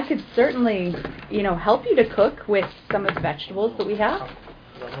I could certainly, you know, help you to cook with some of the vegetables that we have.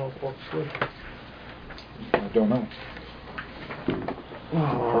 I don't know if orcs would. I don't know.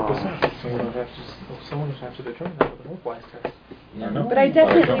 Someone would have to determine that with an orc wise test. I know. But I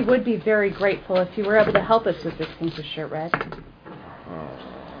definitely don't. would be very grateful if you were able to help us with this thing for Shirt Red.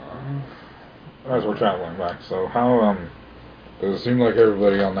 As we're traveling back, so how does it seem like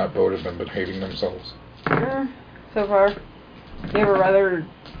everybody on that boat has been hating themselves? So far. You have a rather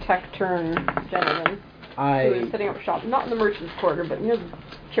tech-turn gentleman who is setting up shop, not in the merchant's quarter, but near the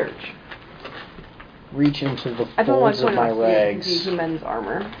church. Reach into the I don't want folds to of my rags these men's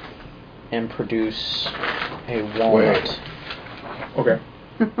armor. and produce a walnut. Okay.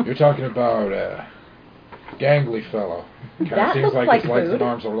 You're talking about a gangly fellow. Kind of That seems looks like like his legs food. and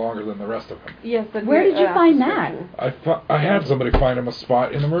arms are longer than the rest of him. Yes, but Where did you find that? I had somebody find him a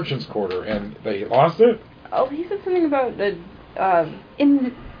spot in the merchant's quarter, and they lost it. Oh, he said something about the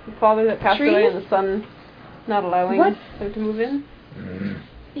In the father that passed Trees? away and the son not allowing What? them to move in.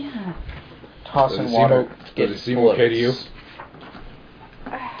 yeah. Toss Does in it water. seem, does it seem okay to you?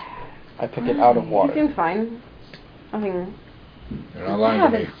 I pick it out of He water. seemed fine. Nothing. You're not I lying to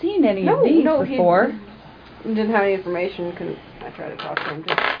me. haven't seen any of these no, before. He didn't have any information. I tried to talk to him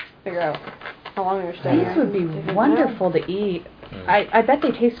to figure out How long you're staying These here? would be wonderful to eat. I bet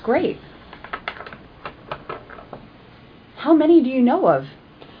they taste great. How many do you know of?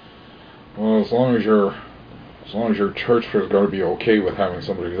 Well, as long as your church is going to be okay with having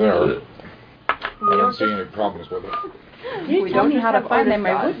somebody there, I don't see any problems with it. If you tell me how to find them,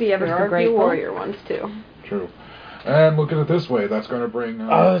 I would be ever so grateful. warrior ones too. True. And look at it this way, that's going to bring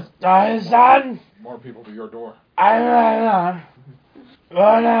son. more people to your door.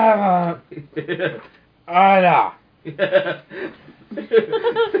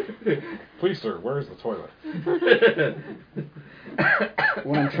 Please, sir, where is the toilet?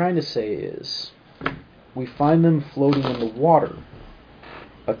 What I'm trying to say is, we find them floating in the water.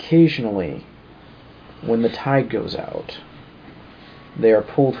 Occasionally, when the tide goes out, they are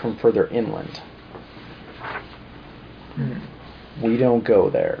pulled from further inland. We don't go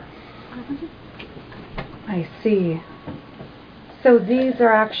there. I see. So these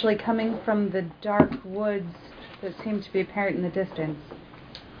are actually coming from the dark woods that seem to be apparent in the distance.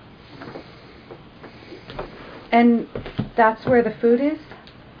 And that's where the food is?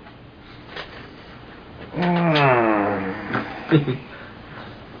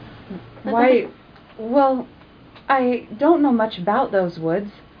 Why? Well, I don't know much about those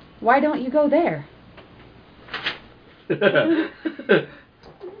woods. Why don't you go there?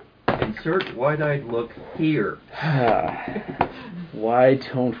 Insert wide-eyed look here. Why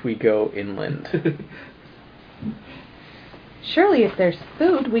don't we go inland? Surely if there's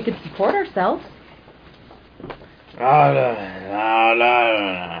food, we could support ourselves.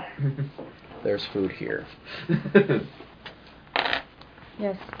 There's food here.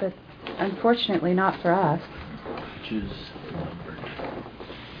 Yes, but unfortunately not for us. Which is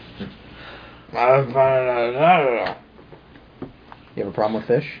You have a problem with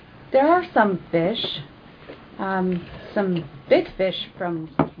fish? There are some fish. Some big fish from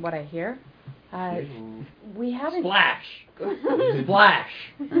what I hear. We haven't... Splash! Splash!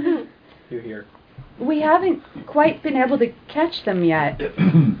 You hear. We haven't quite been able to catch them yet.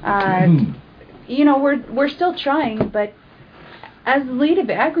 We're still trying, but as the lead of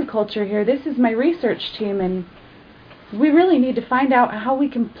agriculture here, this is my research team, and we really need to find out how we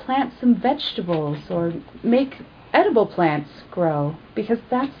can plant some vegetables or make edible plants grow, because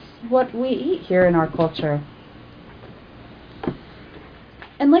that's what we eat here in our culture.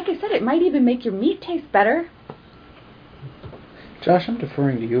 And like I said, it might even make your meat taste better. Josh, I'm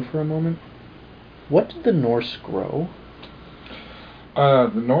deferring to you for a moment. What did the Norse grow?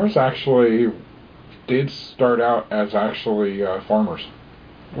 The Norse actually did start out as actually farmers.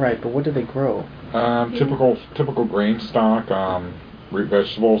 Right, but what did they grow? Typical grain stock, root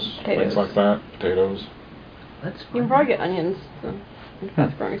vegetables, things like that, potatoes. You can probably get onions. So in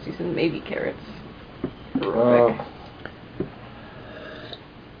fast growing season, maybe carrots.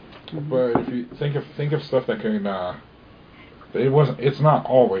 But if you think of stuff that can, it's not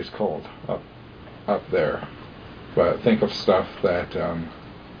always cold up there. But think of stuff that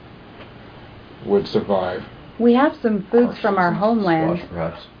would survive. We have some foods from our homeland,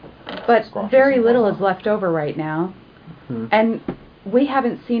 but very little is left over right now. Mm-hmm. And we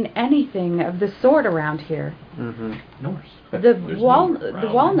haven't seen anything of the sort around here. Mm-hmm. Norse. The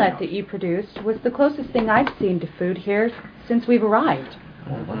walnut that you produced was the closest thing I've seen to food here since we've arrived.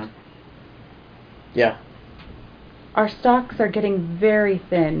 Mm-hmm. Yeah. Our stocks are getting very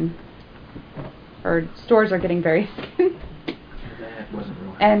thin. Or stores are getting very thin.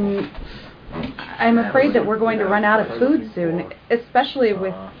 And I'm afraid that we're going to run out of food soon, especially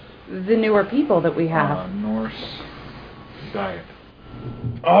with the newer people that we have. Norse diet.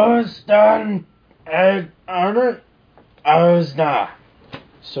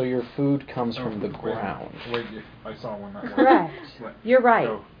 So your food comes from the ground. Wait, I saw one that Correct. You're right.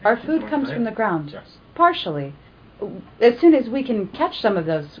 Our food comes from the ground. Yes. Partially. As soon as we can catch some of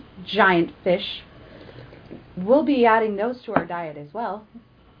those giant fish, we'll be adding those to our diet as well.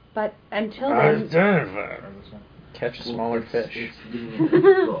 But until then... Catch smaller fish.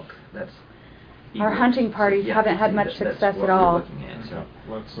 Look, that's our hunting parties haven't had much success at all.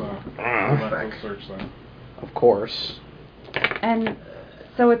 Let's search that. Of course. And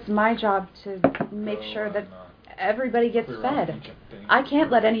so it's my job to make sure that everybody gets fed. I can't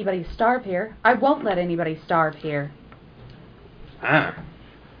let anybody starve here. I won't let anybody starve here.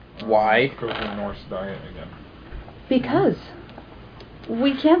 Why? Go to the Norse diet again. Because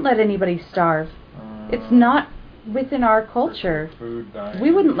we can't let anybody starve. It's not within our culture.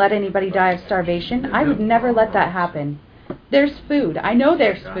 We wouldn't let anybody die of starvation. I would never let that happen. There's food. I know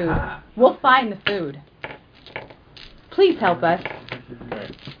there's food. We'll find the food. Please help us.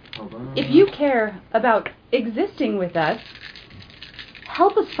 If you care about existing with us,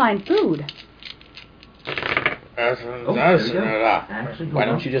 help us find food. Oh, there we go. Actually, Why hold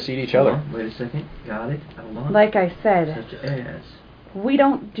don't on. you just eat each Hold other? on. Wait a second. Got it. Hold on. Like I said, Such as. we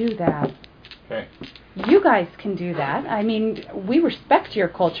don't do that. Okay. You guys can do that. I mean, we respect your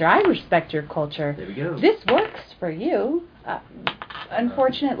culture. I respect your culture. There we go. This works for you.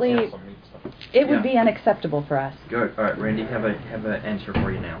 Unfortunately, Some meat stuff. it would Yeah. be unacceptable for us. Good. All right, Randy, have an answer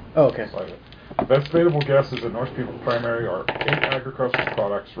for you now. Oh, okay. Slightly. The best debatable guess is that Norse people primarily are ate agricultural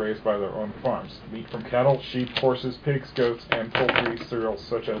products raised by their own farms. Meat from cattle, sheep, horses, pigs, goats, and poultry cereals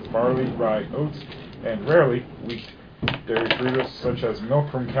such as barley, rye, oats, and rarely wheat. Dairy products such as milk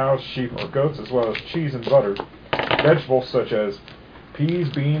from cows, sheep, or goats, as well as cheese and butter. Vegetables such as peas,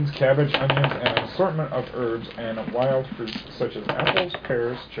 beans, cabbage, onions, and an assortment of herbs and wild fruits such as apples,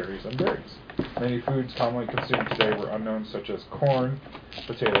 pears, cherries, and berries. Many foods commonly consumed today were unknown, such as corn,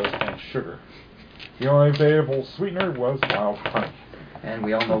 potatoes, and sugar. The only available sweetener was wild honey. And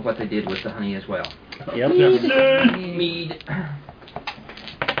we all know what they did with the honey as well. Yep. Mead.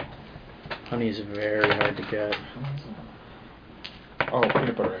 Honey is very hard to get. Oh,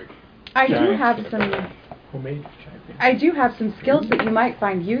 peanut butter egg. I do Giant have peanut some. butter. Homemade. I do have some skills that you might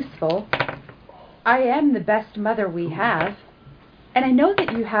find useful. I am the best mother we have, and I know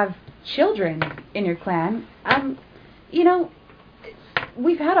that you have children in your clan. You know,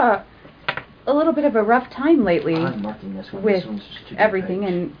 we've had a little bit of a rough time lately I'm marking this one. with This one's just too big everything, page.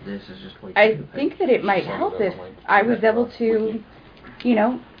 and This is just way too I big think page. that it might help if I was able to, you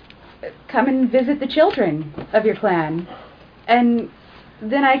know, come and visit the children of your clan, and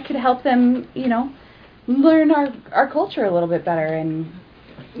then I could help them, you know, learn our culture a little bit better, and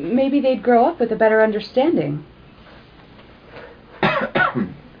maybe they'd grow up with a better understanding.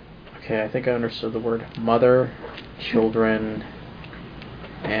 Okay, I think I understood the word mother, children,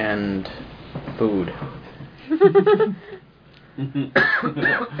 and food.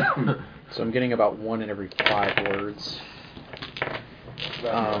 So I'm getting about 1 in every 5 words.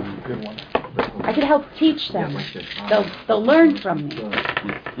 That's a good one. I could help teach Yeah, them. like this. They'll learn from me. There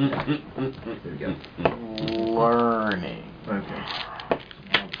we go. Learning. Okay.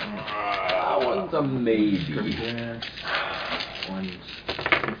 That one's a maybe. Yes. One's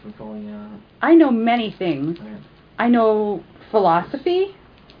different falling out. I know many things. I know philosophy,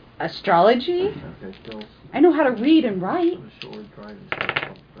 astrology. Okay, still. I know how to read and write. Sword, drive, and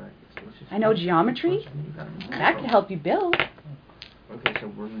stuff, practice. Let's just- I know geometry. That could help you build. Okay, so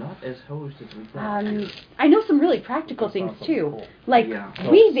we're not as hosed as we thought. I know some really practical things too, like Yeah.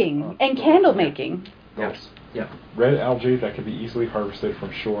 weaving and candle making. Those. Yeah. Red algae that can be easily harvested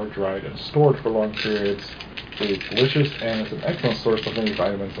from shore, dried, and stored for long periods. It is delicious and it's an excellent source of many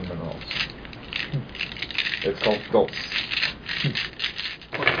vitamins and minerals. It's called dulse.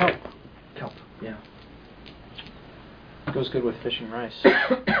 Or kelp. Kelp. Yeah. Goes good with fish and rice.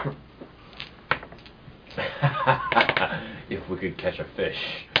 If we could catch a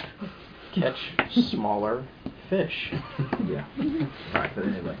fish. Catch smaller fish. Yeah. Alright, but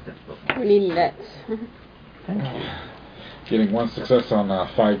anyway, that's the We need nets. Thank you. Getting 1 success on a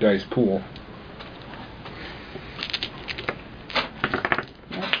 5 dice pool.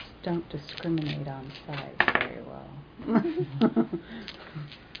 Nets don't discriminate on size very well.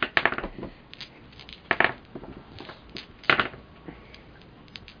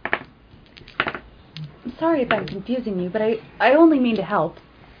 I'm sorry if I'm confusing you, but I only mean to help.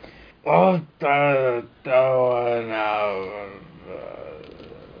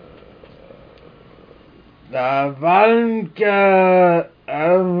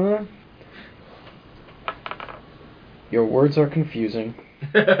 Your words are confusing.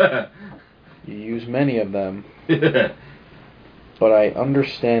 You use many of them, but I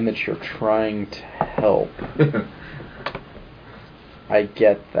understand that you're trying to help. I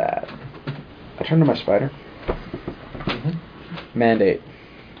get that. I turn to my spider. Mandate.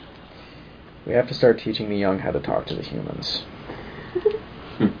 We have to start teaching the young how to talk to the humans.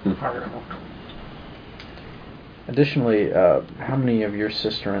 Additionally, how many of your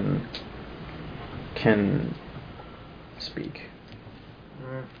sisterin can speak?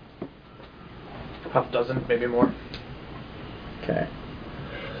 Half a dozen, maybe more. Okay.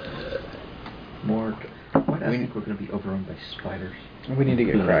 more. Why do I think we're going to be overrun by spiders? We need to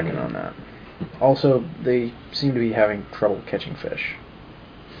get cracking on that. Also, they seem to be having trouble catching fish.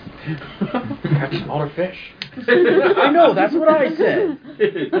 Catch smaller fish. I know, that's what I said.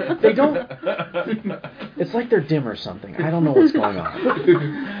 They don't... It's like they're dim or something. I don't know what's going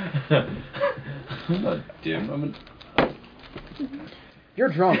on. I'm not dim. I'm You're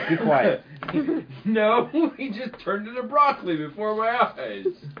drunk. Be quiet. No, he just turned into broccoli before my eyes.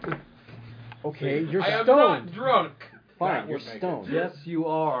 Okay, you're I am stoned. not drunk. Fine, you're stoned. Yes, you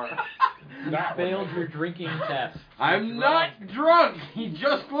are. You failed your drinking test. I'm not drunk. He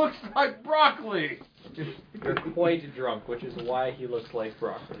just looks like broccoli. You're quite drunk, which is why he looks like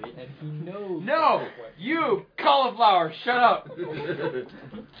broccoli, and he knows. No, you cauliflower. Shut up.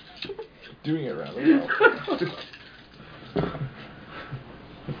 Doing it rather well.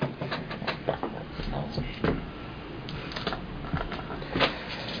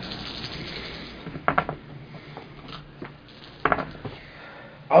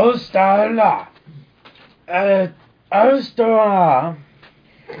 Ostala. Ostala.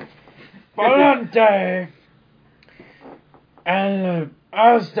 Volante. And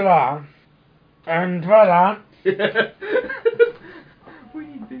Ostala. And Vola. We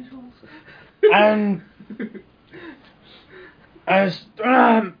need visuals. And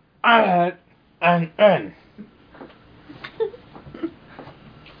Ostala. And N.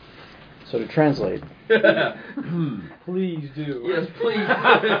 So to translate. Please do. Yes, please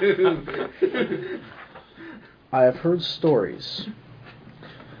do. I have heard stories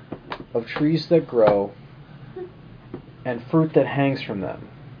of trees that grow and fruit that hangs from them,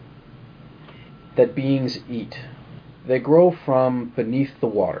 that beings eat. They grow from beneath the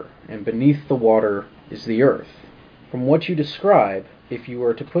water, and beneath the water is the earth. From what you describe, if you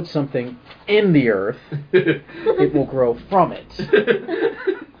were to put something in the earth, it will grow from it.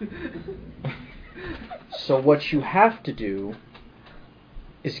 So what you have to do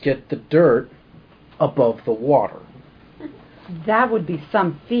is get the dirt above the water. That would be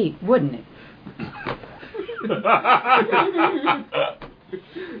some feat, wouldn't it?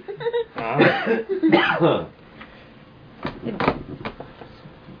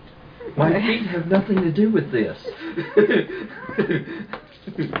 My feet have nothing to do with this.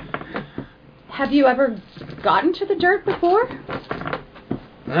 Have you ever gotten to the dirt before?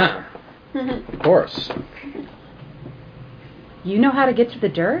 Of course. You know how to get to the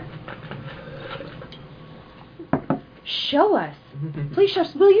dirt? Show us. Please show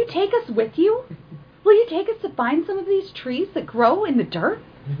us. Will you take us with you? Will you take us to find some of these trees that grow in the dirt?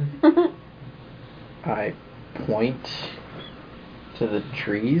 I point to the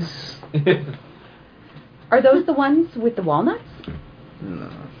trees. Are those the ones with the walnuts?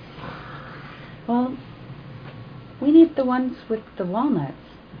 No. Well, we need the ones with the walnuts.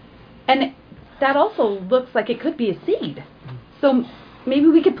 And that also looks like it could be a seed. So maybe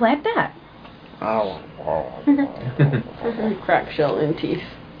we could plant that. Crack shell in teeth.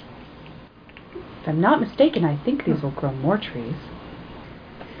 If I'm not mistaken, I think these will grow more trees.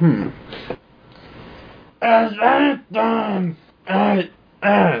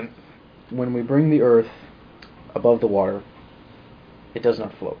 When we bring the earth above the water, it does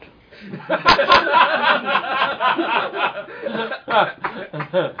not float.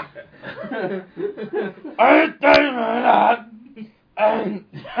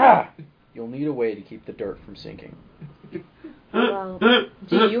 You'll need a way to keep the dirt from sinking. Well,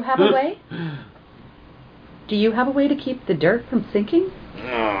 do you have a way? Do you have a way to keep the dirt from sinking?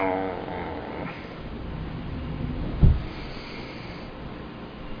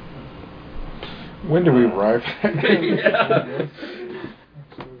 When do we arrive? So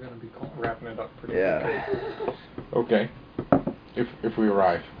we're going to be wrapping it up pretty quick. Okay. If we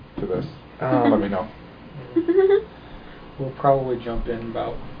arrive to this, let me know. We'll probably jump in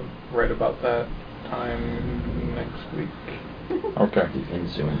right about that time next week. Okay. The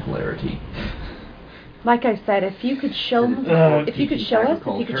ensuing polarity. Like I said, if you could show us, if you could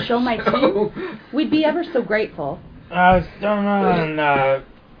show my team, we'd be ever so grateful. And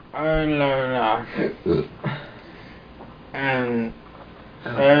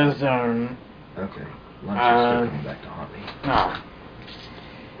there's Okay. Lunch is still coming back to haunt me.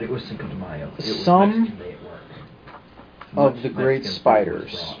 It was Cinco de Mayo. It was Some Mexican Day at work. of the great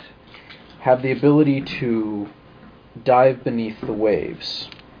spiders have the ability to dive beneath the waves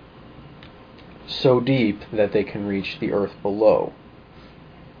so deep that they can reach the earth below.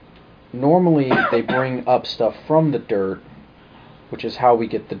 Normally they bring up stuff from the dirt, which is how we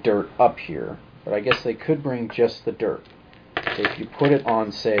get the dirt up here, but I guess they could bring just the dirt. So if you put it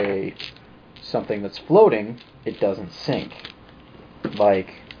on, say, something that's floating, it doesn't sink,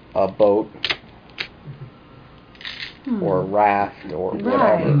 like a boat or a raft or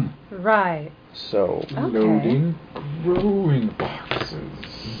whatever. Right. So Loading rowing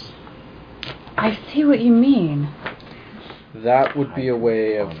boxes. I see what you mean. that would be a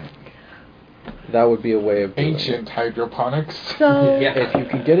way of doing Ancient hydroponics. So it. If you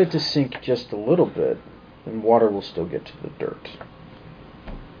can get it to sink just a little bit, then water will still get to the dirt.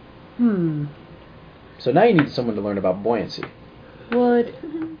 So now you need someone to learn about buoyancy. would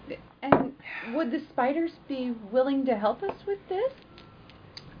the spiders be willing to help us with this?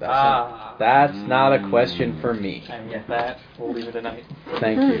 That's not a question for me. And with that, we'll leave it tonight.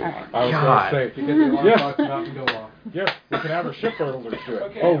 Thank you. I was God. going to say, You get the alarm yes, clock about to go off. yes, we can have our shipbuilders do it.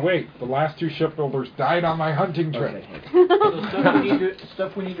 Okay. Oh wait, the last 2 shipbuilders died on my hunting trip. So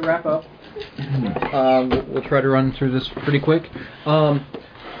stuff we need to wrap up. We'll try to run through this pretty quick.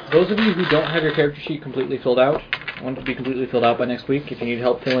 Those of you who don't have your character sheet completely filled out, want it to be completely filled out by next week. If you need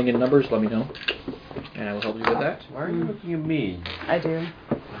help filling in numbers, let me know, and I will help you with that. Why are you looking at me? I do.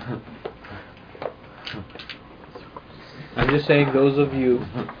 I'm just saying those of you,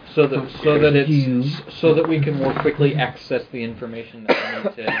 so that we can more quickly access the information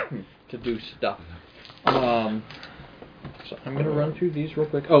that we need to do stuff. So I'm going to run through these real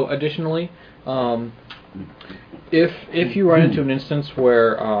quick. Oh, additionally, if you run into an instance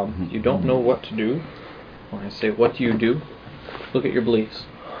where you don't know what to do, when I say what do you do, look at your beliefs.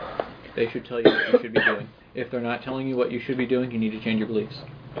 They should tell you what you should be doing. If they're not telling you what you should be doing, you need to change your beliefs.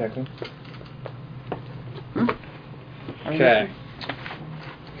 Okay. Okay.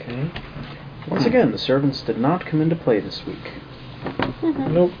 Once again, the servants did not come into play this week.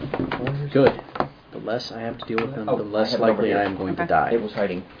 Nope. Good. The less I have to deal with them, the less likely I am going to die. It was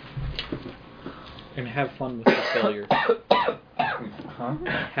hiding. And have fun with the failure. Huh?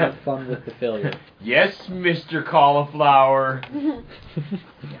 Have fun with the failure. Yes, Mr. Cauliflower.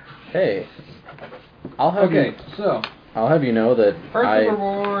 Hey, I'll have so I'll have you know that first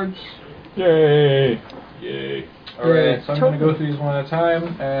rewards. Yay! Yay! Alright, so I'm going to go through these one at a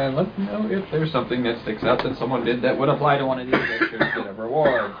time and let me know if there's something that sticks out that someone did that would apply to one of these that should get a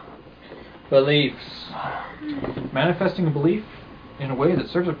reward. Beliefs. Manifesting a belief in a way that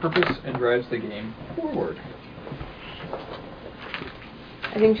serves a purpose and drives the game forward.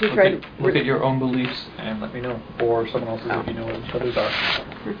 I think she tried. Look at your own beliefs and let me know, or someone else's if you know what each other's are.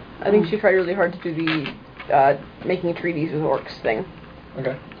 I think she tried really hard to do the making treaties with orcs thing.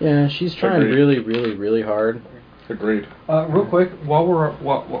 Okay. Yeah, she's trying Agreed. really hard. Agreed. Real quick, while we're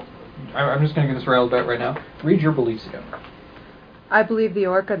I'm just going to get this railed back right now. Read your beliefs again. I believe the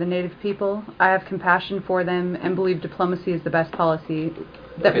orc are the native people. I have compassion for them and believe diplomacy is the best policy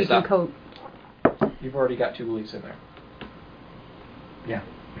that we can stop. You've already got 2 beliefs in there. Yeah.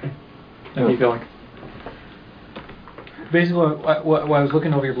 And keep going. Basically, when I was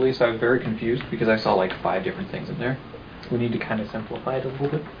looking over your beliefs, I was very confused because I saw like 5 different things in there. We need to kind of simplify it a little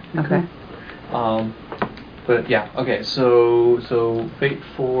bit. Okay. But yeah, okay. So fate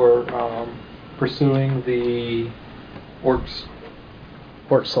for pursuing the orcs.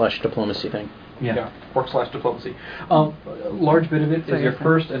 Orc/diplomacy thing. Yeah. Orc/diplomacy. Large bit of it is your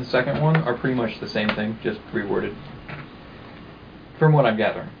first and second one are pretty much the same thing, just reworded. From what I'm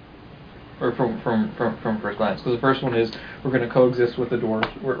gathering, or from first glance, because the first one is we're going to coexist with the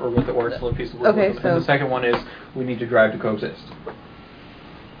dwarves or with the orcs, live peaceably. Okay, and the second one is we need to drive to coexist.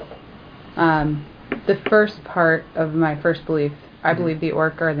 The first part of my first belief, I believe the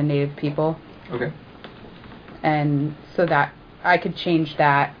orc are the native people. Okay. And so that I could change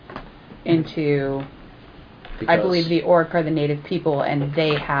that into I believe the orc are the native people and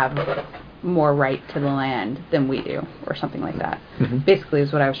they have more right to the land than we do, or something like that. Basically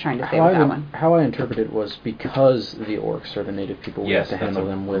is what I was trying to say with that one. How I interpreted it was because the orcs are the native people, we have to handle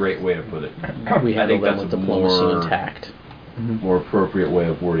them with... great way to put it. We handle them with diplomacy more, and tact. More appropriate way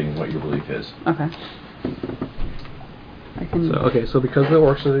of wording what your belief is. Okay. So because the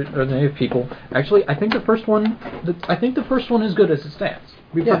orcs are the native people, actually, I think the first one is good as it stands.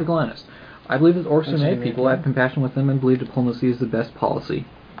 To be perfectly honest, I believe that orcs are native people. I have compassion with them and believe diplomacy is the best policy,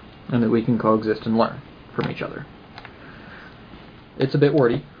 and that we can coexist and learn from each other. It's a bit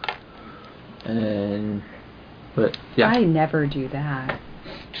wordy, but yeah. I never do that.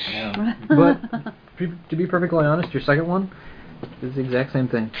 Yeah. But to be perfectly honest, your second one is the exact same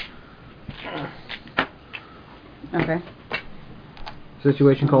thing. Okay.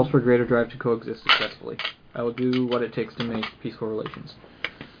 Situation calls for greater drive to coexist successfully. I will do what it takes to make peaceful relations.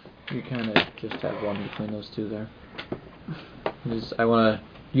 You kind of just have one between those two there. I want to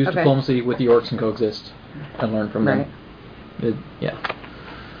use diplomacy with the orcs and coexist and learn from them. Yeah.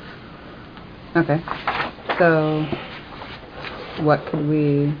 Okay. So, what could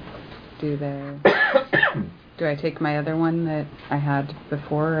we do there? Do I take my other one that I had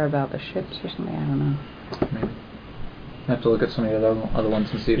before about the ships or something? I don't know. Maybe. I have to look at some of the other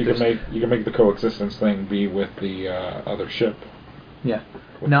ones and see if you can make the coexistence thing be with the other ship. Yeah.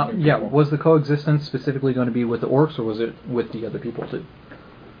 Now, was the coexistence specifically going to be with the orcs, or was it with the other people too?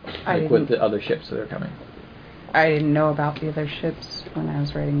 With the other ships that are coming. I didn't know about the other ships when I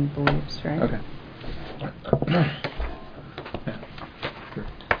was writing beliefs, right? Okay. Yeah. Sure.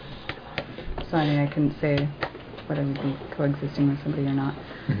 So I mean, I couldn't say whether we'd be coexisting with somebody or not.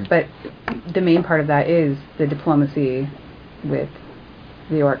 Mhm. But the main part of that is the diplomacy with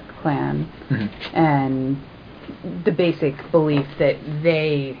the Orc clan Mhm. and the basic belief that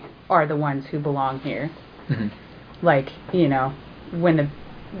they are the ones who belong here. Mhm. Like, when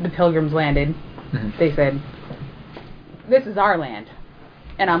the Pilgrims landed, Mhm. they said, "This is our land,"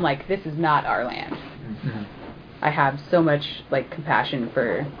 and I'm like, "This is not our land." Mhm. I have so much compassion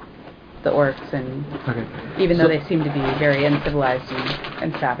for the orcs, and Okay. even though So- they seem to be very uncivilized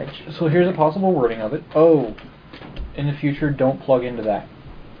and savage. So here's a possible wording of it. Oh, in the future, don't plug into that.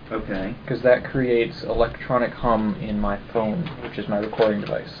 Okay. Because that creates electronic hum in my phone, which is my recording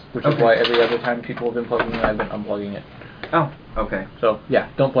device. Which is Okay. why every other time people have been plugging in, I've been unplugging it. Oh, okay. So, yeah,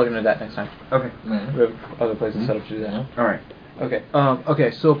 don't plug into that next time. Okay. We have other places set up to do that. All right. Okay.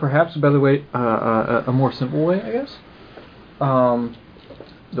 Okay. So perhaps a better way, a more simple way, I guess.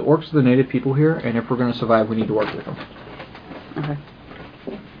 The orcs are the native people here, and if we're going to survive, we need to work with them. Okay.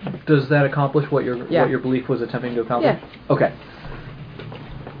 Does that accomplish what your Yeah. what your belief was attempting to accomplish? Yeah. Okay.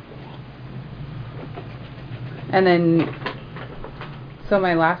 And then, so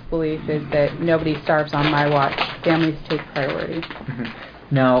my last belief is that nobody starves on my watch. Families take priority.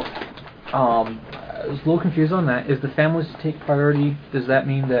 Now, I was a little confused on that. Is the families to take priority? Does that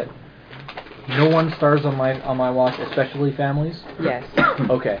mean that no one starves on my watch, especially families? Yes.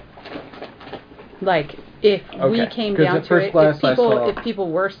 Okay. Like, if we Okay. came 'Cause down at to first it, glance I saw- if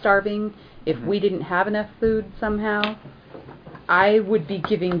people were starving, if we didn't have enough food somehow, I would be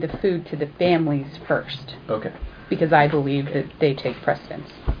giving the food to the families first, Okay. because I believe that they take precedence.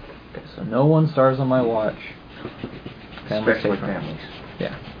 Okay. So no one starves on my watch. Families Especially take families.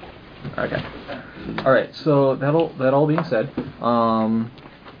 Yeah. Okay. All right. So that all being said,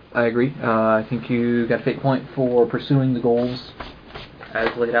 I agree. I think you got a fate point for pursuing the goals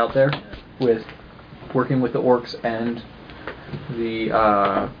as laid out there, with working with the orcs and the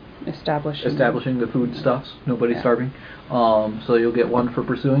establishing the food stuffs. Nobody's starving. So you'll get one for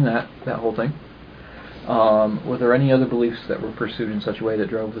pursuing that whole thing. Were there any other beliefs that were pursued in such a way that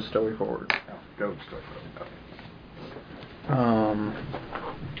drove the story forward? I'm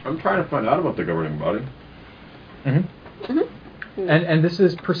trying to find out about the governing body. And this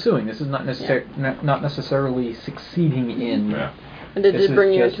is pursuing. This is not not necessarily succeeding in. Yeah. And did This it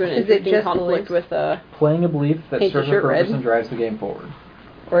bring is you just- into an Is it interesting just conflict beliefs? with Playing a belief that Paint your serves a shirt purpose red. and drives the game forward.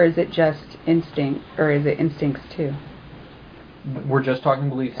 Or is it just instinct, or is it instincts too? We're just talking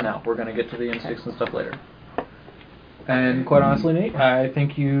beliefs now. We're going to get to the instincts and stuff later. And quite honestly, Nate, I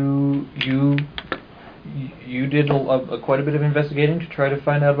think you did quite a bit of investigating to try to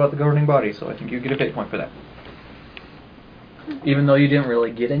find out about the governing body. So I think you get a fate point for that. Even though you didn't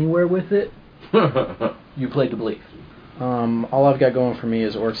really get anywhere with it, you played the belief. All I've got going for me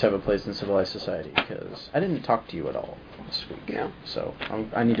is orcs have a place in civilized society, because I didn't talk to you at all this week. No. So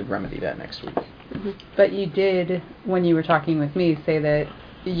I need to remedy that next week. But you did, when you were talking with me, say that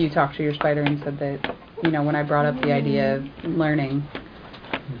you talked to your spider and said that, when I brought up the idea of learning,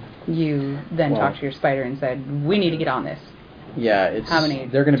 you then talked to your spider and said, we need to get on this. Yeah, they're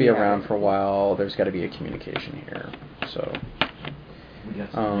going to do be you have? around for a while. There's got to be a communication here. So,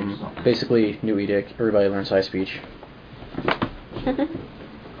 basically, new edict. Everybody learns high speech.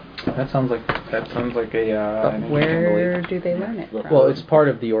 That sounds like a. an interesting Where belief. do they learn it from? Well, it's part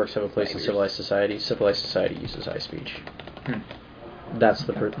of the orcs have a place in civilized society. Civilized society uses high speech. That's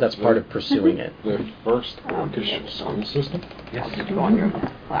part of pursuing it. The first orcish song system? go on your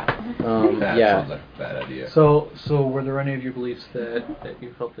lap. That Yeah. sounds like a bad idea. So were there any of your beliefs that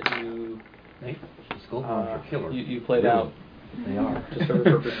you felt that you School are killer. you played out They are. to serve a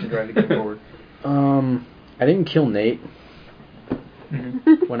purpose and drive the game forward? I didn't kill Nate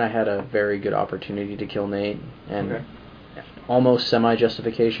Mm-hmm. when I had a very good opportunity to kill Nate, and Okay. almost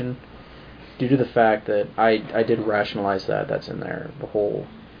semi-justification, due to the fact that I did rationalize that's in there. The whole,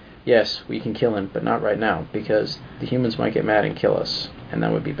 yes, we can kill him, but not right now, because the humans might get mad and kill us, and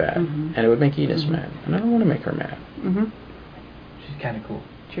that would be bad. Mhm. And it would make Enos mad, and I don't want to make her mad. Mm-hmm. She's kind of cool.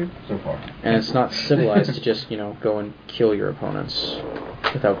 True. So far. And it's not civilized to just, go and kill your opponents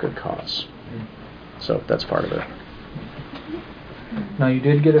without good cause. So that's part of it. Now you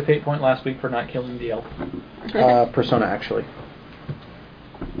did get a fate point last week for not killing the elf. Persona, actually.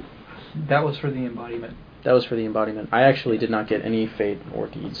 That was for the embodiment. That was for the embodiment. I actually did not get any fate or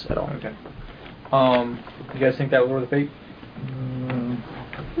deeds at all. Okay. You guys think that was worth the fate?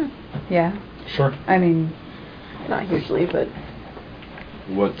 Yeah. Sure. I mean, Not hugely, but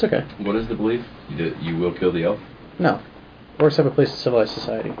What? It's okay. What is the belief? You will kill the elf? No. Orcs have a place in civilized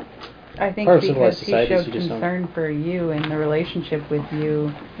society. I think part of because civilized he society is showed you just don't. concern for you and the relationship with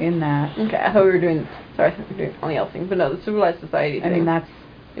you in that. Okay, I thought we were doing. Sorry, I thought we were doing something else thing, but no, the civilized society. I mean, thing,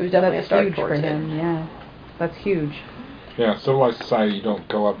 it was definitely a that's start huge for towards him. it. Yeah, that's huge. Yeah, civilized society, you don't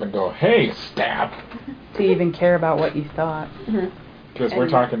go up and go, hey, stab. To even care about what you thought. Because we're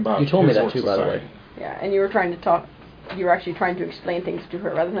And talking about You told me his that work too, by the way. society. Yeah, and you were trying to talk. You were actually trying to explain things to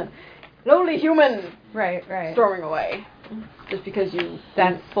her rather than lowly human Right, right. storming away. Just because you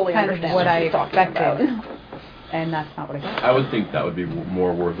That's didn't fully kind of understand what I she's talking expected. about. And that's not what I got. I would think that would be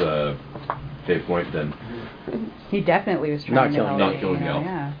more worth a fate point than He definitely was trying Not to killing help Not me, killing you know, Elf.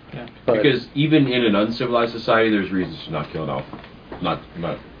 yeah. But because even in an uncivilized society, there's reasons to not kill an elf. Not.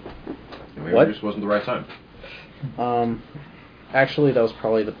 Maybe What? it just wasn't the right time. Actually, that was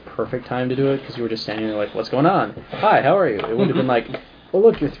probably the perfect time to do it because you were just standing there like, "What's going on? Hi, how are you?" It would have been like, "Oh,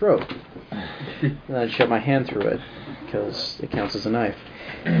 look, your throat." And I'd shove my hand through it because it counts as a knife.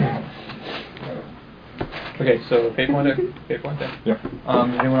 Okay, so fate point there. Yeah.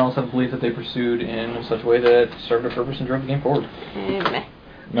 Does anyone else have beliefs that they pursued in such a way that served a purpose and drove the game forward? Meh.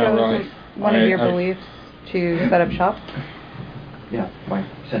 No, So really. is it one of your beliefs to set up shop? Yeah, by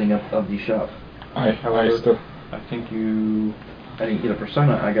setting up of the shop. I still. I think you I didn't get a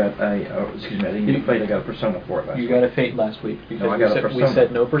persona. I got a. Oh, excuse me. I didn't get a fate. I got a persona for it last you week. got a fate last week because No, I got a we persona.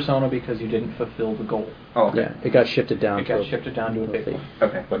 said no persona because you didn't fulfill the goal. Oh, okay. Yeah, it got shifted down. It got shifted down to a fate point.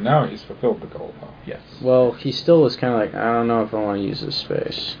 Okay. But now he's fulfilled the goal, though. Yes. Well, he still is kind of like, I don't know if I want to use this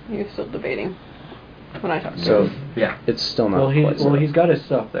space. He was still debating when I talked to So him. Yeah. it's still not Well, quite set up. he's got his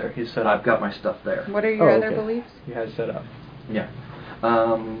stuff there. He's set up. I've got my stuff there. What are your Oh, other okay. beliefs? He has set up. Yeah.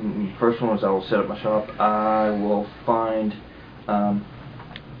 First one was I will set up my shop. I will find. I'll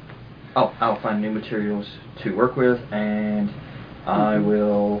find new materials to work with, and I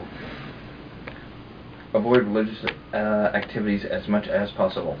will avoid religious activities as much as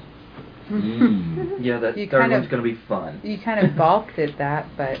possible. Yeah, that You third kind one's of- going to be fun. You kind of balked at that,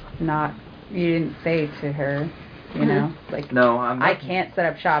 but not. You didn't say to her, you know, like No, I'm not. I can't set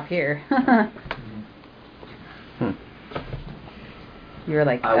up shop here. You were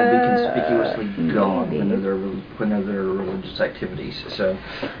like, I will be conspicuously gone maybe. whenever there are religious activities. So,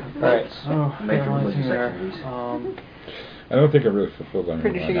 Alright, so major religious there. activities. I don't think I really fulfilled anyone.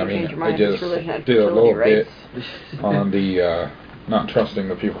 Pretty sure you I mean, changed your I mind. This just religion had did a fertility little bit rights. on the not trusting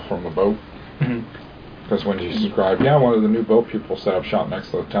the people from the boat. Mhm. Because when you subscribe, yeah, one of the new boat people set up shop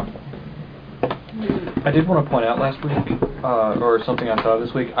next to the temple. I did want to point out last week, or something I thought of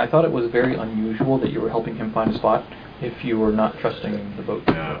this week, I thought it was very unusual that you were helping him find a spot if you were not trusting the boat.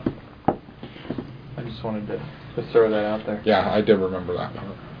 Yeah. I just wanted to throw that out there. Yeah, I did remember that part.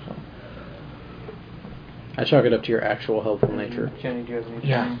 I chalk it up to your actual helpful nature. Jenny, do you have anything?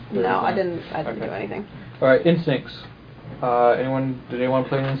 Yeah. No, I didn't Okay. do anything. Alright, instincts. Did anyone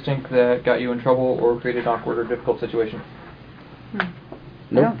play an instinct that got you in trouble or created an awkward or difficult situation? I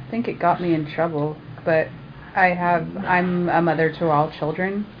Nope. don't think it got me in trouble, but I'm a mother to all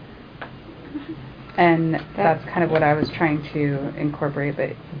children, and that's kind of what I was trying to incorporate, but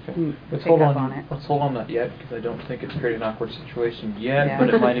Let's pick hold up on. on it. Let's hold on that yet because I don't think it's created an awkward situation yet, Yeah.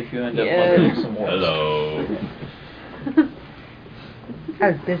 but it might if you end up Yeah. learning some more. Hello. I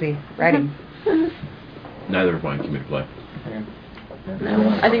was busy writing. Neither of mine came into play. Okay. No.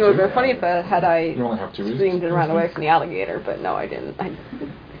 I think it would have been funny if had I You only have two screamed and ran away from the alligator, but no, I didn't.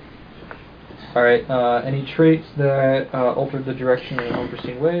 All right. Any traits that altered the direction in an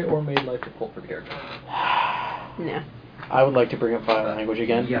unforeseen way or made life difficult for the character? Yeah. I would like to bring up file language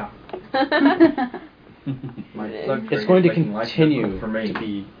again. Yeah. My thug It's trait going is to making life continue difficult for me. to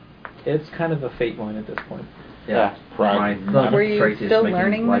be. It's kind of a fate point at this point. Yeah. Pride. My thug Were you trait is still making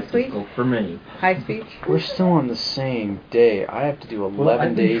learning life this week? difficult for me. High speech? We're still on the same day. I have to do 11 Well,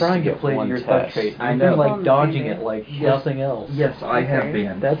 I've been days trying to to get play one your thug test. trait. I You've know. been On like the dodging same it like Yes. nothing else. Yes, I have Okay.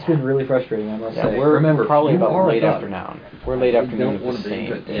 been. That's been really frustrating, I must Yeah, say. we're Remember, probably you about are a late thug. afternoon. We're late afternoon don't of want the to be, same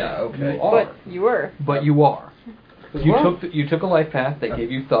but day. yeah, okay. You are. But you were. But you are. What? You took a life path. They gave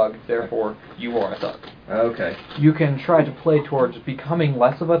you thug. Therefore, you are a thug. Okay. You can try to play towards becoming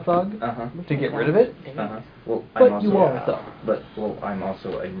less of a thug Uh-huh. to get rid of it. Uh-huh. Well, But I'm also, you are a thug. But I'm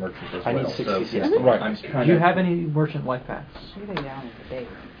also a merchant as I well. need so 66 yeah, points. Right. I'm Do kind you of. have any merchant life paths? Shoot it down as a date.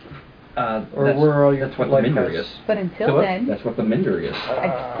 Or that's, where are your that's what the life Minder paths? is. But until So what? then, That's what the Minder is.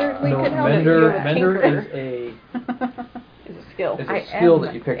 I certainly No, could help you. Mender You're a Mender tinker. is a It's a skill. is I a skill am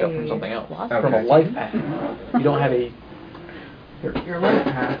that you picked up from a something else, philosopher. from a Okay. life path. You don't have a. Your life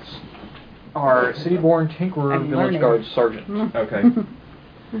paths are City-born Tinkerer, I'm Village learning. Guard, Sergeant. Okay.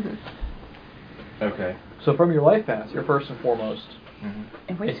 Okay. So from your life paths, you're first and foremost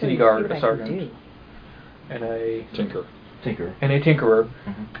And wait a till city you guard, see a what I can sergeant, do. and a Tinker. Tinker. And a tinkerer.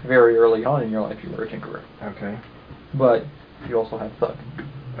 Mhm. Very early on in your life, you were a tinkerer. Okay. But you also have thug.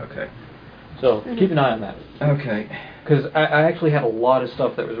 Okay. So keep an eye on that. Okay. Because I actually had a lot of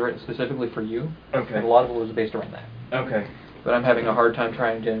stuff that was written specifically for you. Okay. And a lot of it was based around that. Okay. But I'm having a hard time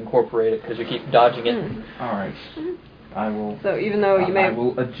trying to incorporate it because you keep dodging it. All right. I will. So even though you may I have,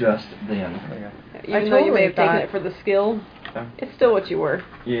 will adjust then. even though you may have taken thought- it for the skill, Oh. it's still what you were.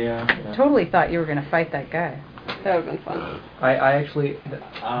 Yeah. Totally thought you were going to fight that guy. That would have been fun. I actually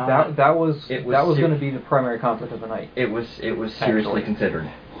that was going to be the primary conflict of the night. It was seriously Actually. considered.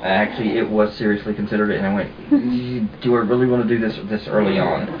 Actually, it was seriously considered, and I went, do I really want to do this early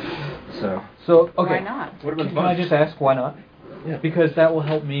on? So Okay. Why not? Would have been Can fun. I just ask why not? Yeah. Because that will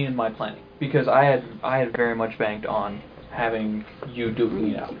help me in my planning. Because I had very much banked on having you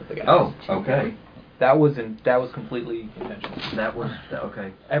duking it out with the guys. Oh, okay. That was completely intentional. That was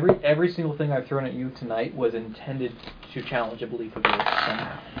okay. Every single thing I've thrown at you tonight was intended to challenge a belief of yours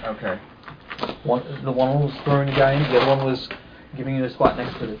somehow. Okay. The one was throwing a guy in, the other one was giving you a spot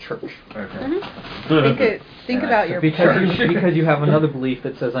next to the church. Okay. Think about your because you have another belief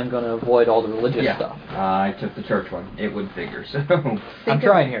that says I'm going to avoid all the religious Yeah. stuff. I took the church one. It would figure. So. I'm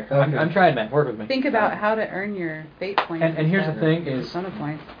trying here. I'm trying, man. Work with me. Think about how to earn your fate points. And here's the stuff. thing is, Persona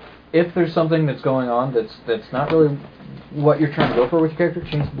points. if there's something that's going on that's not really what you're trying to go for with your character,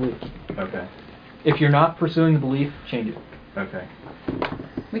 change the belief. Okay. If you're not pursuing the belief, change it. Okay.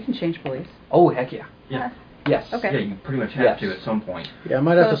 We can change beliefs. Oh, heck yeah. Yeah. Yes. Okay. Yeah, you pretty much have Yes. to at some point. Yeah, I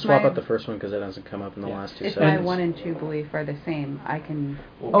might have So to if swap my- out the first one because that hasn't come up in the last 2 If my seconds. 1 and 2 belief are the same, I can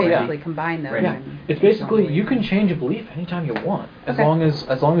Oh, yeah. basically combine those. Right. Yeah. and It's make basically one you belief. can change a belief anytime you want, as Okay. long as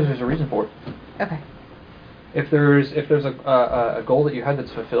there's a reason for it. Okay. If there's a goal that you had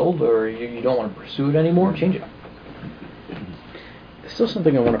that's fulfilled, or you don't want to pursue it anymore, change it. It's still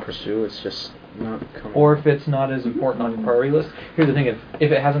something I want to pursue. It's just not coming. Or if it's not as important on your priority list, here's the thing: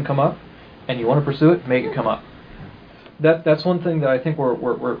 if it hasn't come up, and you want to pursue it, make it come up. That's one thing that I think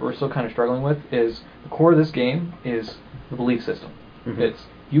we're still kind of struggling with is the core of this game is the belief system. Mhm. It's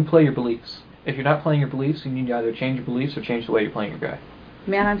you play your beliefs. If you're not playing your beliefs, you need to either change your beliefs or change the way you're playing your guy.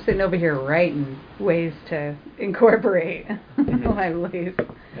 Man, I'm sitting over here writing ways to incorporate my beliefs.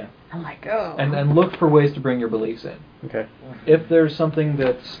 Yeah. I'm like, oh. And look for ways to bring your beliefs in. Okay. If there's something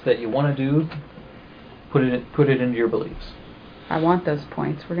that you want to do, put it into your beliefs. I want those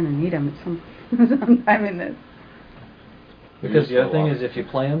points. We're going to need them at sometime in this. Because the other thing is, if you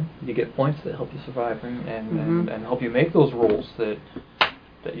play them, you get points that help you survive and help you make those rolls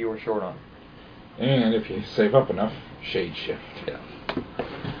that you were short on. And if you save up enough, shade shift. Yeah.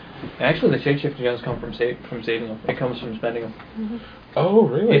 Actually, the shade shifting doesn't come from saving them. It comes from spending them. Oh,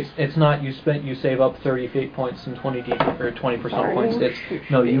 really? It's not you save up 30 fate points and 20 personnel points. Sorry.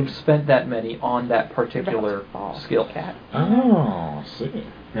 It's no, you've spent that many on that particular skill. Oh, see.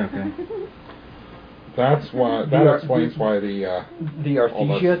 Okay. That's why. That explains why the. The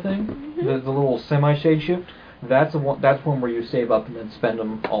Arthesia thing, the little semi shade shift. That's one where you save up and then spend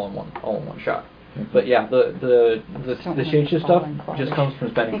them all in one shot. But yeah, the shade shift stuff just comes from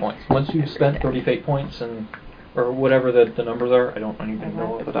spending points. Once you've spent 30 fate points or whatever the numbers are, I don't even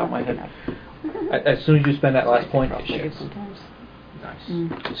know off the top of my head. As soon as you spend that last point, it shifts. Nice.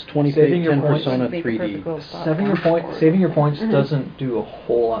 It's 20 Saving fate, your 10 points- Persona Make a 3D. physical spot Saving your points Mm-hmm. doesn't do a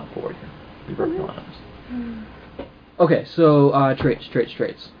whole lot for you. To be perfectly honest. Okay, so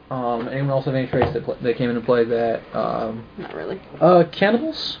traits. Anyone else have any traits that came into play that? Not really.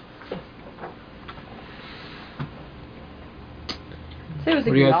 Cannibals? Say it was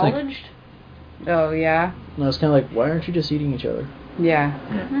What do you guys think? acknowledged. Oh, yeah. No, it's kind of like, why aren't you just eating each other? Yeah.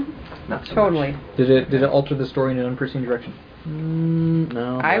 Yeah. Not so Totally. Did it alter the story in an unforeseen direction,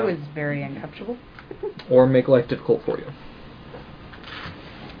 No. I was very uncomfortable. or make life difficult for you?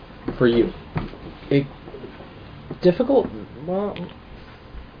 For you. Difficult? Well,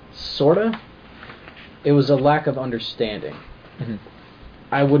 sorta. It was a lack of understanding. Mm-hmm.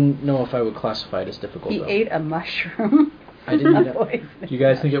 I wouldn't know if I would classify it as difficult, He though. ate a mushroom. I didn't eat a... Poison. Do you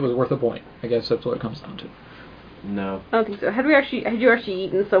guys think it was worth a point? I guess that's what it comes down to. No. I don't think so. Had you actually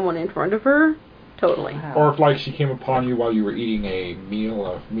eaten someone in front of her? Totally. Wow. Or if, like, she came upon you while you were eating a meal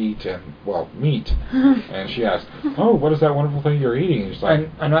of meat, and she asked, "Oh, what is that wonderful thing you're eating?" And she's like,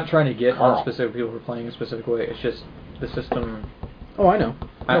 I'm not trying to get on Carl. specific people who are playing a specific way. It's just the system. Oh, I know.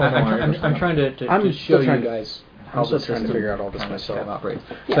 I'm trying to I'm to still show trying you to- guys I'm how still the trying to system figure out all this kind of myself. operates.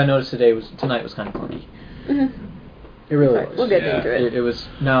 Yeah. So I noticed tonight was kind of clunky. It really Right, was. we'll get Yeah. into it. It was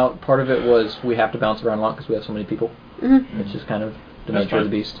now part of it was we have to bounce around a lot because we have so many people. Mm-hmm. It's just kind of the That's nature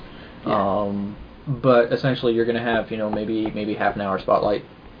of the fine. beast. But essentially, you're going to have maybe half an hour spotlight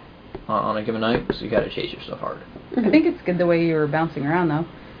on a given night, so you got to chase your stuff hard. I think it's good the way you were bouncing around, though.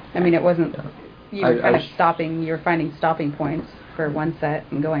 I mean, it wasn't. Yeah. You were kind of stopping. You were finding stopping points for one set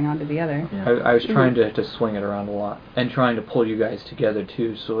and going on to the other. Yeah. I was trying to swing it around a lot and trying to pull you guys together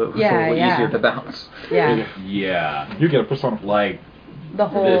too, so it was a little easier to bounce. Yeah. Yeah. You get a persona. Like The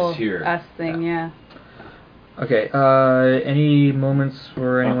whole this here. us thing, yeah. Okay. Any moments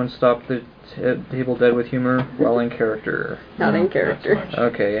where anyone stopped the table dead with humor while in character? Not in character. Not so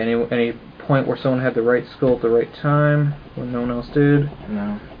much. Okay. Any point where someone had the right skill at the right time when no one else did?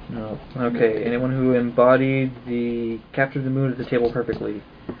 No. No. Okay. Anyone who captured the mood at the table perfectly?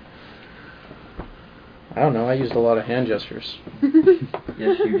 I don't know. I used a lot of hand gestures.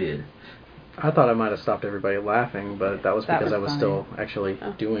 Yes, you did. I thought I might have stopped everybody laughing, but that was That because was I was fine. still actually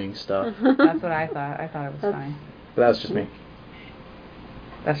doing stuff. That's what I thought. I thought it was fine. But that was just me.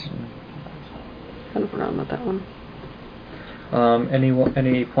 That's Kind of forgot about that one.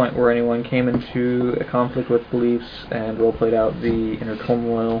 Any point where anyone came into a conflict with beliefs and role played out the inner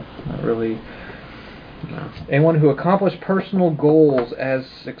turmoil? Not really. No. Anyone who accomplished personal goals as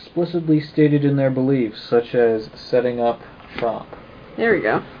explicitly stated in their beliefs, such as setting up shop. There we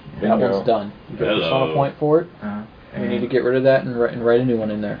go. That Bingo. one's done. You get a Hello. persona point for it. We need to get rid of that and write a new one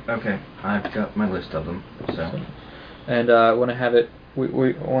in there. Okay, I've got my list of them. So. And want to have it. We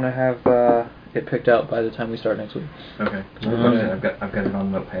want to have it picked out by the time we start next week. Okay. gonna- I've got it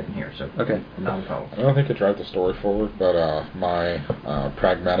on notepad in here. So. Okay. Not a problem. I don't think it drives the story forward, but my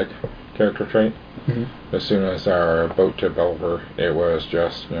pragmatic character trait. Mm-hmm. As soon as our boat tipped over, it was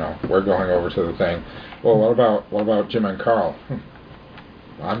just, we're going over to the thing. Well, what about Jim and Carl?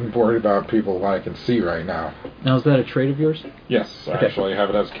 I'm worried about people I can see right now. Now, is that a trait of yours? Yes, I Okay. actually have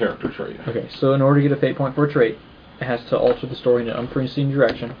it as a character trait. Okay, so in order to get a fate point for a trait, it has to alter the story in an unforeseen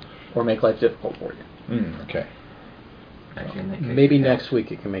direction or make life difficult for you. Okay. Actually, in that case, Maybe yeah. next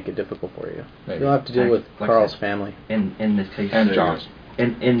week it can make it difficult for you. Maybe. You'll have to deal with Like I Carl's said. family. In this case. And John's.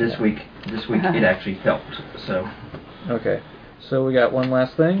 In this week it actually helped. So. Okay, so we got one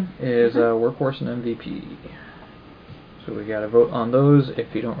last thing, is Workhorse and MVP. So we got to vote on those.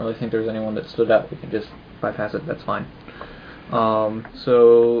 If you don't really think there's anyone that stood out, we can just bypass it, that's fine.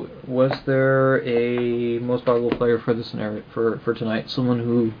 So was there a most valuable player for the scenario for tonight? Someone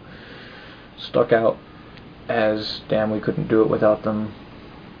who stuck out as, damn, we couldn't do it without them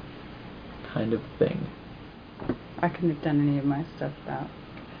kind of thing? I couldn't have done any of my stuff without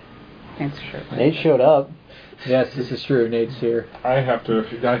Pants Shirt. Nate showed up. Yes, this is true. Nate's here. I have to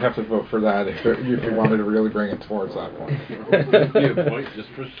vote for that if you wanted to really bring it towards that point. Give me a point just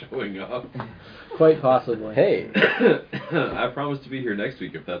for showing up. Quite possibly. Hey. I promise to be here next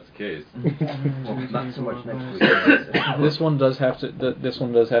week if that's the case. Well, not so much next week. This one does have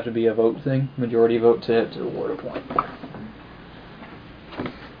to be a vote thing. Majority vote to award a point.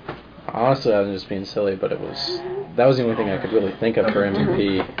 Honestly, I was just being silly, but that was the only thing I could really think of for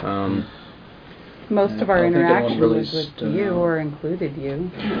MVP. Most of our I don't think anyone interaction really was with stood you out. or included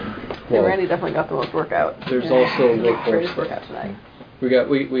you. Yeah, Randy definitely got the most workout. There's also Greatest Workhorse. workout tonight. We got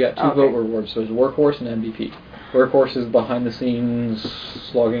two Okay. vote rewards. So there's Workhorse and MVP. Workhorse is behind the scenes,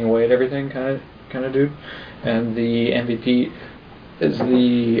 slogging away at everything kind of dude, and the MVP is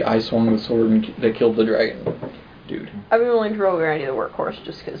the I swung the sword that killed the dragon dude. I've been willing to roll Randy the workhorse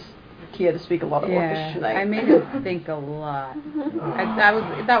just because he had to speak a lot of Orcish Yeah, tonight. I made him think a lot.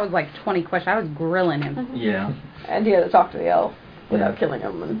 That was like 20 questions. I was grilling him. Yeah. And he had to talk to the elf without Yeah. killing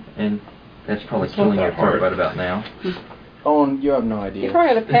him. And that's probably It's not killing that your part hard. right about now. Oh, and you have no He idea.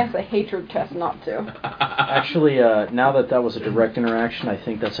 probably had to pass a hatred test not to. Actually, now that was a direct interaction, I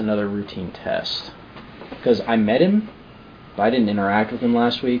think that's another routine test. Because I met him, but I didn't interact with him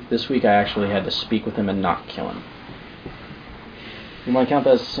last week. This week I actually had to speak with him and not kill him. You might count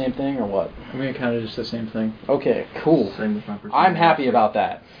that as the same thing, or what? I'm gonna count it just the same thing. Okay, cool. Same with my person. I'm happy about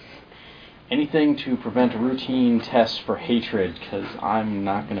that. Anything to prevent a routine test for hatred, because I'm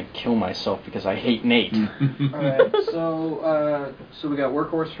not going to kill myself because I hate Nate. Alright, so we got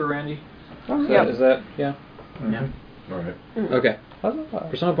Workhorse for Randy? Yep. Is that, yeah? Yeah. Alright. Okay.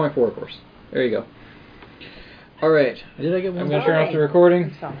 Persona point for Workhorse. There you go. Alright. Did I get one? I'm going to turn off the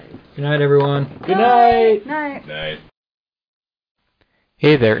recording. Sorry. Good night, everyone. Good night! Night. Night.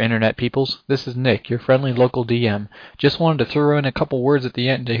 Hey there, Internet peoples. This is Nick, your friendly local DM. Just wanted to throw in a couple words at the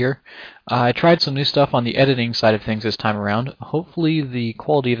end here. I tried some new stuff on the editing side of things this time around. Hopefully the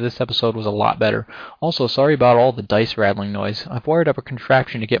quality of this episode was a lot better. Also, sorry about all the dice rattling noise. I've wired up a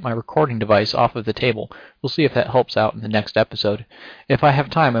contraption to get my recording device off of the table. We'll see if that helps out in the next episode. If I have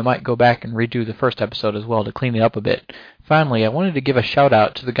time, I might go back and redo the first episode as well to clean it up a bit. Finally, I wanted to give a shout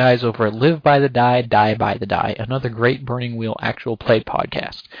out to the guys over at Live by the Die, Die by the Die, another great Burning Wheel actual play podcast.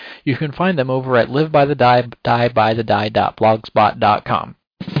 podcast. You can find them over at livebythedie.blogspot.com.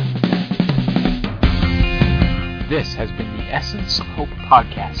 This has been the Essence of Hope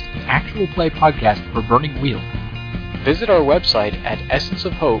podcast, an actual play podcast for Burning Wheel. Visit our website at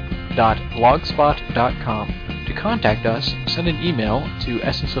essenceofhope.blogspot.com. To contact us, send an email to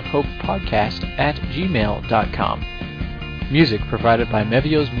essenceofhopepodcast@gmail.com. Music provided by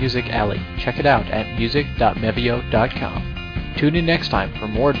Mevio's Music Alley. Check it out at music.mevio.com. Tune in next time for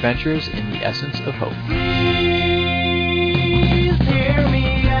more adventures in the Essence of Hope.